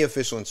 without any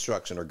official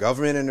instruction or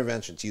government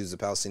intervention, to use the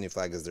Palestinian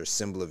flag as their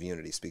symbol of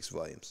unity speaks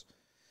volumes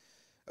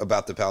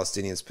about the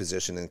Palestinians'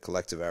 position in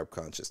collective Arab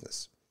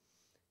consciousness.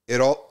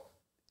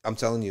 I'm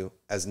telling you,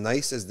 as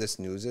nice as this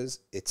news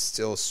is, it's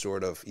still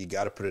sort of, you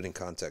got to put it in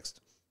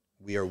context.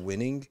 We are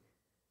winning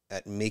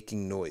at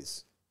making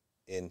noise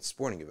in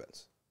sporting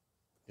events.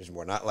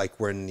 We're not like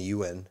we're in the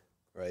UN,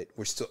 right?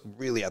 We're still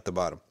really at the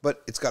bottom,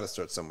 but it's got to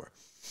start somewhere.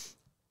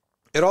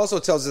 It also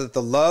tells us that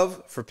the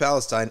love for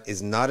Palestine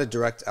is not a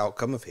direct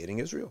outcome of hating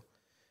Israel,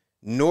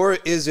 nor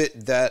is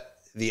it that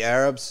the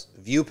Arabs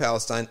view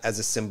Palestine as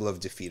a symbol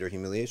of defeat or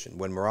humiliation.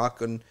 When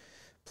Moroccan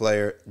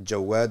player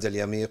Jawad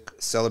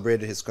Al-Yamiq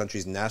celebrated his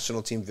country's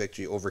national team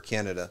victory over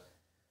Canada,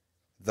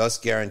 thus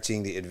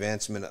guaranteeing the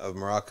advancement of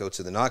Morocco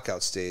to the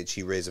knockout stage,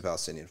 he raised a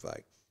Palestinian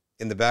flag.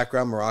 In the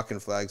background, Moroccan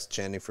flags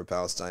chanting for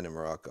Palestine and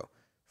Morocco.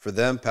 For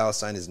them,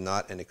 Palestine is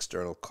not an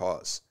external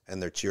cause,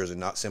 and their cheers are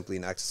not simply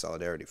an act of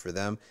solidarity. For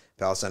them,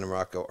 Palestine and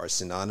Morocco are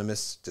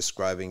synonymous,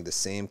 describing the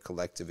same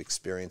collective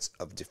experience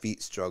of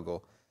defeat,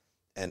 struggle,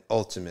 and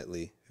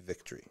ultimately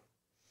victory.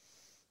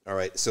 All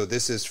right, so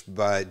this is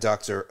by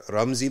Dr.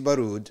 Ramzi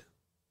Baroud.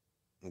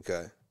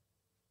 Okay.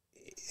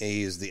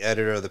 He is the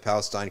editor of the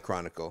Palestine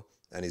Chronicle,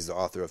 and he's the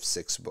author of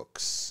 6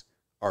 books.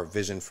 Our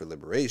Vision for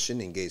Liberation,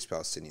 Engage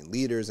Palestinian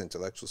Leaders,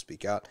 Intellectuals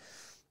Speak Out.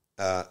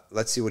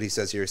 Let's see what he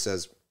says here. He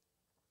says,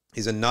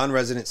 he's a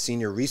non-resident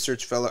senior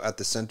research fellow at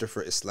the Center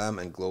for Islam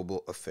and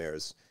Global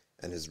Affairs,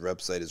 and his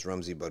website is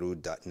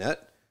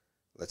ramzibaroud.net.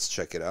 Let's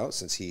check it out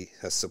since he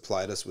has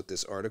supplied us with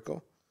this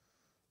article.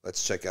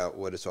 Let's check out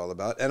what it's all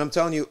about. And I'm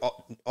telling you,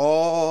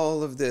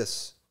 all of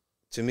this,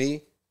 to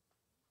me,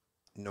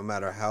 no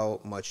matter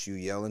how much you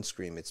yell and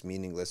scream, it's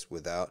meaningless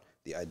without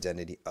the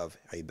identity of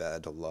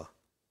Ibadullah.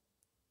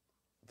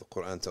 The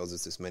Quran tells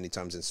us this many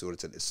times in Surah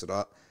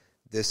Al-Isra.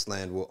 This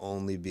land will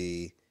only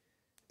be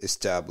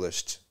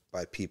established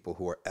by people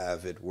who are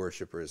avid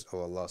worshippers of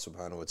Allah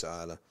subhanahu wa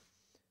ta'ala.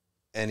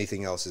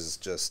 Anything else is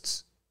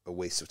just a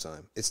waste of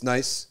time. It's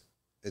nice.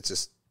 It's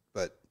just,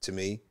 but to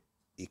me,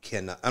 he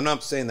cannot. I'm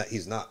not saying that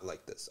he's not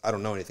like this. I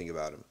don't know anything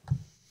about him.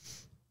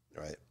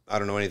 Right? I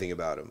don't know anything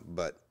about him,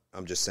 but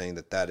I'm just saying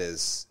that that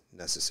is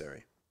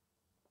necessary.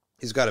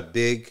 He's got a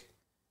big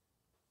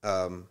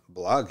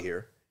blog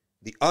here.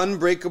 The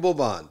Unbreakable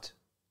Bond.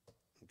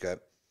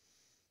 Okay.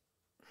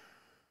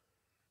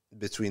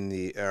 Between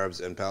the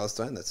Arabs and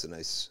Palestine. That's a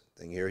nice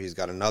thing here. He's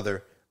got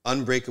another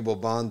unbreakable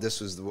bond.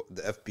 This was the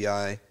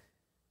FBI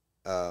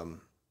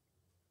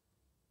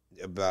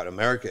about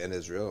America and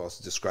Israel.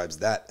 Also describes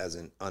that as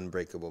an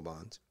unbreakable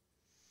bond.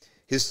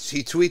 He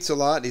tweets a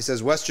lot. He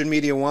says, Western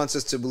media wants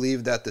us to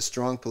believe that the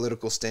strong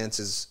political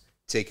stances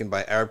taken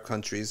by Arab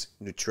countries,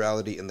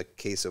 neutrality in the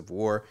case of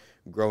war,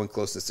 growing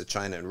closeness to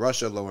China and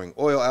Russia, lowering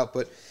oil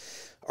output,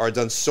 are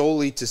done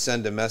solely to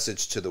send a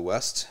message to the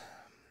West.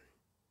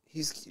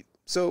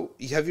 So,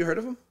 have you heard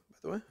of him, by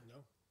the way?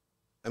 No.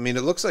 I mean,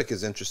 it looks like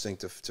it's interesting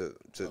to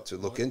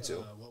look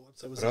into.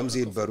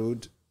 Ramzi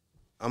al-Baroud.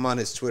 I'm on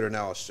his Twitter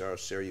now. I'll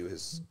share you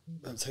his.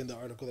 I'm saying the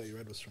article that you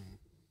read was from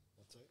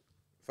what site?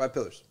 5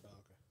 Pillars. Oh,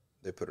 okay.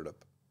 They put it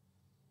up.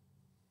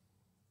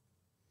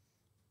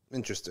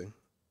 Interesting.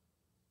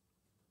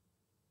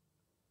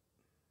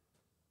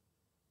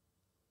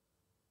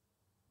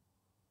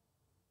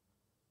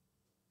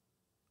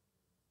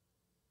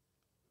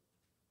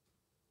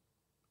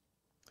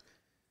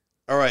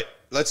 All right,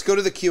 let's go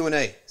to the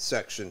Q&A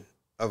section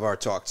of our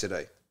talk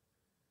today.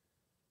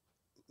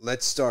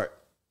 Let's start.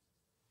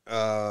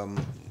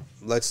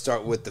 Let's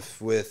start with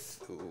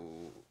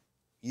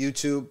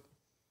YouTube.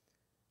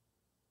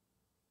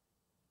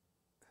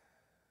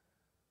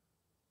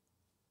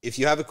 If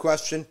you have a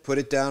question, put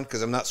it down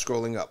because I'm not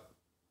scrolling up.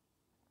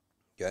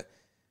 Okay.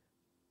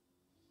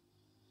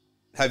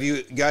 Have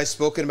you guys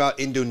spoken about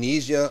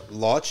Indonesia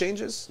law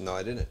changes? No,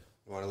 I didn't.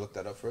 You want to look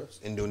that up for us?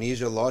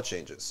 Indonesia law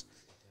changes.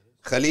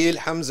 Khalil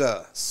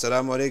Hamza,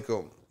 assalamu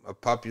alaikum. A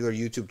popular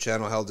YouTube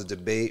channel held a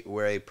debate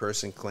where a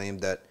person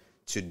claimed that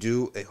to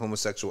do a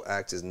homosexual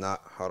act is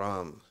not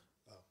haram.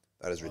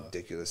 That is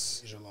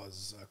ridiculous. Indonesia law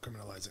is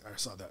criminalizing. I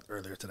saw that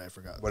earlier today. I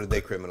forgot. What did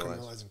they criminalize?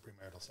 Criminalizing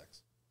premarital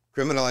sex.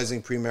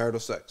 Criminalizing premarital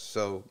sex.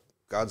 So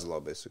God's law,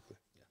 basically.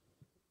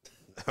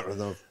 Yeah. I don't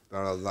know.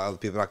 A lot of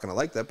people are not going to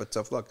like that, but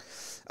tough luck.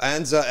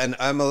 Anza and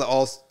Amal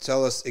all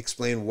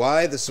explain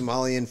why the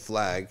Somalian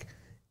flag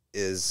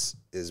is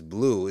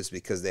blue is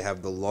because they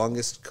have the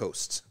longest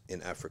coast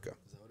in Africa.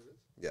 Is that what it is?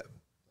 Yeah.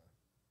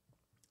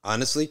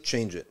 Honestly,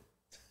 change it.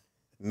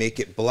 Make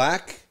it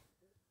black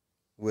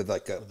with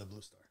like a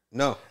blue star.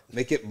 No,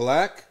 make it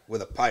black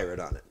with a pirate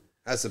on it.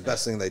 That's the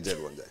best thing they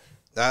did one day.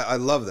 I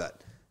love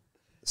that.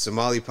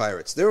 Somali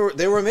pirates. They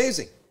were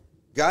amazing.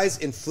 Guys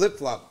in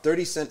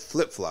 30-cent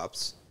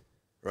flip-flops,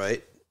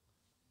 right?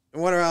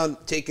 And went around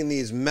taking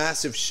these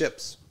massive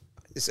ships.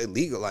 It's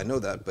illegal, I know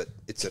that, but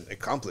it's an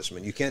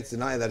accomplishment. You can't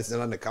deny that it's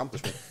not an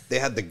accomplishment. They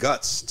had the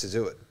guts to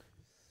do it.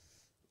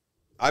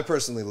 I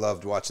personally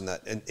loved watching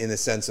that in the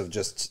sense of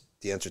just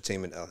the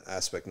entertainment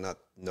aspect, not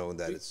knowing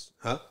that it's...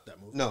 Huh? That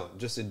movie? No,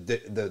 just the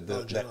that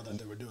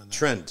they were doing that.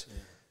 trend. Yeah.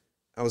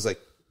 I was like,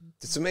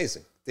 it's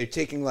amazing. They're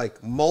taking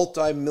like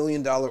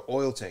multi-million-dollar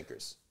oil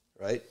tankers,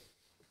 right?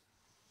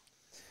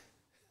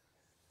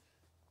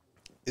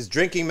 Is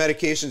drinking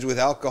medications with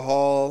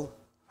alcohol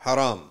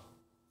haram?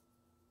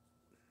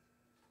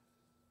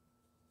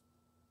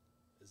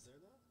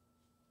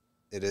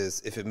 It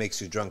is. If it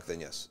makes you drunk, then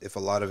yes. If a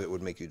lot of it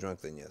would make you drunk,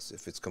 then yes.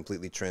 If it's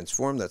completely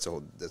transformed, that's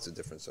a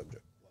different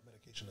subject. What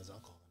medication is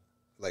alcohol?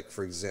 Like,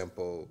 for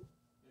example,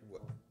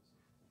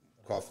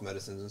 cough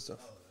medicines and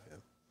stuff. Yeah.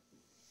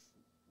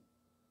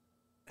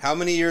 How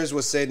many years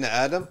was Sayyidina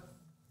Adam?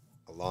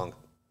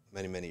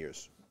 Many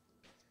years.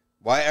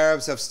 Why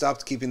Arabs have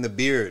stopped keeping the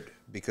beard?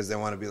 Because they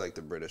want to be like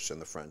the British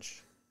and the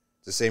French.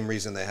 It's the same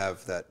reason they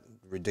have that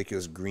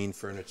ridiculous green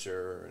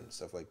furniture and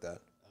stuff like that.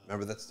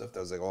 Remember that stuff? That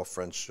was like all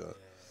French.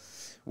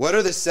 What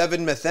are the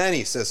 7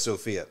 mathani, says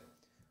Sophia.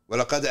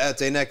 وَلَقَدْ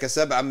آتَيْنَاكَ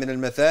سَبْعًا مِنَ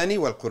الْمَثَانِ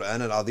وَالْقُرْآنَ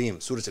الْعَظِيمِ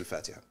Surah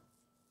Al-Fatiha.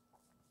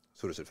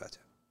 Surah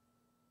Al-Fatiha.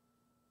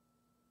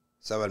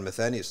 7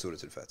 mathani is Surah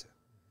Al-Fatiha.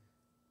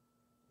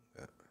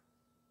 Yeah.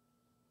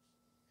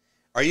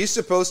 Are you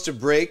supposed to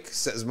break,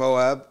 says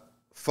Moab,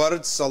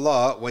 Fard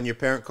Salah when your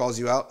parent calls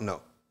you out?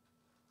 No.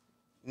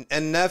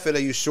 And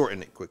Nafila, you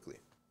shorten it quickly.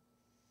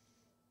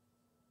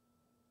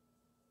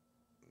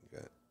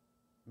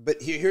 But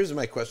here's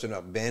my question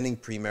about banning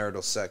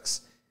premarital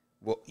sex.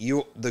 Well,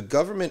 the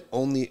government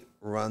only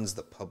runs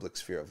the public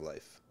sphere of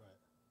life. Right.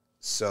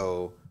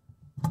 So,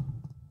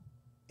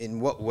 in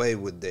what way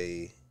would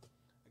they?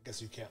 I guess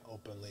you can't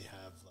openly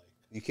have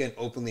You can't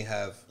openly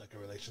have like a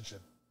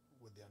relationship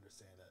with the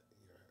understanding that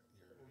you're.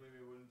 Well,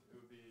 maybe it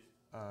would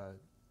be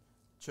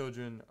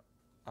children.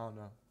 I don't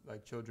know,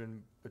 like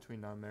children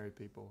between non-married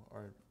people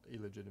are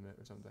illegitimate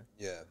or something.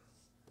 Yeah.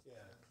 Yeah.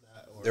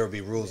 There would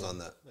be rules on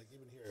that. Like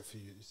even here, if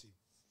you see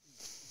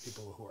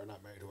people who are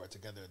not married who are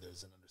together,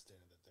 there's an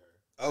understanding that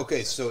they're...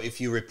 Okay, so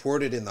if you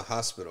reported in the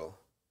hospital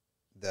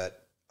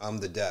that I'm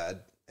the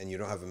dad and you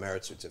don't have a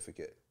marriage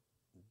certificate,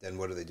 then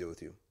what do they do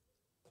with you?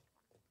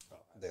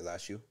 They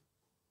lash you?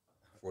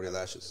 40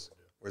 lashes.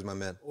 Where's my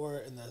man? Or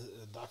in the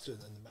doctor, in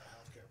the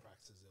healthcare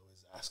practices, they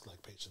always ask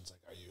like patients,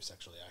 like, are you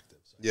sexually active?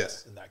 So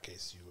yes. In that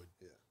case, you would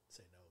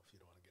say no if you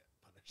don't want to get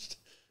punished.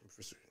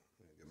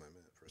 Get my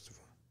man, first of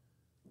all.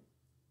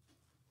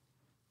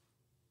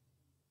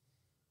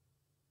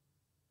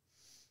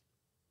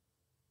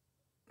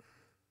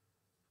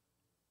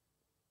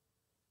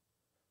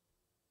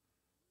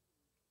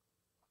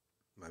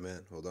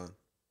 man. Hold on.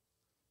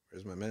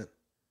 Where's my man?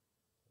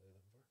 What are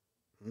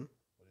you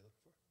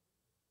looking for?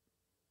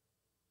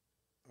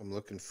 I'm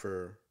looking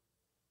for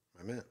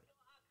my man.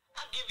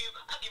 I'll give you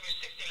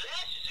 60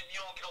 lashes if you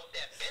don't get off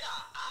that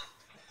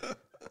bed.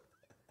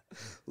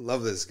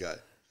 Love this guy.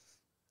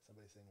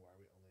 Somebody's saying, why are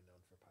we only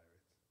known for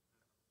pirates?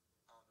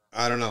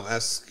 I don't know.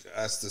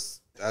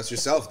 Ask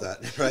yourself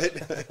that,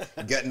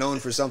 right? Get known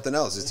for something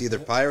else. It's either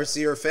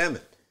piracy or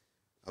famine.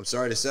 I'm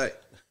sorry to say,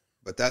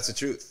 but that's the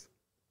truth.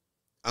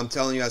 I'm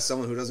telling you as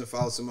someone who doesn't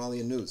follow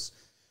Somalian news,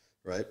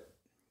 right?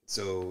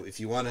 So if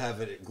you want to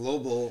have it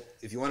global,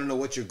 if you want to know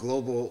what your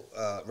global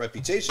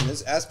reputation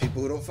is, ask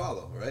people who don't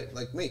follow, right?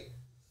 Like me.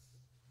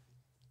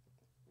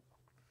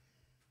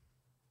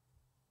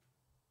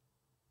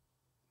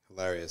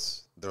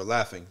 Hilarious. They're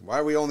laughing. Why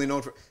are we only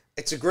known for...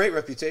 It's a great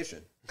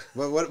reputation.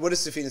 What is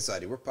Safina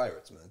society? We're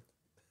pirates, man.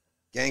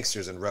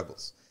 Gangsters and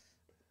rebels.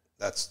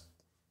 That's,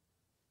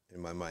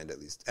 in my mind at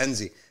least.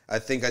 Enzi, I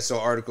think I saw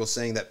articles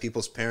saying that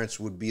people's parents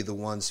would be the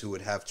ones who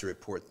would have to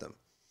report them.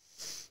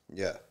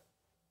 Yeah.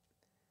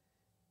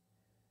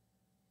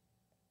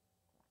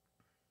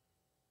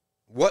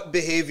 What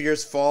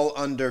behaviors fall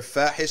under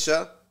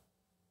fahisha?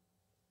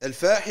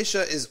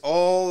 Al-fahisha is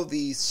all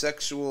the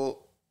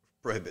sexual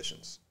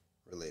prohibitions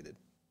related.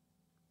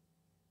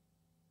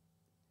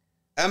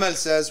 Amal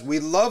says, we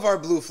love our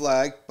blue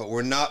flag, but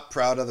we're not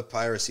proud of the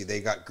piracy. They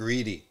got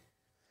greedy.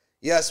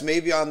 Yes,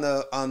 maybe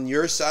on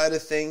your side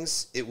of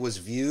things, it was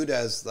viewed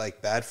as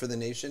like bad for the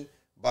nation,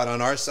 but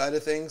on our side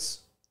of things,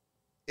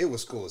 it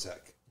was cool as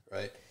heck,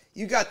 right?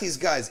 You got these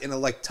guys in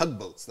like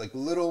tugboats, like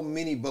little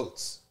mini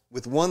boats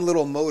with one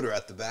little motor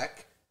at the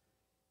back,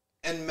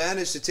 and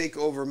managed to take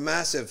over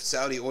massive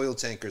Saudi oil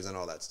tankers and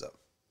all that stuff.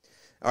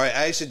 All right,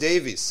 Aisha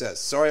Davies says,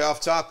 sorry, off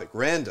topic,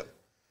 random,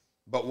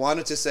 but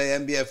wanted to say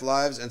NBF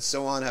lives and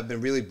so on have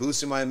been really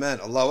boosting my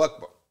men. Allahu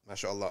Akbar.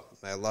 MashaAllah.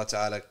 May Allah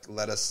Ta'ala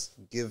let us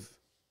give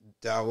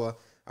da'wah,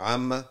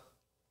 amma,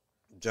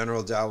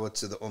 general da'wah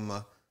to the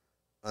ummah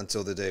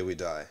until the day we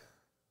die.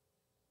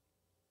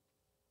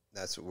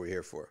 That's what we're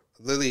here for.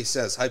 Lily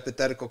says,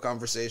 hypothetical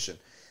conversation.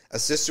 A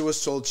sister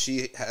was told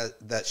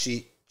that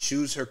she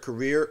choose her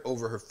career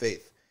over her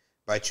faith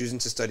by choosing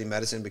to study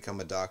medicine and become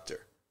a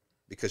doctor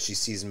because she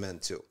sees men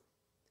too.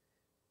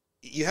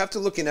 You have to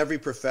look in every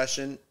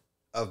profession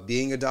of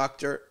being a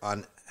doctor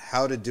on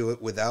how to do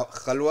it without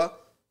khalwa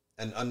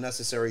and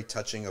unnecessary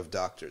touching of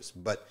doctors.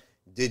 But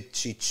did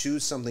she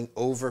choose something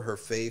over her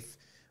faith?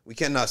 We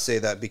cannot say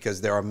that because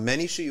there are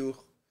many shuyukh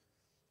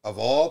of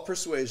all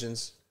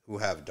persuasions who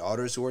have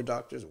daughters who are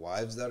doctors,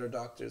 wives that are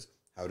doctors.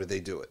 How do they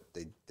do it?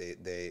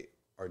 They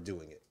are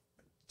doing it.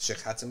 Sheikh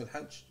Hatim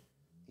al-Hajj,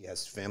 he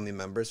has family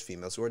members,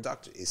 females who are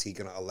doctors. Is he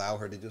going to allow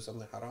her to do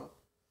something haram?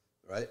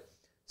 Right?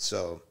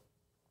 So,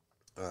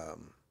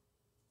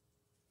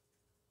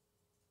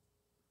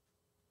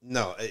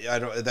 no, I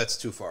don't. That's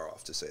too far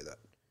off to say that.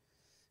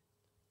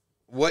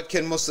 What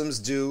can Muslims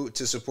do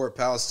to support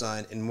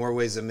Palestine in more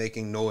ways than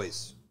making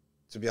noise?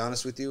 To be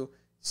honest with you,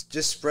 it's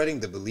just spreading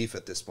the belief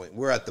at this point.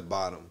 We're at the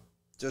bottom.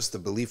 Just the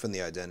belief in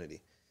the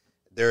identity.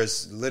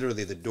 There's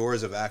literally the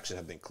doors of action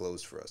have been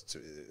closed for us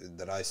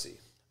that I see.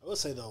 I will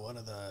say though, one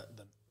of the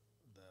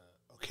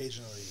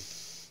occasionally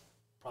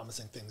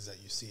promising things that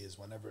you see is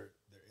whenever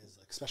there is,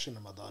 like, especially in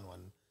Ramadan,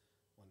 when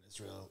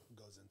Israel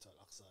goes into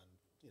Al-Aqsa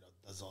and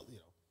does all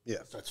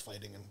starts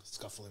fighting and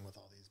scuffling with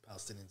all these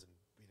Palestinians and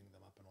beating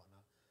them up and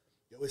whatnot.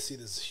 You always see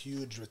this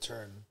huge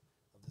return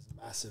of this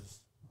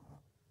massive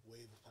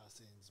wave of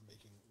Palestinians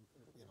making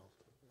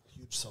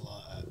huge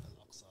salah at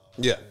Al-Aqsa.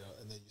 Yeah.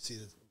 And then you see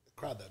the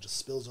crowd that just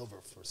spills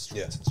over for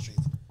streets and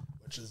streets,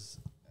 which is,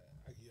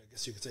 I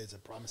guess you could say, it's a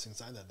promising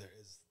sign that there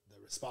is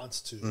the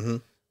response to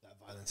that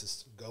violence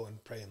is go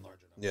and pray in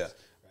larger numbers,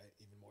 right?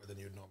 Even more than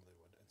you normally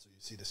would, and so you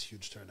see this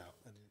huge turnout,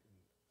 and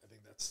I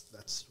think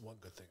that's one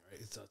good thing,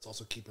 right? It's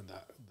also keeping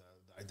the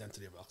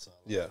identity of Al-Aqsa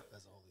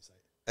as a holy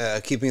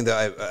site. Keeping the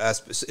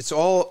aspect,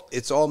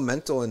 it's all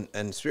mental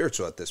and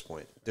spiritual at this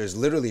point. There's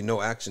literally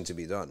no action to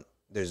be done.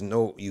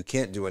 You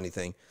can't do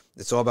anything.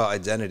 It's all about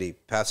identity,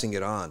 passing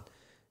it on.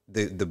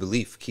 The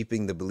belief,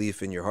 keeping the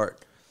belief in your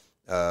heart.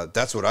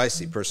 That's what I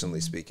see, personally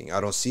speaking. I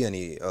don't see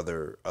any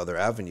other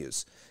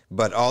avenues.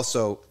 But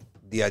also,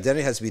 the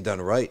identity has to be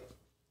done right.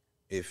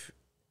 If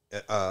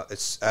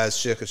it's as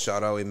Sheikh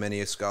al-Sharawi,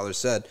 many scholars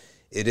said,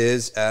 it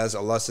is as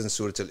Allah says in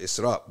Surah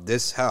Al-Isra.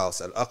 This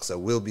house, Al-Aqsa,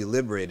 will be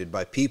liberated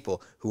by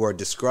people who are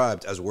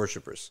described as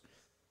worshippers.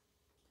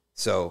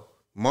 So,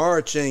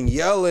 marching,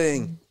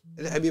 yelling.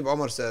 Habib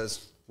Omar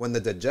says, when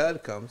the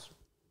Dajjal comes,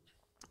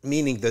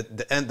 meaning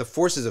the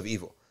forces of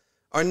evil,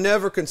 are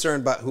never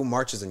concerned about who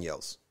marches and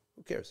yells.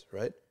 Who cares,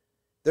 right?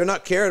 They're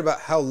not caring about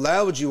how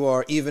loud you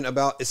are even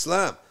about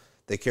Islam.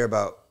 They care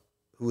about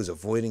who is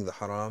avoiding the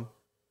haram,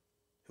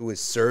 who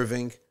is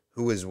serving,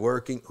 who is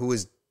working, who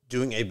is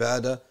doing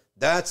ibadah.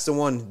 That's the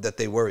one that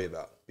they worry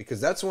about,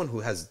 because that's the one who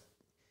has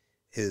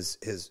his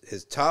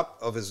top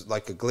of his,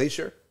 like a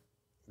glacier,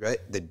 right?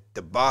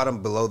 The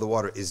bottom below the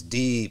water is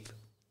deep.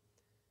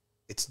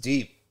 It's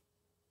deep.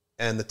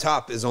 And the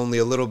top is only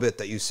a little bit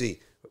that you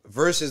see,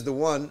 versus the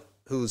one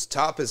whose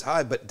top is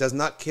high but does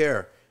not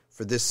care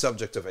for this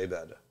subject of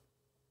ibadah,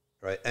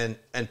 right?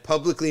 And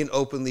publicly and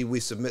openly we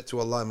submit to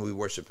Allah and we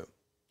worship Him.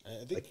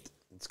 I think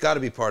It's got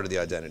to be part of the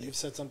identity.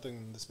 you've said something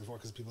this before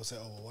because people say,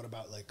 "Oh, well, what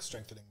about like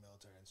strengthening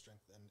military and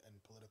strength and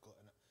political?"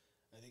 And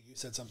I think you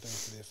said something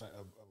to the effect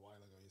a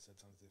while ago. You said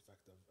something to the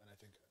effect of, and I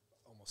think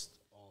almost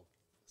all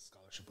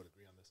scholarship would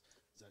agree on this: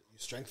 is that you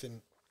strengthen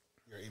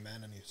your iman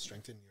and you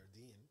strengthen your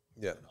deen,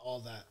 Yeah. and all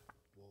that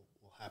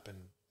will happen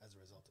as a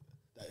result of it.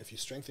 That if you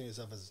strengthen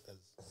yourself as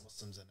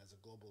Muslims and as a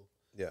global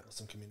Yeah.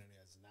 Muslim community,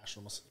 as a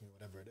national Muslim community,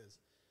 whatever it is,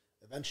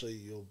 eventually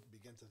you'll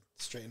begin to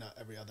straighten out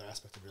every other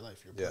aspect of your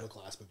life, your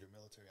political aspect, your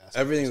military aspect.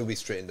 Everything will be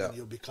straightened And out.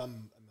 you'll become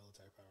a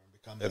military power and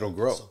become It'll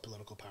a grow.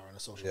 political power and a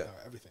social Yeah.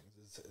 power. Everything.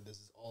 This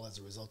is all as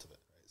a result of it,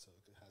 right? So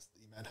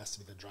iman has to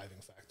be the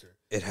driving factor.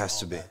 It has All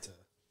to be. that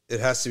It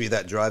has to be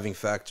that driving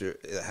factor.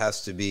 It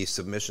has to be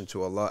submission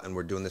to Allah, and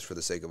we're doing this for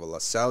the sake of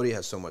Allah. Saudi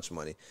has so much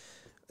money.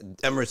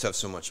 Emirates have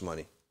so much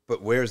money.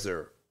 But where's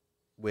their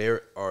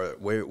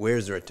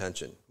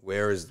attention?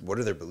 What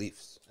are their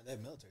beliefs? and they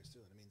have militaries too.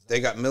 I mean, They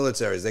got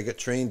militaries. They get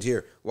trained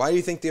here. Why do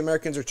you think the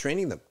Americans are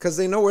training them? Because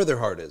they know where their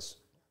heart is.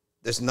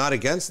 It's not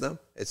against them.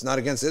 It's not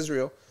against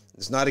Israel.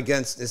 It's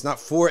not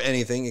for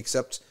anything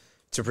except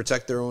to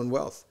protect their own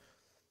wealth.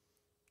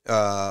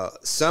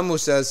 Samu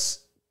says,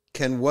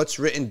 can what's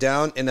written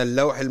down in a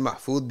Lawh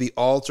al-Mahfuz be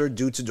altered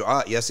due to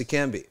dua? Yes, it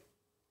can be.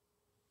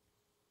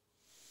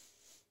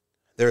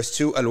 There's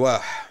two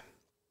alwah.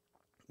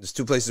 There's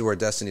two places where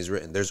destiny is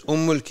written. There's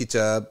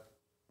Kitab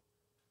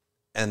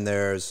and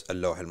there's a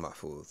Lawh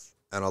al-Mahfuz.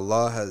 And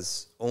Allah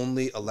has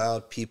only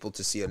allowed people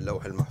to see a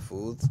Lawh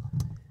al-Mahfuz,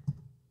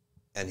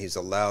 and He's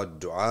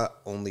allowed dua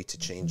only to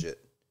change it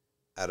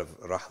out of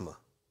rahmah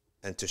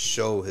and to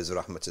show His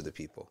rahmah to the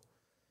people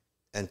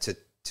and to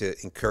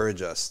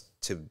encourage us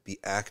to be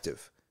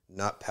active,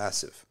 not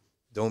passive.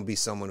 Don't be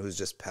someone who's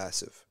just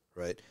passive,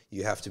 right?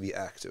 You have to be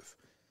active.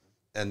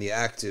 And the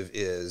active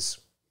is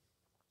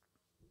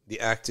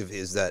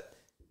that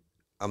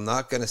I'm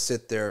not going to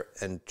sit there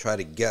and try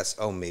to guess,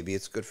 oh, maybe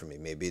it's good for me,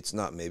 maybe it's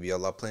not, maybe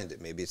Allah planned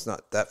it, maybe it's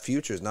not. That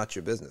future is not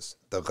your business.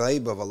 The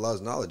ghaib of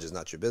Allah's knowledge is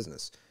not your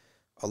business.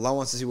 Allah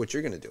wants to see what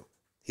you're going to do.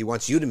 He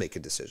wants you to make a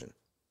decision.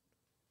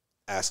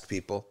 Ask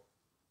people,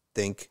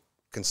 think,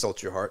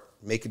 consult your heart,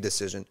 make a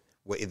decision.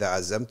 وَإِذَا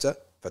عَزَّمْتَ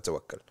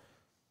فَتَوَكَّلْ.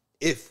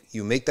 If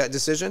you make that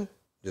decision,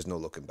 there's no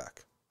looking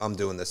back. I'm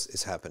doing this,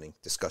 it's happening,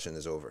 discussion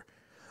is over.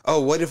 Oh,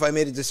 what if I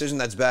made a decision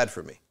that's bad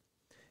for me?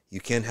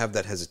 You can't have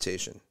that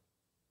hesitation.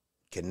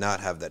 Cannot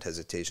have that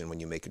hesitation when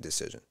you make a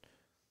decision.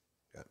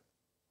 Okay.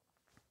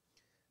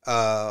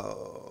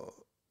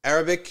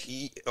 Arabic,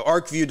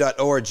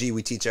 arcview.org,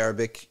 we teach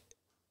Arabic,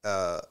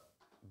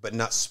 but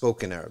not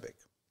spoken Arabic.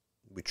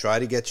 We try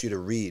to get you to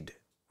read.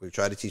 We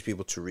try to teach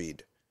people to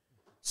read.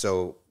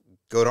 So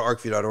go to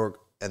arcview.org,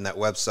 and that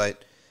website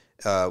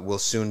will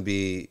soon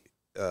be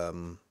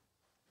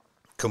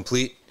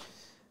complete.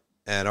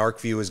 And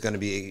ArcView is going to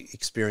be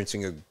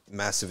experiencing a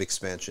massive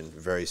expansion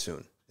very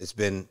soon. It's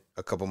been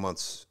a couple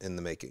months in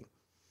the making.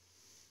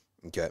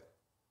 Okay.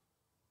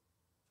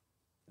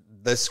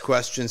 This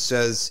question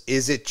says,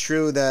 is it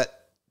true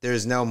that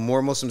there's now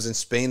more Muslims in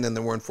Spain than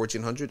there were in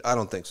 1400? I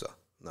don't think so.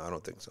 No, I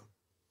don't think so.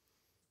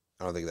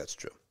 I don't think that's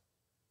true.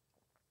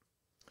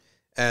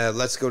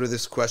 Let's go to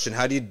this question.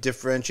 How do you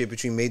differentiate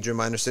between major and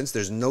minor sins?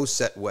 There's no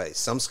set way.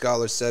 Some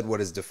scholars said what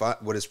is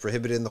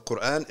prohibited in the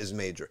Quran is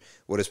major.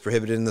 What is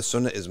prohibited in the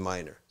Sunnah is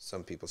minor.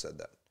 Some people said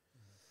that.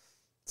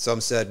 Some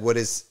said what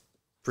is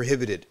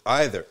prohibited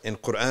either in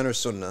Quran or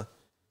Sunnah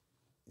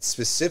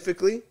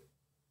specifically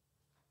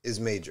is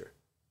major.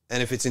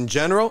 And if it's in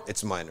general,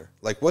 it's minor.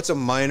 Like, what's a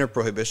minor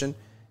prohibition?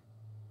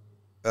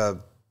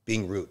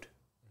 Being rude.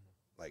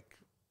 Like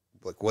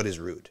what is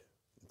rude?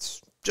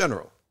 It's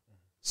general.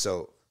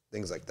 So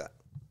things like that.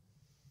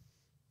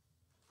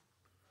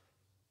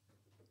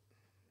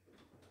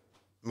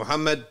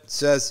 Muhammad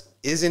says,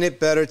 isn't it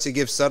better to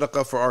give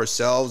sadaqah for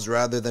ourselves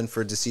rather than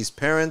for deceased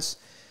parents,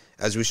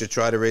 as we should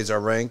try to raise our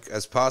rank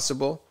as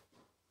possible?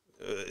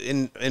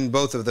 In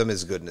both of them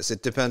is goodness.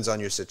 It depends on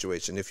your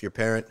situation. If you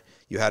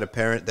had a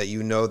parent that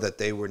you know that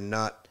they were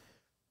not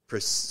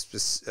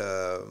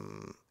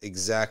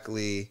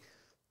exactly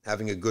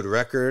having a good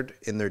record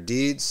in their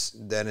deeds,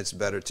 then it's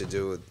better to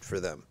do it for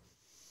them.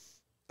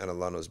 And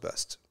Allah knows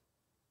best.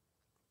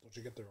 Don't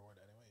you get the reward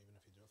anyway, even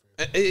if you do it for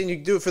yourself? And you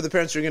do it for the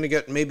parents, you're going to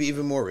get maybe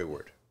even more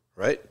reward,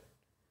 right?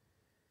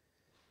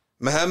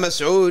 Muhammad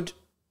Masood,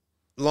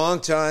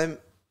 long time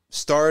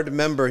starred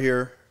member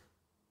here,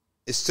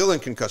 is still in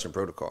concussion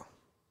protocol.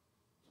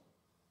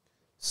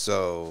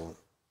 So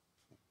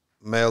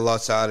may Allah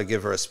Ta'ala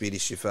give her a speedy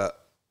shifa.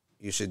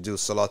 You should do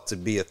salat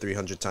tabiyyah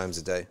 300 times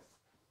a day.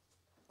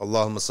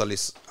 Allahumma salli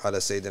ala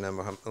Sayyidina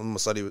Muhammad. Allahumma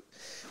salli wa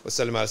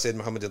sallim ala Sayyidina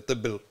Muhammad.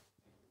 Tibb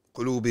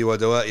القلوب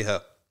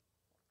ودوائها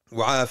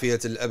وعافية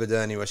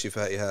الأبدان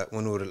وشفائها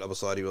ونور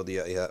الأبصار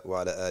وضيائها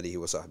وعلى آله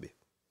وصحبه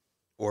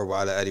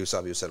وعلى آله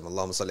وصحبه وسلم.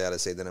 اللهم صل على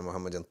سيدنا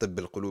محمد طب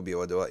القلوب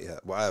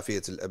ودوائها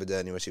وعافية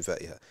الأبدان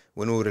وشفائها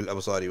ونور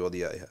الأبصار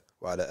وضيائها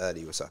وعلى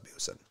آله وصحبه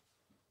وسلم.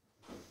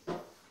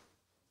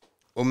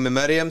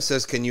 Maryam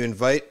says, can you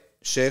invite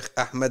Sheikh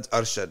Ahmed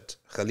Arshad,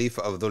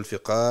 Khalifa of Dhul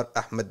Fiqar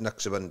Ahmed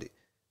Naqshbandi,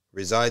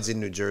 resides in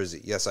New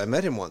Jersey. Yes, I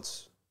met him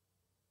once.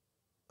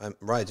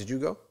 Right, did you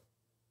go?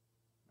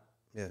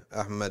 Yeah,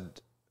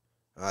 Ahmed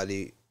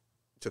Ali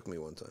took me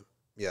one time.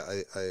 Yeah,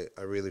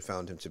 I really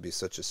found him to be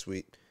such a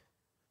sweet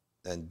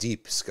and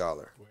deep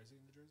scholar. Where is he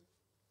in New Jersey?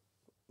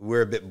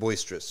 We're a bit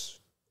boisterous,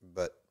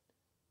 but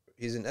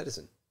he's in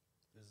Edison.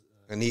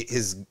 And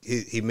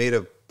he made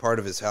a part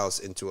of his house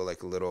into a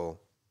little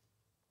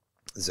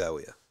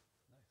zawiya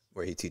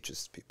where he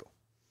teaches people.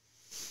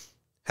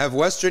 Have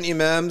Western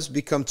imams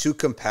become too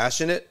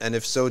compassionate? And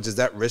if so, does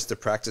that risk the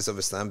practice of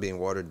Islam being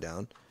watered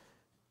down?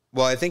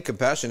 Well, I think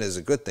compassion is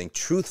a good thing.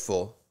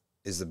 Truthful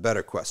is the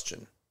better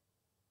question.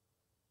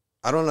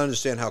 I don't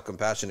understand how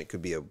compassionate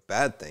could be a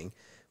bad thing,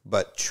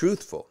 but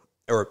truthful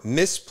or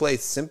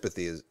misplaced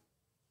sympathy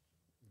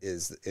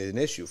is an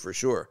issue for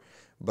sure.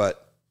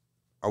 But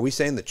are we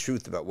saying the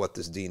truth about what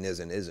this deen is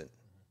and isn't?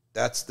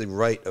 That's the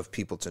right of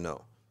people to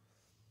know.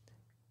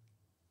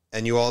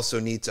 And you also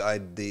need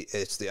to,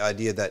 it's the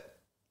idea that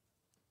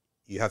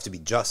you have to be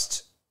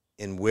just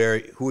in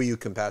who are you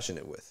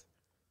compassionate with,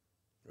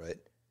 right?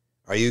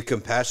 Are you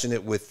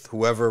compassionate with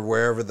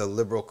wherever the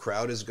liberal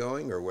crowd is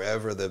going, or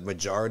wherever the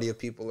majority of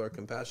people are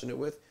compassionate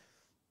with?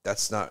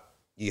 That's not,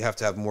 you have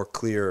to have a more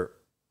clear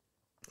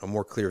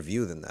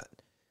view than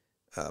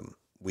that.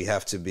 We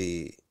have to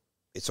be,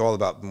 it's all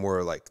about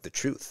more like the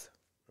truth,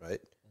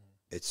 right?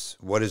 It's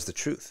what is the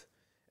truth?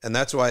 And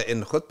that's why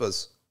in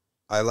khutbahs,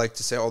 I like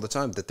to say all the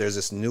time that there's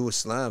this new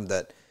Islam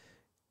that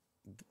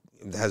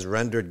has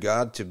rendered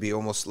God to be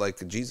almost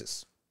like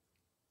Jesus,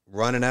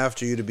 running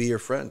after you to be your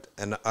friend.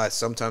 And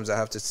sometimes I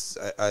have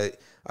to,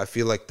 I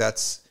feel like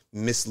that's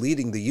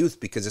misleading the youth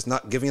because it's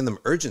not giving them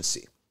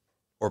urgency,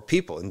 or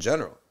people in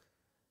general.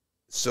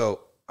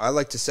 So I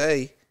like to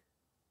say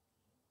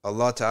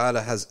Allah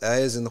Ta'ala has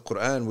ayahs in the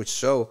Quran which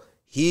show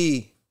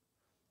He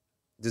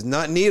does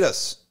not need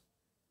us.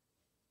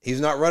 He's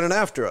not running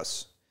after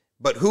us.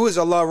 But who is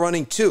Allah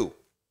running to?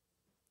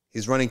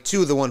 He's running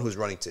to the one who's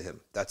running to Him.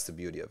 That's the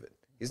beauty of it.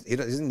 He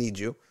doesn't need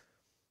you.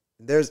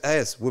 There's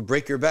ayahs. We'll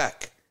break your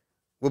back.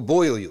 We'll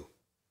boil you.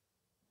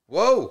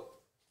 Whoa.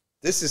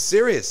 This is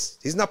serious.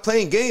 He's not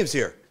playing games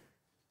here.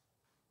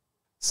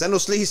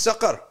 Sanuslihi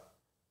saqar.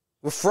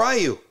 We'll fry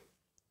you.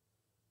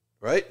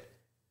 Right?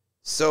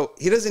 So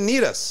He doesn't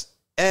need us.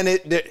 And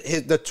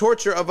the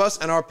torture of us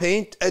and our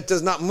pain, it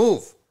does not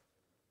move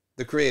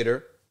the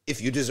Creator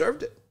if you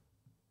deserved it.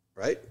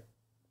 Right?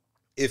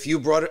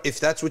 If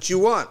that's what you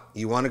want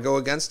to go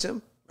against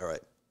Him, all right,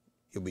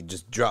 you'll be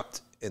just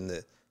dropped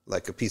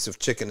like a piece of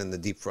chicken in the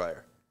deep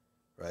fryer,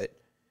 right?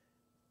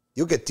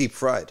 You'll get deep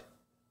fried.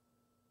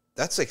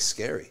 That's like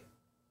scary.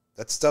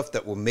 That's stuff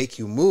that will make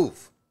you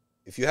move.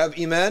 If you have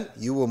iman,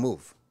 you will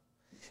move.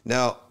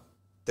 Now,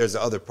 there's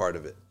the other part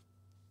of it.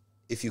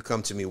 If you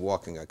come to me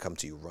walking, I come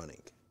to you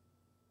running.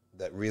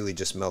 That really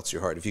just melts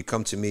your heart. If you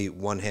come to me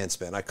one hand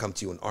span, I come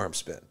to you an arm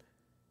span.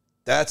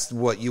 That's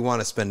what you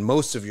want to spend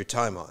most of your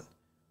time on.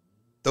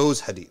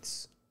 Those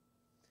hadiths.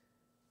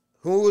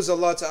 Who is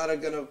Allah Ta'ala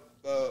going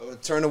to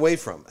turn away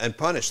from and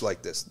punish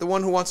like this? The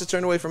one who wants to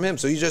turn away from Him.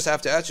 So you just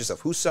have to ask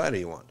yourself, whose side are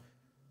you on?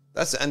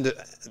 That's the end.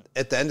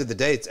 At the end of the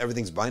day,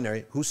 everything's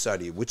binary. Whose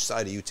side are you? Which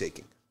side are you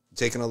taking? You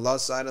taking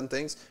Allah's side on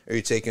things, or are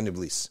you taking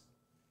Iblis?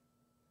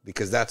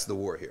 Because that's the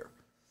war here.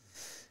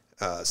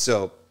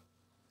 So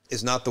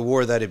it's not the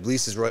war that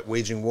Iblis is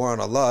waging war on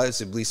Allah.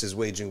 It's Iblis is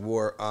waging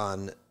war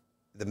on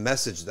the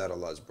message that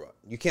Allah has brought.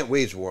 You can't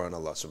wage war on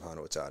Allah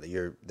subhanahu wa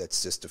ta'ala.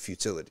 That's just a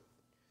futility.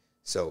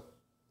 So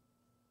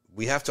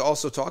we have to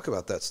also talk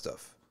about that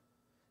stuff.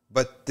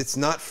 But it's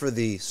not for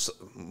the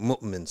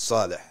mu'min,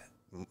 salih,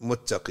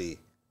 muttaqi,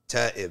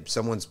 ta'ib,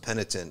 someone's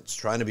penitent,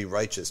 trying to be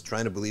righteous,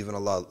 trying to believe in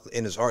Allah.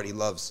 In his heart, he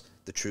loves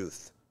the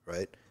truth,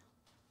 right?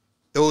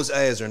 Those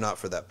ayahs are not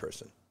for that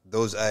person.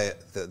 Those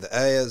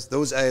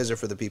ayahs are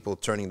for the people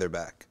turning their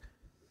back.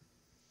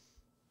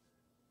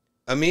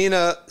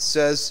 Amina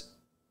says,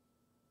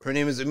 her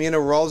name is Amina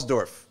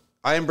Ralsdorf.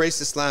 I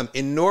embraced Islam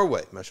in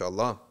Norway,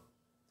 mashallah.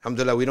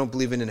 Alhamdulillah, we don't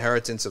believe in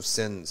inheritance of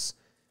sins.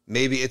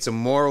 Maybe it's a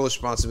moral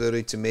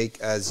responsibility to make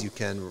as you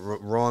can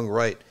wrong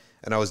right.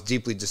 And I was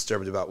deeply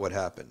disturbed about what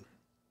happened.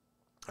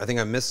 I think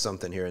I missed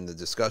something here in the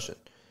discussion.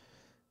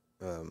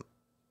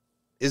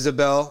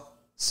 Isabel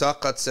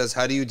Saqat says,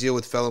 how do you deal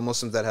with fellow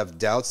Muslims that have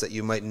doubts that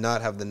you might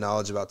not have the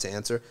knowledge about to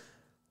answer?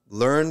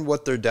 Learn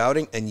what they're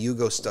doubting and you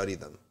go study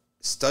them.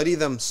 Study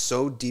them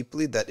so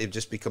deeply that it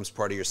just becomes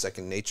part of your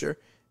second nature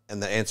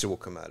and the answer will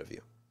come out of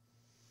you.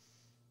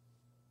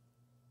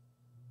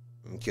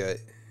 Okay.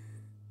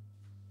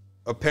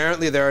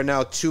 Apparently there are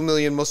now 2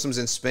 million Muslims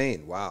in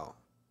Spain. Wow.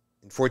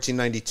 In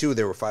 1492,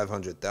 there were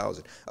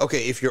 500,000.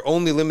 Okay, if you're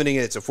only limiting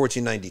it to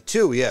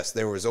 1492, yes,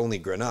 there was only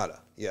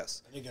Granada.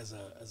 Yes. I think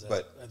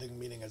I think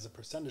meaning as a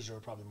percentage, there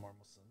were probably more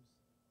Muslims,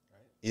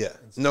 right? Yeah.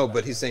 No,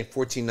 but he's saying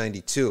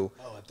 1492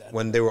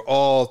 when they were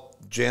all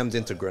jammed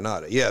into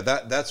Granada. Yeah,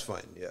 that's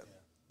fine. Yeah.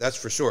 That's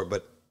for sure.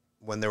 But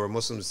when there were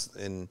Muslims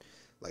in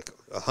like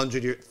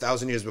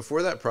 1,000 years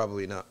before that,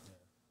 probably not.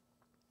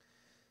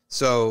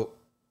 So,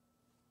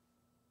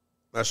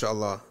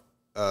 mashallah,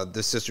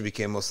 this sister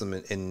became Muslim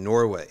in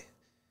Norway.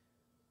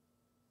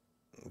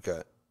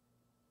 Okay.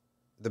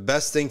 The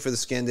best thing for the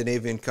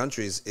Scandinavian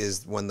countries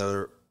is when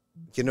they're,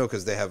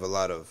 because they have a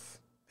lot of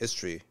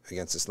history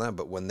against Islam,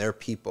 but when their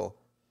people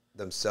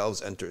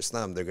themselves enter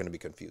Islam, they're going to be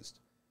confused.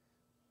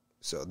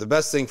 So the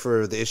best thing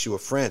for the issue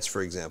of France,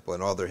 for example,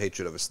 and all their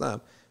hatred of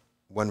Islam,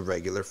 when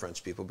regular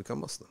French people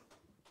become Muslim.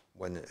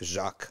 When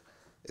Jacques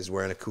is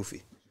wearing a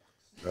kufi,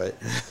 right?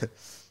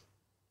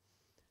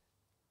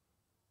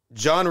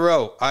 John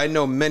Rowe, I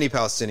know many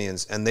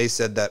Palestinians, and they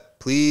said that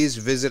please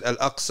visit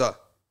Al-Aqsa.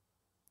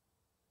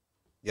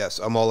 Yes,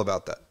 I'm all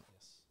about that.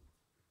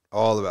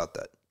 All about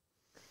that.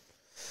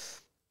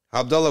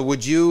 Abdullah,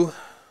 would you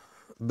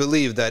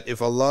believe that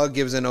if Allah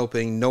gives an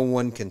opening, no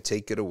one can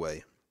take it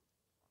away?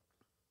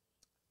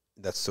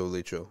 That's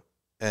totally true.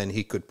 And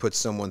he could put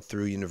someone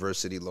through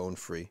university loan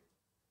free.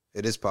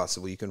 It is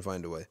possible. You can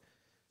find a way.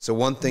 So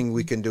one thing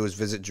we can do is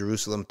visit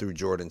Jerusalem through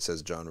Jordan,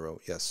 says John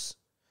Rowe. Yes.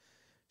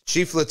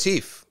 Chief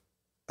Latif,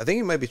 I think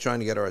he might be trying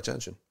to get our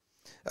attention.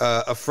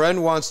 A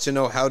friend wants to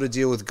know how to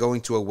deal with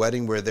going to a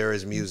wedding where there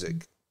is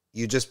music.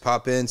 You just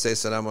pop in, say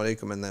Assalamu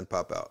alaikum, and then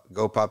pop out.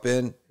 Go pop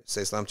in,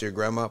 say salam to your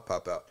grandma,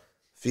 pop out.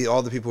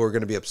 All the people who are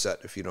going to be upset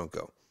if you don't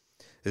go.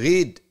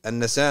 Reed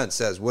and Nassan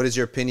says, what is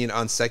your opinion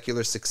on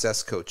secular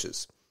success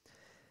coaches?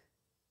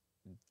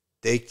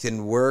 They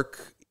can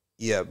work,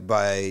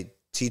 by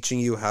teaching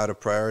you how to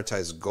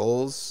prioritize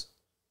goals,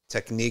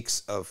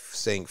 techniques of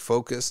staying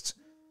focused.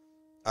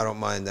 I don't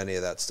mind any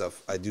of that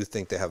stuff. I do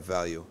think they have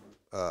value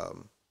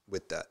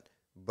with that.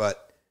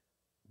 But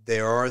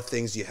there are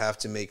things you have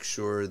to make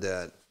sure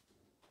that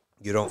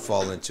you don't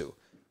fall into,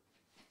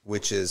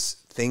 which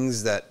is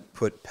things that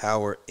put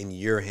power in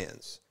your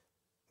hands,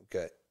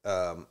 okay,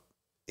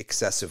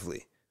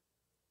 excessively,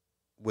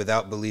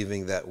 without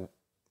believing that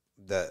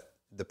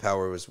the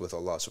power was with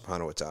Allah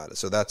subhanahu wa ta'ala.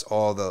 So that's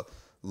all the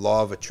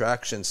law of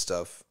attraction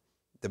stuff.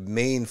 The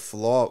main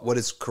flaw, what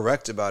is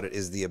correct about it,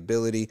 is the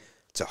ability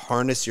to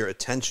harness your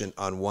attention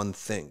on one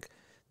thing.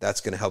 That's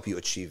going to help you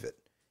achieve it.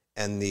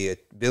 And the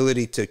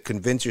ability to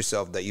convince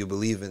yourself that you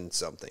believe in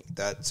something,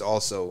 that's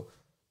also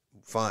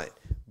fine.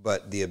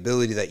 But the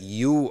ability that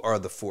you are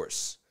the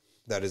force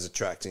that is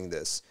attracting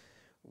this,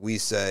 we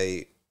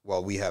say,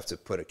 well, we have to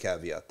put a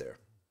caveat there.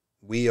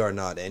 We are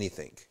not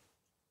anything.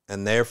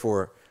 And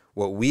therefore,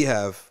 what we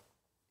have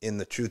in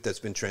the truth that's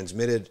been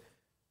transmitted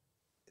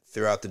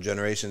throughout the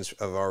generations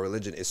of our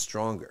religion is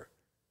stronger,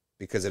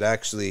 because it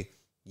actually,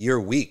 you're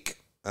weak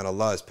and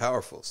Allah is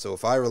powerful. So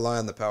if I rely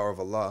on the power of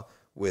Allah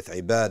with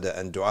ibadah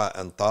and dua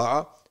and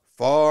ta'ah,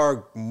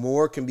 far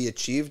more can be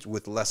achieved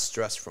with less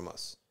stress from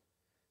us.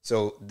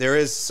 So there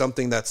is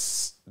something that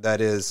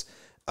is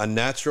a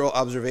natural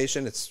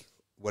observation. It's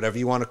whatever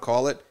you want to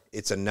call it.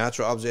 It's a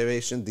natural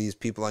observation. These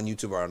people on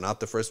YouTube are not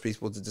the first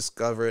people to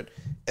discover it.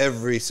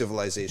 Every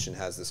civilization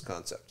has this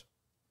concept.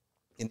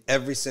 In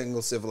every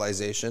single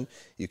civilization,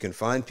 you can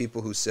find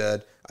people who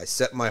said, I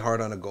set my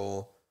heart on a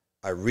goal.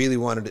 I really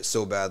wanted it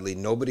so badly.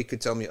 Nobody could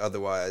tell me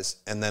otherwise.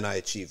 And then I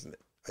achieved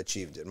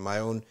it. My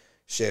own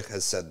sheikh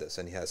has said this,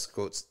 and he has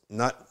quotes.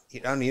 I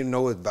don't even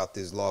know about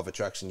this law of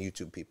attraction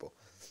YouTube people,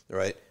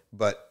 right?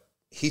 But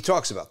he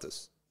talks about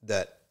this,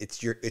 that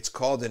it's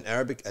called in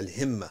Arabic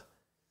al-himma.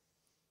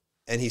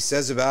 And he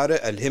says about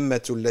it,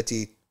 al-himmatu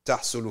allati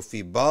tahsulu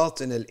fi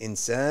batin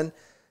al-insan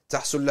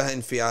تحصل لها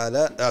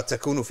انفعالات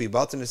تكون في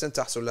باطن الإنسان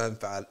تحصل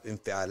لها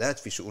انفعالات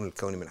في شؤون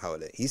الكون من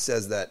حواليه. He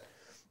says that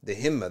the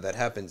himma that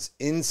happens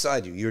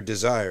inside you, your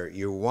desire,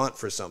 your want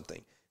for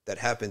something that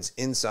happens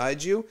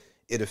inside you,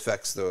 it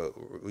affects the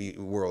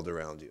world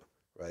around you,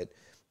 right?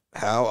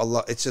 How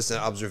Allah, it's just an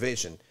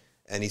observation.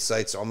 And he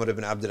cites Umar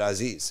ibn Abdul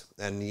Aziz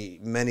and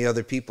many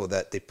other people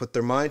that they put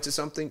their mind to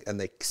something and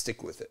they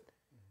stick with it,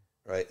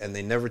 right? And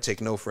they never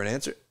take no for an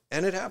answer,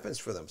 and it happens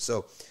for them.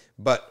 So,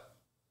 but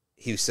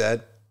he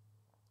said,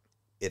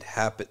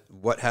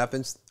 what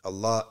happens?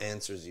 Allah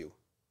answers you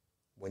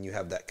when you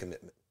have that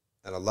commitment.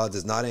 And Allah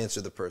does not answer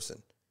the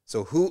person.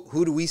 So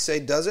who do we say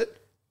does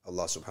it?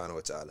 Allah subhanahu wa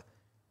ta'ala.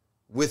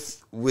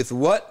 With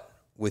what?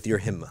 With your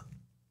himma.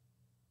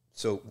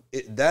 So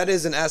that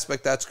is an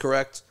aspect that's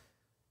correct.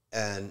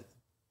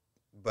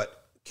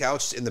 But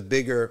couched in the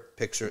bigger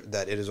picture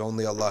that it is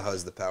only Allah who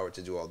has the power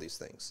to do all these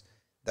things.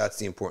 That's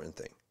the important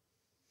thing.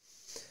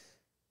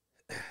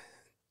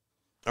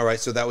 All right,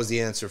 so that was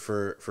the answer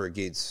for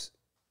Geeds.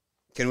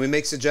 Can we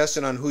make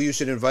suggestion on who you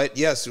should invite?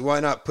 Yes, why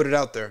not? Put it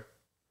out there.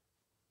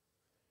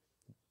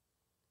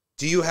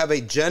 Do you have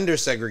a gender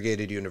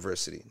segregated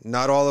university?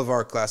 Not all of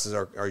our classes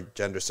are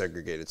gender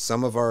segregated.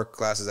 Some of our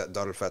classes at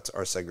Dar al-Fath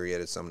are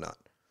segregated, some not.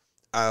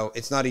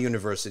 It's not a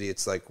university.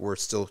 It's like we're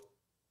still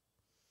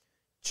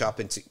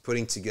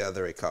putting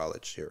together a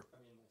college here. I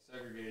mean,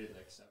 segregated,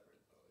 like separate.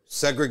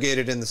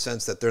 Segregated in the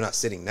sense that they're not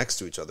sitting next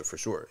to each other, for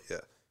sure, yeah.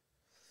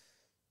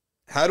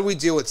 How do we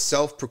deal with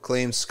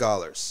self-proclaimed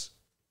scholars?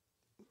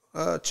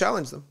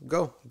 Challenge them.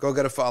 Go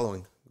get a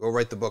following. Go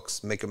write the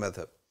books. Make a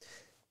madhab.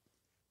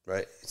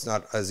 Right? It's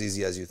not as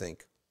easy as you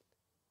think.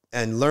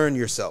 And learn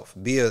yourself.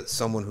 Be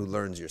someone who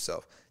learns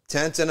yourself.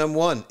 Tantanum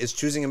 1, is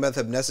choosing a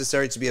madhab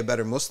necessary to be a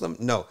better Muslim?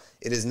 No,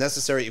 it is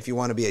necessary if you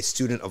want to be a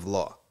student of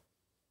law,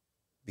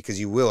 because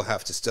you will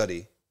have to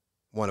study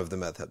one of the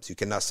madhabs. You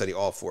cannot study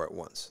all four at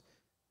once.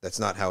 That's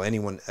not how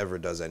anyone ever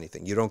does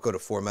anything. You don't go to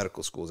 4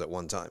 medical schools at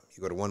one time.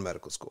 You go to 1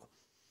 medical school.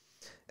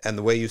 And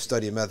the way you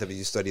study a madhab is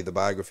you study the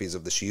biographies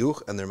of the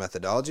shuyukh and their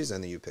methodologies,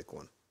 and then you pick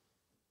one.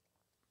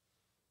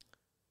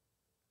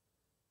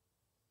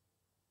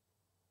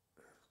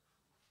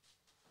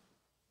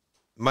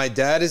 My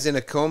dad is in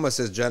a coma,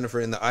 says Jennifer,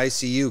 in the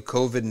ICU,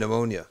 COVID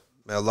pneumonia.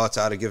 May Allah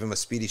Ta'ala give him a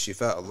speedy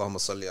shifa. Allahumma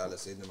salli ala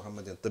Sayyidina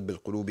Muhammadin tibb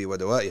al-qulubi wa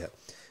dawaiha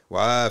wa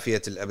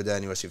afiyat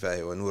al-abdani wa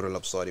shifaiha wa nur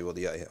al-absari wa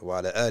diyaiha wa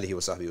ala alihi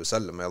wa sahbihi wa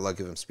sallam. May Allah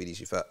give him speedy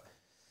shifa.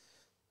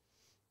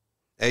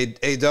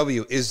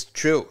 AW, is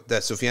true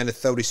that Sufyan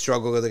al-Thawri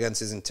struggled against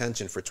his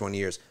intention for 20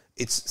 years.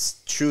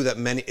 It's true that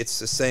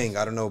it's a saying,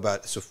 I don't know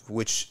about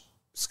which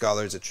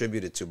scholar it's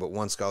attributed to, but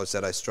one scholar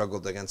said, I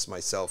struggled against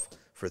myself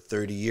for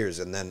 30 years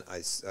and then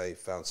I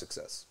found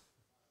success.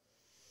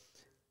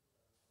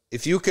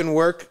 If you can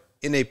work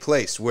in a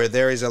place where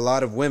there is a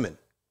lot of women,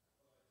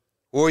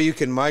 or you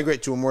can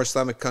migrate to a more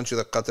Islamic country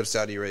like Qatar,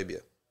 Saudi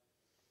Arabia,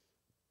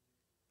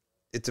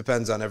 it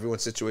depends on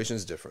everyone's situation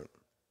is different.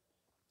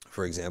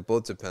 For example,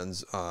 it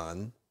depends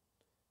on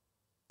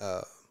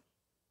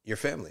your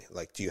family.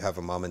 Like, do you have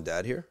a mom and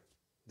dad here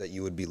that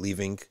you would be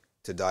leaving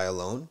to die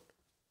alone?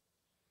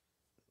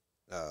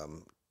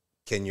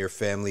 Can your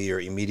family, your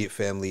immediate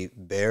family,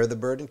 bear the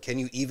burden? Can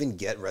you even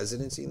get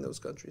residency in those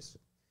countries?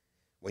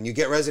 When you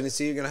get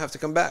residency, you're going to have to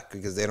come back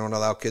because they don't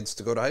allow kids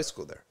to go to high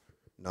school there.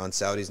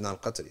 Non-Saudis,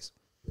 non-Qataris.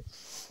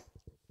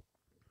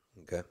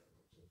 Okay.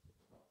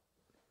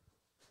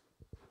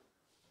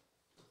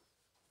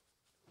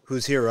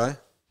 Who's here, right?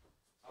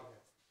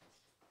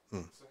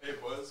 So he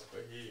was,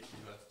 but he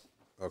left.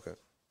 Okay.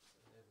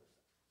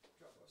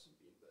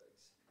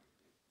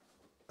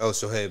 Oh,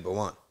 Sohaib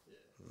Bawan.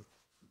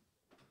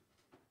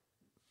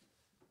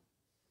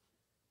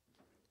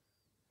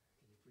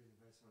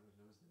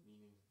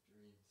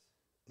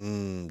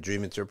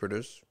 Dream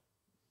interpreters.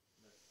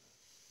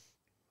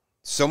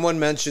 Someone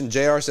mentioned,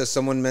 JR says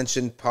someone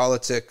mentioned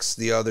politics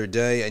the other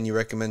day and you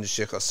recommended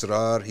Sheikh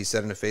Asrar. He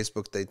said in a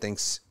Facebook that he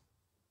thinks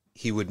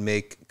he would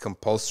make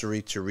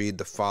compulsory to read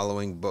the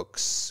following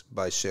books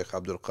by Sheikh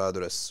Abdul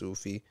Qadir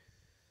as-Sufi.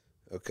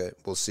 Okay,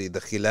 we'll see. The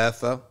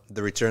Khilafah,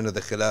 the return of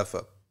the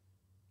Khilafah,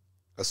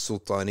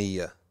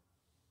 As-Sultaniyya.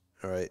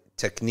 All right,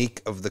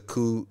 Technique of the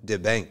Coup de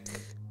Banque,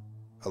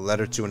 a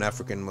letter to an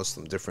African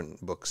Muslim. Different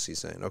books, he's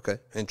saying. Okay,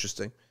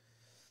 interesting.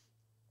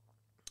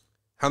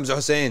 Hamza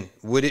Hussein,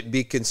 would it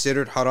be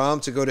considered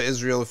haram to go to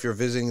Israel if you're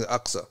visiting the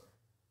Aqsa?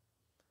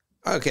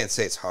 I can't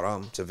say it's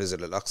haram to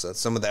visit Al-Aqsa.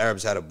 Some of the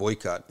Arabs had a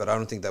boycott, but I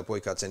don't think that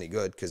boycott's any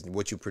good because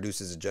what you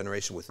produce is a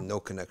generation with no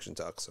connection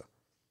to Aqsa.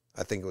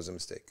 I think it was a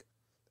mistake.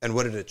 And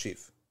what did it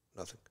achieve?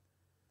 Nothing.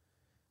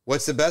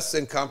 What's the best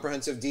and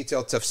comprehensive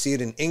detailed tafsir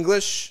in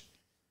English?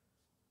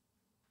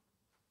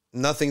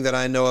 Nothing that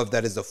I know of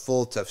that is the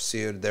full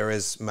tafsir. There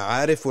is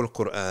Ma'arif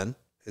al-Quran,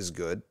 is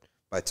good,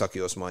 by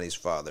Taqi Osmani's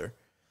father.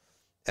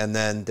 And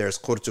then there's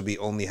Qurtubi,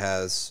 only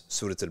has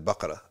Surah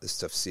Al-Baqarah,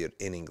 this tafsir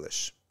in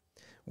English.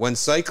 When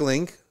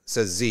cycling,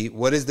 says Z,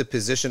 what is the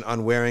position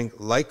on wearing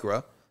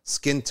lycra,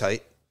 skin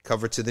tight,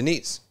 covered to the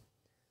knees?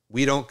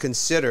 We don't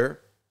consider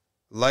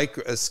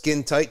lycra,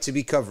 skin tight to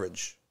be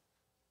coverage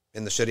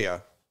in the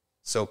Sharia.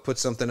 So put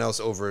something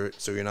else over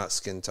it so you're not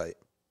skin tight.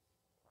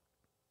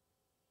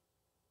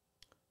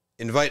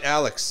 Invite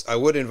Alex. I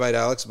would invite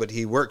Alex, but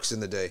he works in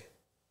the day.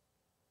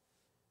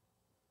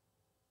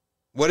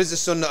 What is the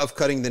sunnah of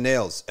cutting the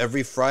nails?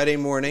 Every Friday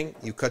morning,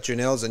 you cut your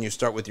nails and you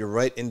start with your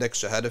right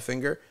index shahada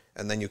finger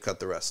and then you cut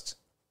the rest.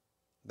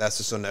 That's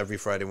the sunnah every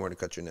Friday morning,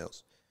 cut your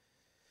nails.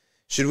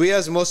 Should we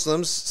as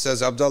Muslims,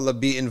 says Abdullah,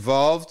 be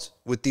involved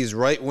with these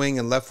right-wing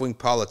and left-wing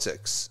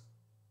politics?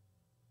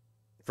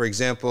 For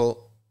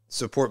example,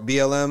 support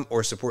BLM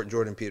or support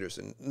Jordan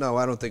Peterson? No,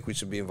 I don't think we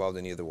should be involved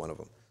in either one of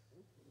them.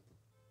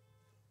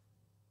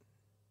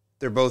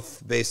 They're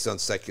both based on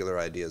secular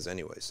ideas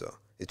anyway, so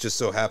it just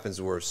so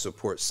happens we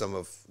support some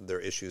of their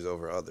issues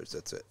over others.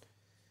 That's it.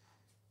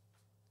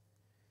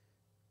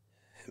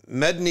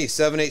 Medni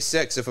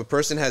 786, if a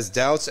person has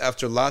doubts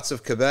after lots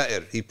of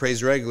kaba'ir, he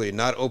prays regularly,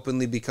 not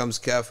openly becomes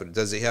kafir,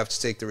 does he have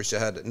to take the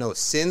shahada? No,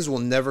 sins will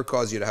never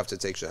cause you to have to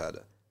take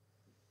shahada.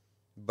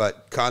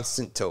 But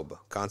constant tawbah,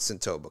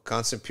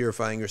 constant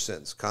purifying your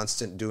sins,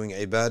 constant doing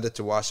ibadah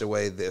to wash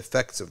away the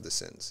effects of the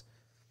sins.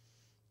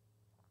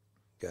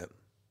 Okay.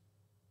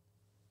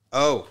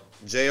 Oh,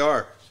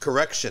 JR,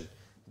 correction.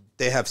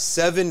 They have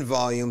 7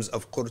 volumes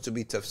of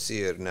Qurtubi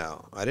tafsir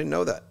now. I didn't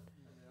know that.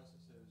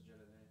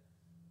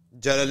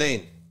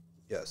 Jalalain.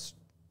 Yes.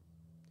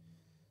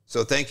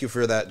 So thank you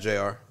for that,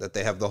 JR, that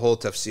they have the whole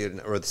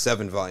tafsir, or the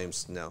 7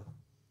 volumes now.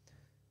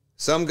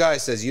 Some guy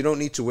says, you don't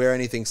need to wear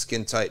anything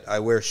skin tight. I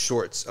wear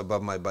shorts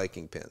above my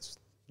biking pants.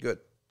 Good.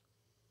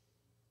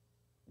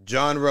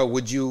 John Rowe,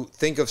 would you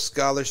think of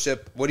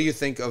scholarship? What do you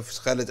think of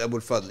Khalid Abul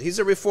Fadl? He's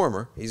a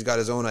reformer. He's got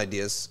his own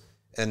ideas.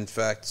 In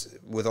fact,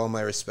 with all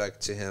my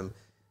respect to him,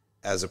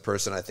 as a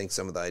person, I think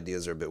some of the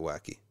ideas are a bit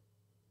wacky.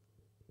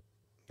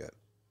 Okay.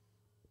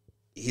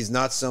 He's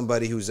not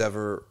somebody who's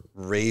ever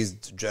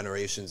raised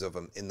generations of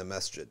them in the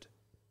masjid.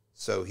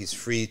 So he's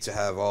free to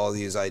have all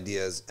these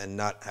ideas and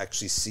not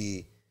actually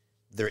see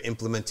their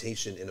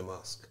implementation in a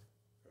mosque,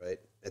 right?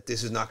 That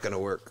this is not going to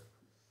work.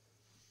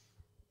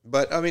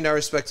 But, I mean, I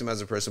respect him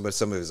as a person, but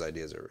some of his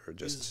ideas are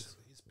just...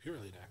 He's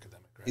purely an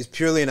academic, right? He's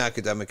purely an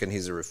academic, and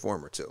he's a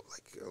reformer, too.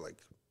 Like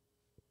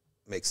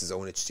makes his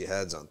own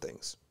ijtihads on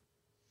things.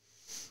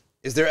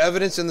 Is there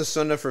evidence in the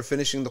sunnah for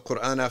finishing the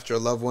Quran after a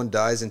loved one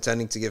dies,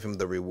 intending to give him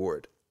the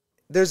reward?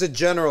 There's a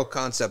general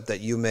concept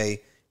that you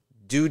may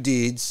do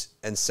deeds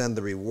and send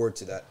the reward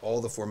to that.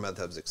 All the four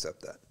madhabs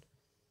accept that.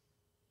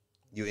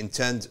 You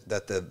intend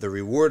that the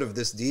reward of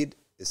this deed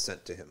is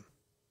sent to him.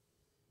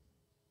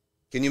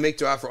 Can you make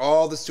dua for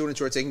all the students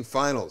who are taking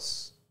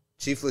finals?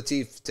 Chief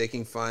Latif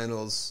taking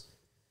finals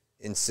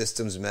in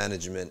systems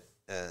management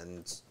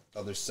and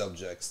other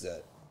subjects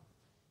that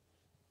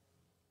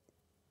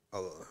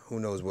who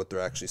knows what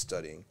they're actually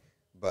studying.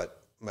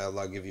 But may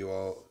Allah give you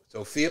all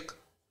tawfiq.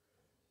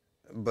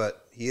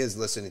 But he is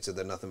listening to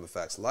the Nothing But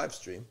Facts live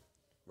stream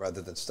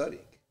rather than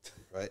studying,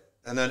 right?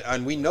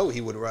 And we know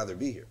he would rather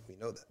be here. We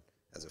know that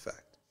as a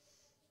fact.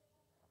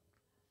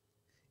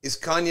 Is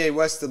Kanye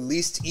West the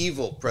least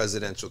evil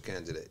presidential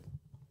candidate?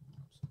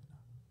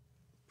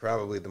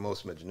 Probably the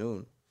most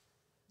majnoon.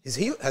 Has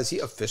he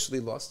officially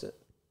lost it?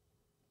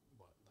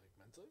 What, like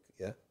mentally?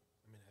 Yeah.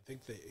 I mean, I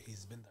think that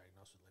he's been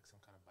diagnosed with like some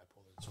kind of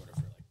bipolar disorder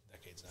for like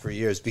decades now. For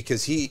years,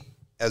 because he,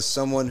 as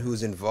someone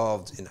who's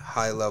involved in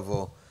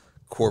high-level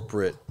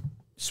corporate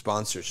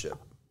sponsorship,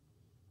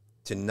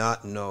 to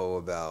not know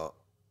about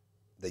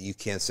that you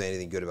can't say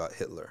anything good about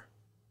Hitler,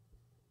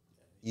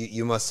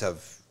 you must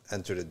have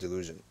entered a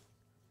delusion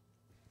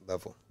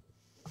level.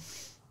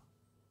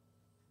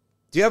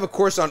 Do you have a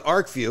course on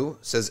ArcView,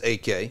 says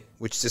AK,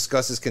 which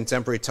discusses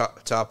contemporary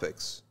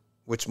topics,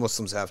 which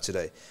Muslims have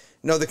today?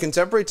 No, the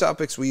contemporary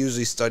topics we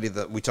usually study,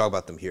 we talk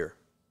about them here.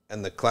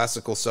 And the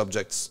classical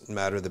subjects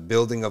matter. The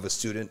building of a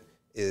student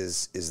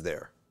is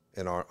there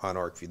on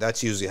ArcView.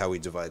 That's usually how we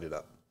divide it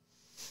up.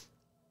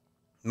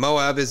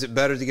 Moab, is it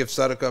better to give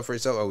sadaqah for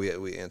yourself? Oh,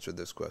 we answered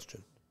this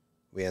question.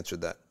 We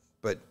answered that.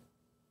 But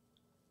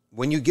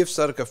when you give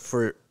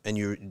sadaqah and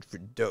you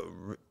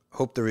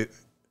hope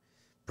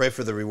pray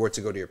for the reward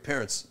to go to your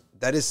parents,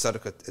 that is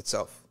sadaqah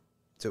itself,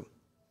 too.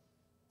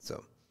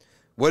 So,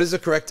 what is the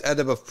correct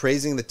adab of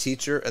praising the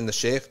teacher and the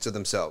sheikh to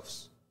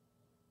themselves?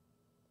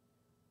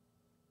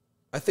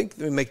 I think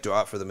we make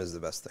dua for them is the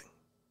best thing.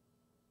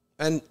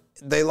 And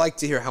they like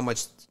to hear how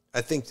much,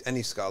 I think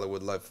any scholar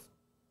would love,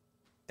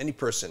 any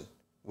person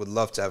would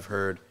love to have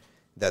heard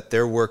that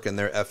their work and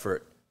their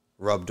effort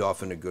rubbed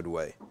off in a good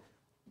way.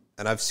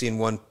 And I've seen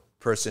one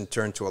person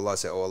turn to Allah and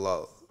say, oh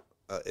Allah,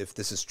 if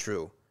this is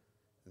true,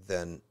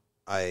 then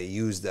I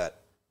use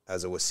that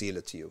as a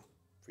wasila to you,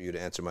 for you to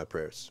answer my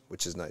prayers,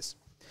 which is nice.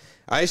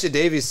 Aisha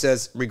Davies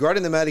says,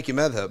 regarding the Maliki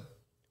madhab,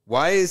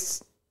 why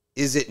is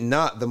it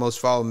not the most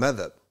followed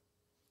madhab,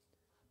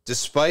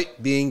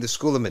 despite being the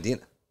school of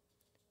Medina?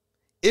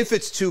 If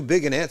it's too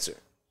big an answer.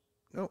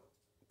 No,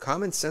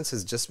 common sense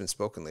has just been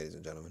spoken, ladies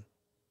and gentlemen.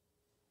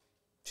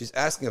 She's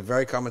asking a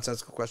very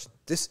commonsensical question.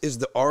 This is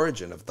the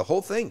origin of the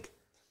whole thing.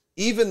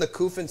 Even the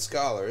Kufan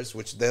scholars,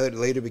 which they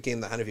later became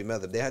the Hanafi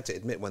madhab, they had to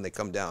admit when they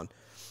come down,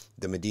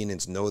 the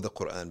Medinans know the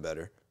Quran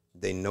better.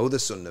 They know the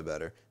Sunnah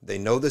better. They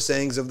know the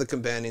sayings of the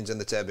companions and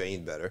the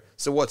Tabi'een better.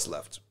 So what's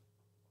left?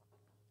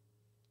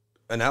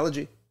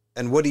 Analogy.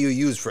 And what do you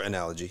use for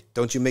analogy?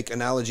 Don't you make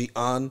analogy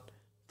on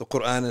the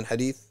Quran and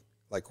Hadith?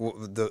 Like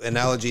the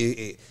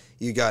analogy,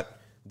 you got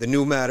the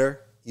new matter,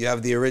 you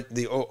have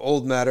the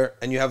old matter,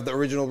 and you have the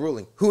original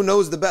ruling. Who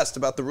knows the best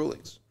about the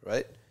rulings,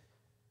 right?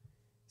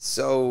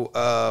 So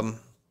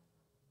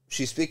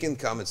she's speaking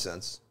common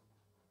sense,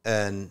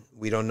 and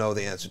we don't know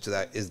the answer to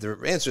that. The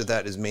answer to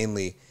that is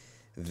mainly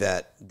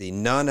that the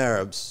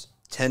non-Arabs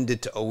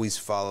tended to always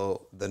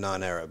follow the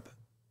non-Arab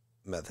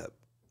madhab,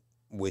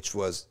 which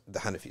was the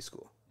Hanafi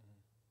school.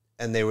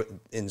 And they were,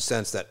 in the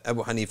sense that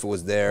Abu Hanifa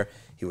was there,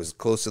 he was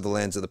close to the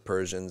lands of the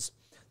Persians.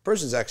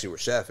 Persians actually were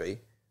Shafi'i,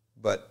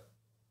 but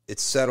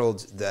it's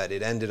settled that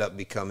it ended up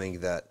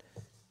becoming that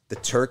the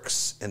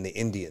Turks and the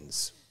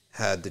Indians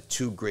had the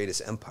two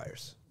greatest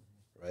empires,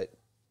 right?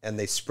 And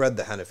they spread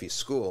the Hanafi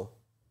school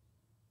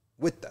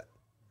with that,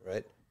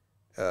 right?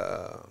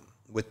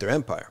 With their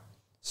empire.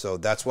 So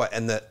that's why,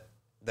 and the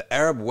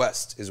Arab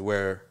West is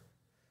where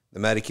the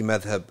Maliki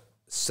madhab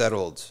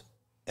settled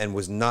and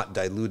was not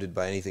diluted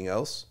by anything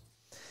else.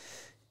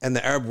 And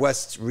the Arab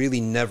West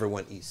really never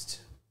went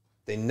east.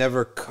 They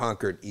never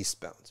conquered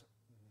eastbound.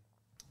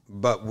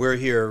 But we're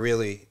here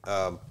really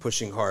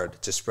pushing hard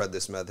to spread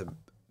this madhab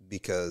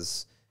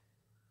because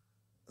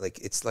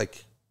it's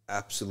like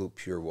absolute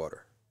pure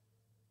water.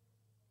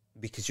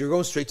 Because you're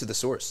going straight to the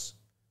source.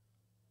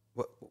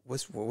 What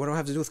do I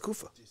have to do with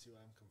Kufa? Do you see why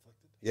I'm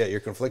conflicted? Yeah,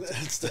 you're conflicted.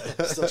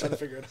 Still trying to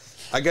figure it out.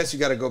 I guess you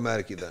got to go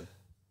Maliki then.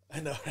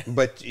 I know.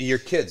 But your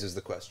kids is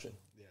the question.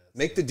 Yeah,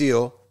 Make the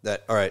deal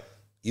that, all right,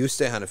 you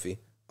stay Hanafi,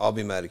 I'll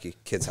be Maliki,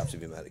 kids have to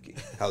be Maliki.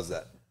 How's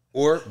that?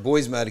 Or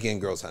boys Maliki and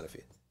girls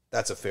Hanafi.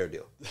 That's a fair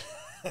deal.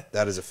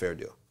 That is a fair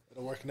deal.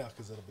 It'll work now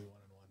because it'll be 1-1.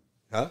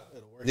 Huh?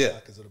 It'll work Yeah. now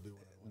because it'll be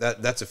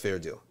 1-1. That's a fair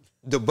deal.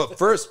 But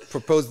first,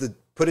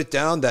 put it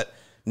down that,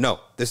 no,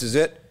 this is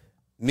it.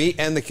 Me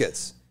and the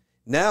kids.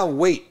 Now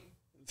wait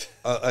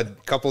a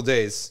couple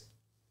days.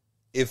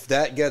 If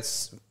that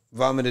gets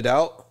vomited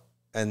out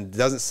and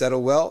doesn't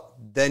settle well,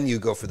 then you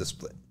go for the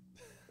split,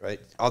 right?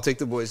 I'll take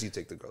the boys, you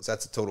take the girls.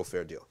 That's a total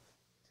fair deal.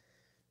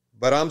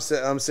 But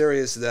I'm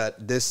serious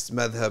that this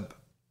madhab,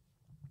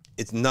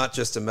 it's not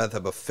just a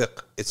madhab of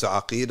fiqh, it's a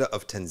aqidah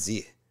of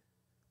tanzih.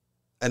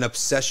 An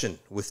obsession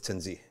with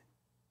tanzih.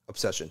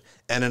 Obsession.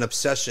 And an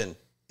obsession,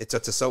 it's a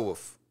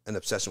tasawwuf, an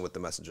obsession with the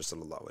Messenger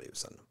sallallahu alaihi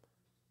wasallam.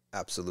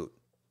 Absolute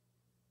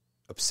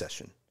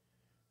obsession,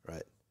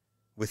 right?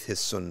 With his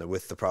sunnah,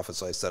 with the Prophet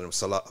sallallahu alaihi wasallam,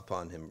 salat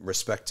upon him,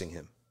 respecting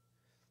him.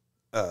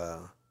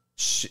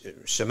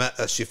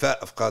 Shifa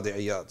of Qadi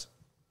Iyad.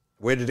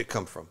 Where did it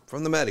come from?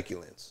 From the Maliki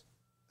lands.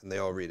 And they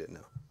all read it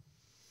now.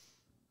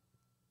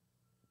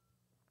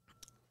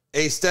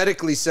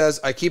 Aesthetically says,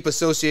 I keep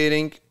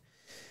associating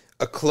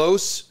a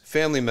close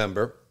family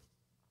member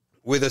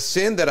with a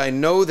sin that I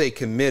know they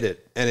committed,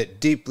 and it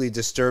deeply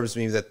disturbs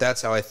me that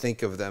that's how I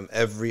think of them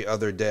every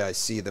other day I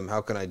see them. How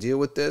can I deal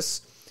with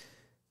this?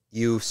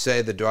 You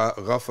say the dua,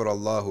 غَفَرَ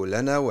اللَّهُ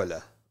لَنَا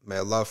وَلَهُ. May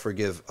Allah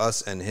forgive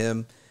us and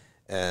him.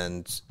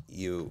 And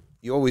you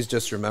always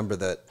just remember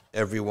that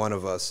every one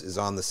of us is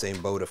on the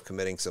same boat of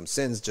committing some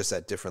sins, just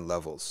at different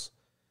levels.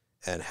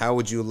 And how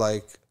would you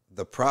like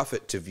the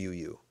Prophet to view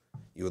you?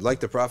 You would like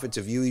the Prophet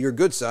to view your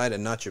good side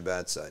and not your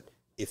bad side.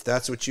 If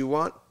that's what you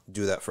want,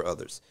 do that for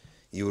others.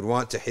 You would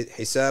want to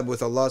hisab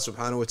with Allah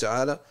subhanahu wa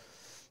ta'ala,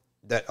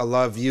 that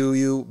Allah view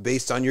you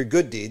based on your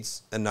good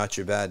deeds and not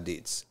your bad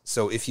deeds.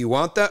 So if you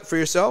want that for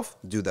yourself,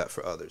 do that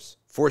for others.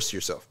 Force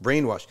yourself.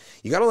 Brainwash.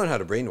 You got to learn how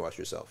to brainwash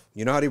yourself.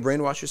 You know how to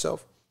brainwash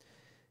yourself?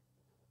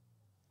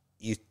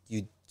 You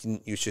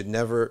should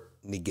never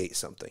negate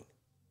something.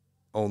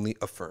 Only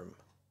affirm,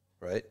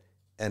 right?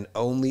 And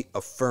only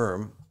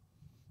affirm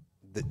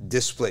the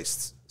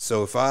displaced.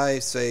 So if I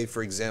say,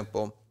 for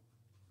example,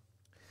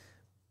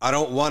 I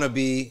don't want to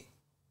be,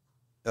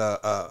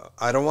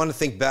 I don't want to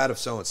think bad of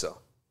so-and-so.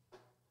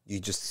 You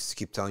just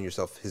keep telling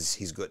yourself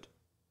he's good,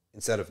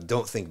 instead of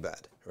don't think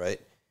bad,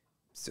 right?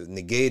 So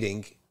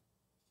negating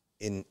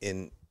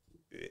in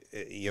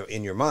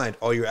your mind,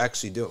 all you're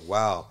actually doing.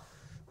 Wow,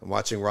 I'm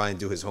watching Ryan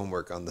do his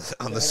homework on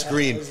the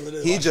screen.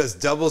 He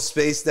just double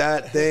spaced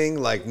that thing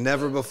like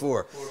never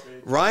before.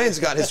 Ryan's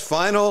got his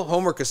final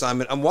homework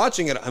assignment. I'm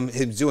watching it. I'm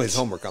him doing his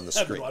homework on the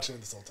screen. I've been watching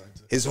it this whole time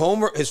too.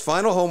 His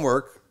final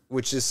homework,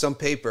 which is some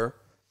paper,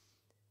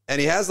 and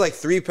he has like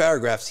 3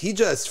 paragraphs. He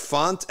just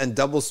font and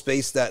double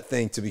spaced that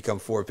thing to become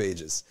 4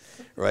 pages,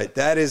 right?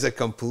 That is a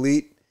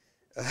complete.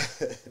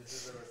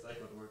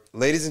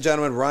 Ladies and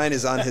gentlemen, Ryan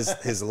is on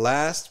his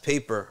last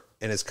paper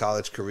in his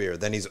college career.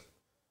 Then he's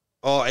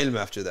all ilm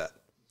after that.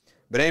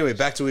 But anyway,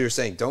 back to what you were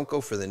saying. Don't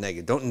go for the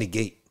negative. Don't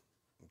negate,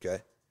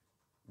 okay?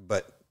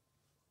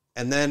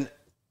 And then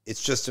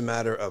it's just a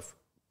matter of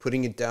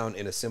putting it down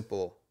in a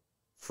simple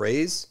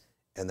phrase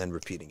and then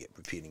repeating it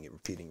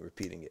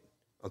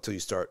until you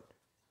start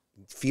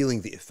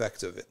feeling the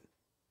effect of it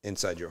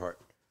inside your heart.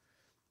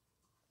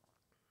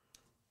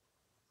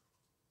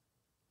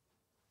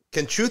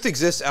 Can truth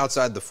exist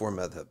outside the 4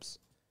 madhabs?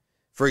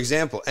 For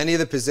example, any of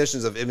the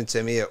positions of Ibn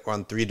Taymiyyah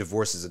on 3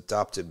 divorces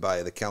adopted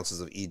by the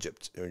councils of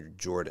Egypt or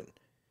Jordan.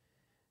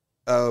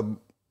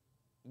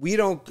 We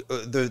don't.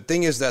 The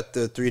thing is that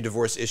the 3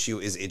 divorce issue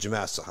is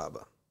ijma'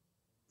 sahaba,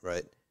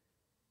 right?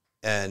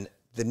 And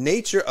the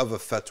nature of a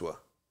fatwa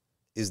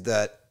is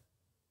that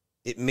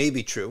it may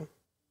be true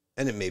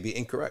and it may be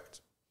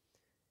incorrect.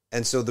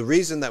 And so the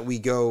reason that we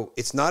go,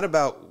 it's not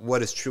about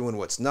what is true and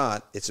what's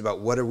not. It's about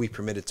what are we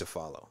permitted to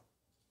follow.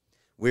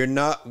 We're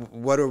not,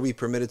 what are we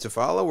permitted to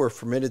follow?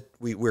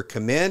 We're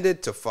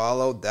commanded to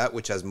follow that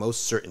which has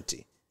most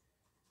certainty.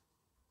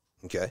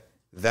 Okay?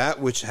 That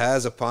which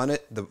has upon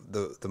it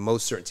the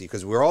most certainty.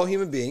 Because we're all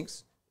human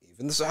beings,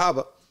 even the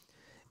Sahaba,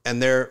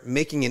 and they're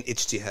making an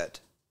ijtihad.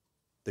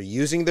 They're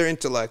using their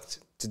intellect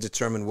to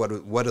determine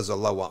what does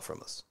Allah want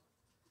from us.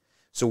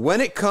 So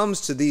when it comes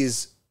to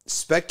these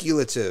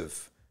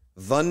speculative,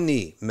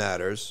 dhanni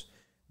matters,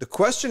 the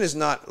question is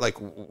not like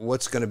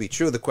what's going to be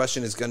true. The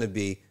question is going to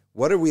be,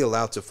 what are we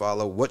allowed to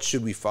follow? What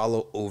should we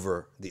follow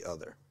over the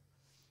other?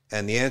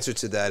 And the answer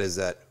to that is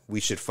that we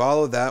should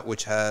follow that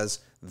which has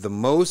the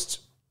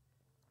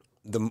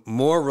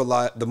more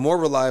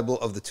reliable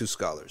of the 2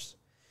 scholars.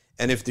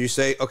 And if you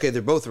say, okay,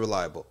 they're both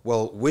reliable,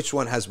 well, which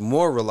one has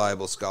more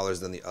reliable scholars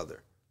than the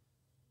other?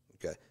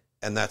 Okay,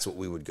 and that's what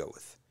we would go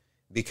with.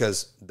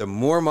 Because the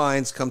more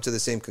minds come to the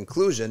same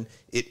conclusion,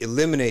 it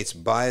eliminates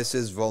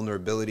biases,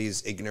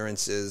 vulnerabilities,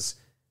 ignorances,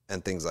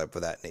 and things like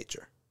of that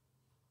nature.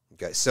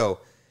 Okay, so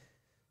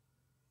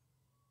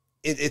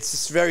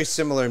it's very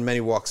similar in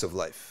many walks of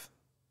life,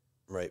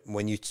 right?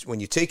 When you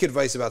take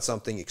advice about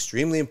something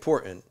extremely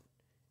important,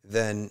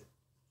 then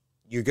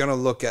you're going to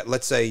look at,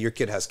 let's say your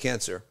kid has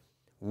cancer.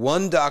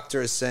 One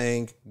doctor is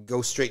saying,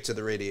 go straight to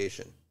the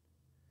radiation.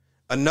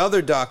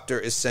 Another doctor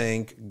is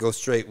saying, go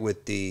straight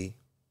with the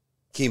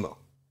chemo.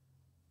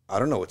 I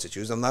don't know what to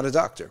choose. I'm not a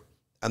doctor.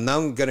 And now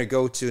I'm going to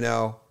go to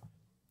now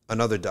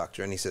another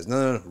doctor. And he says,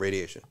 no,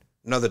 radiation.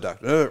 Another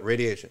doctor, no,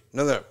 radiation.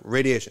 Another,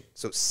 radiation.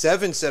 So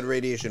 7 said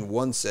radiation,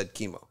 1 said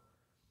chemo.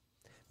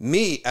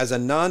 Me, as a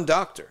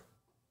non-doctor,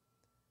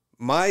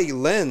 my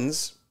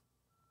lens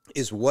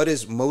is what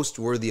is most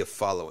worthy of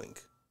following,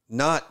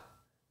 not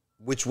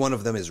which one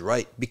of them is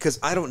right, because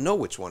I don't know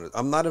which one.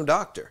 I'm not a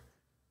doctor,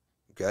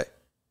 okay?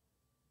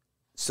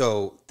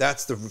 So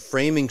that's the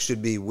framing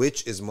should be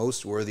which is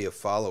most worthy of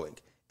following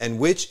and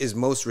which is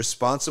most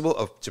responsible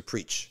to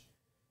preach,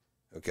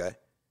 okay?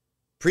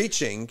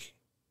 Preaching,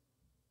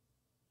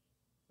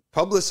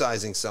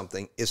 publicizing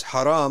something is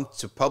haram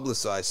to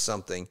publicize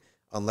something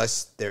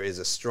unless there is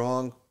a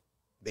strong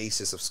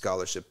basis of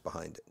scholarship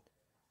behind it.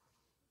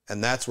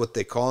 And that's what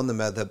they call in the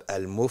madhab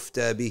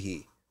al-mufta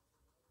bihi,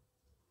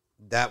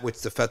 that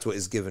which the fatwa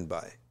is given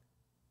by.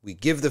 We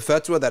give the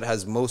fatwa that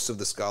has most of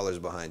the scholars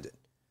behind it.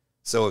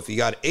 So if you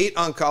got 8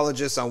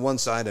 oncologists on one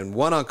side and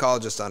 1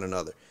 oncologist on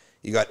another,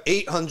 you got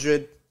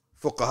 800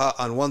 fuqaha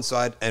on one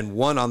side and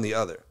 1 on the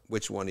other.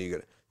 Which one are you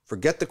going to?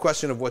 Forget the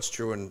question of what's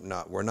true and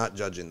not. We're not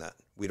judging that.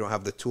 We don't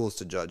have the tools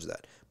to judge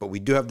that. But we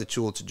do have the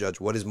tool to judge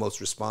what is most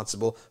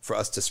responsible for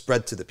us to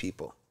spread to the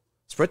people.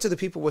 Spread to the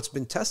people what's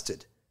been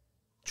tested.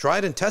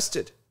 Tried and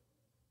tested.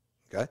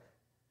 Okay?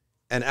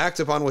 And act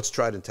upon what's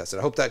tried and tested.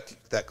 I hope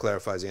that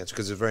clarifies the answer,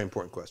 because it's a very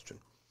important question.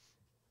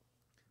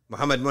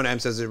 Muhammad Mun'im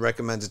says it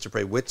recommends it to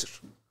pray witr.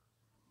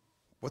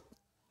 What?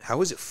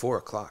 How is it 4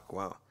 o'clock?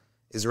 Wow.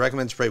 Is it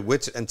recommended to pray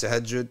witr and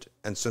tahajjud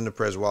and sunnah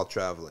prayers while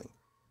traveling?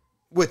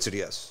 Witr,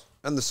 yes.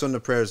 And the sunnah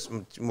prayers,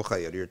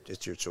 mukhayyar,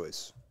 it's your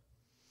choice.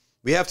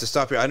 We have to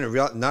stop here. I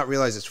didn't not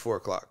realize it's 4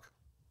 o'clock.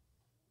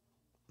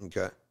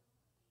 Okay.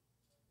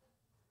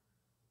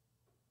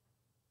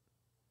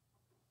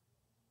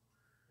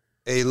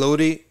 A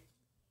Lodi,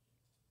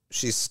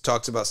 she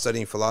talks about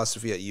studying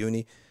philosophy at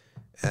uni,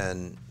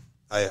 and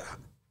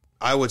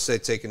I would say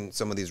taking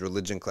some of these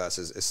religion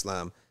classes,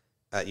 Islam,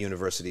 at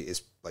university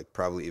is like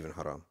probably even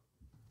haram.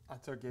 I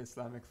took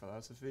Islamic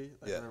philosophy.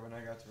 Like when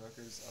I got to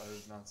Rutgers, it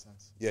was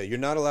nonsense. Yeah, you're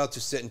not allowed to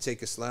sit and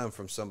take Islam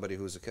from somebody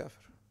who's a kafir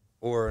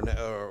or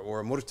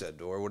a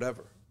murtad or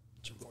whatever.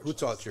 Who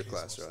taught your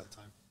class,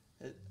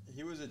 right?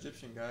 He was an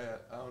Egyptian guy.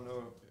 I don't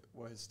know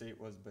what his state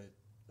was, but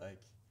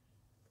like,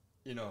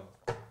 you know,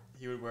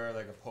 he would wear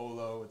like a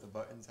polo with the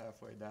buttons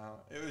halfway down.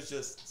 It was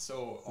just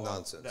so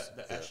nonsense.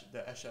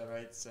 The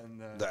Ash'arites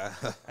and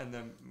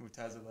the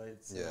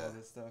Mutazilites and all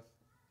this stuff.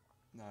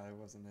 No, it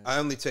wasn't it. I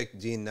only take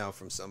deen now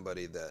from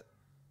somebody that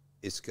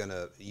is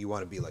you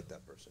want to be like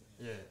that person.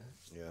 Yeah.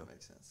 That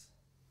makes sense.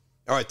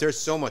 All right, there's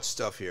so much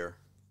stuff here.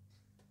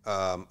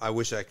 I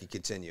wish I could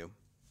continue,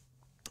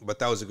 but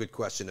that was a good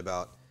question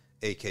about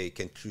AK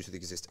can truth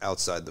exist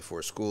outside the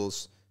 4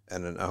 schools,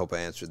 and I hope I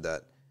answered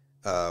that.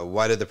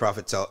 Why did the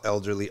Prophet tell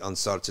elderly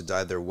Ansar to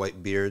dye their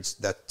white beards?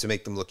 That to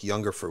make them look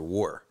younger for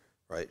war,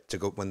 right? To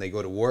go when they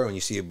go to war, when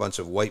you see a bunch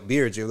of white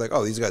beards, you're like,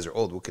 oh, these guys are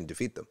old. We can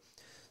defeat them.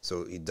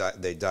 So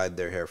they dyed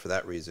their hair for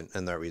that reason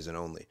and that reason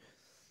only.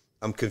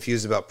 I'm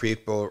confused about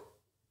people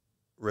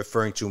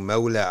referring to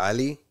Mawla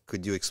Ali.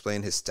 Could you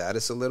explain his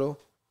status a little?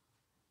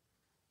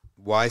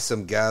 Why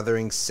some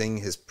gatherings sing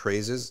his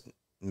praises?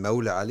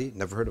 Mawla Ali,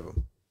 never heard of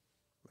him.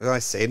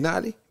 Sayyidina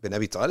Ali bin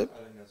Abi Talib?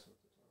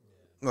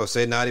 No,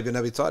 Sayyidina Ali bin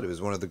Abi Talib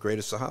is one of the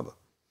greatest Sahaba.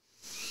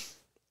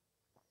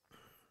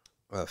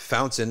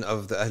 Fountain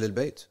of the Ahl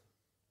al-Bayt.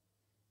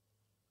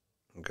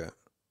 Okay.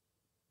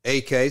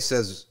 AK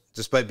says,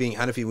 despite being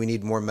Hanafi, we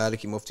need more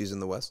Maliki muftis in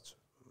the West.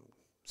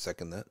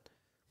 Second that.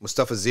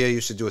 Mustafa Zia,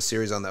 you should do a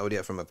series on the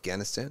awliya from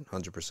Afghanistan.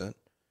 100%.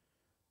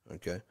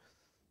 Okay.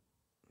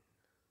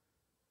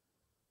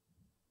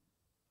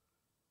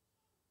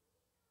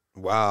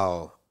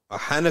 Wow. A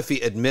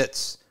Hanafi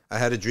admits, I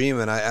had a dream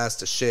and I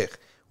asked a sheikh,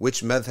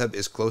 which madhab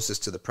is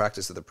closest to the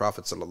practice of the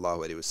Prophet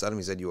sallallahu alaihi wasallam?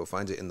 He said, you will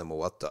find it in the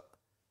Muwatta.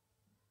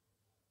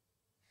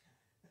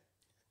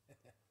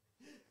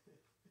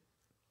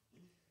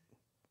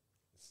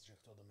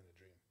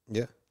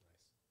 Yeah.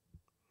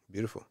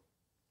 Beautiful.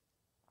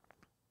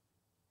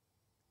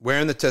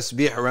 Wearing the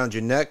tasbih around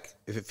your neck,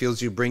 if it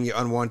feels you bring you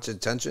unwanted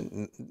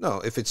attention, no.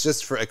 If it's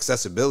just for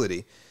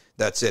accessibility,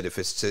 that's it. If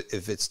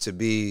it's to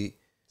be,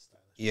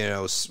 you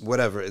know,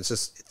 whatever, it's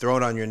just throw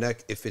it on your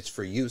neck if it's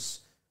for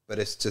use, but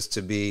it's just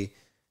to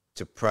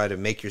try to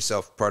make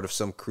yourself part of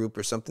some group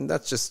or something.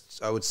 That's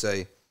just, I would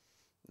say,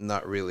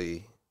 not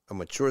really a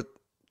mature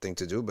thing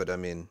to do, but I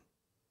mean,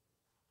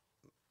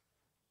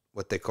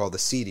 what they call the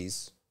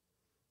seedies.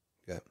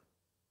 Yeah.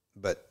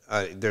 But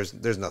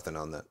there's nothing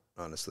on that,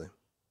 honestly.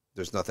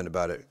 There's nothing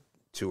about it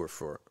to or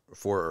for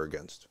or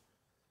against.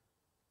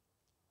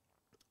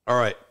 All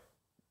right.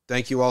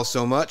 Thank you all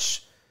so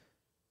much.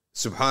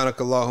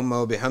 سبحانك اللهم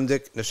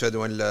وبحمدك نشهد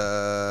أن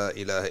لا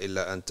إله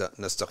إلا أنت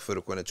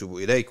نستغفرك ونتوب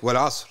إليك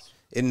والعصر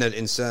إن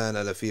الإنسان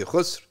لفي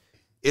خسر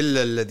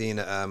إلا الذين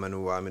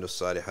آمنوا وعملوا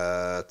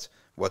الصالحات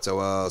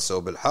وتواصوا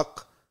بالحق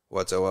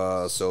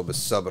وتواصوا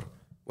بالصبر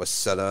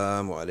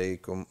والسلام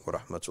عليكم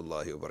ورحمة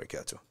الله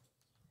وبركاته.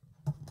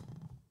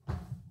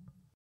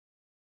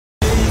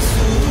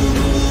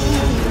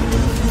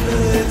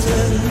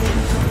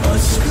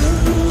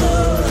 Aşkınla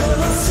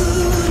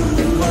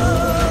sığınma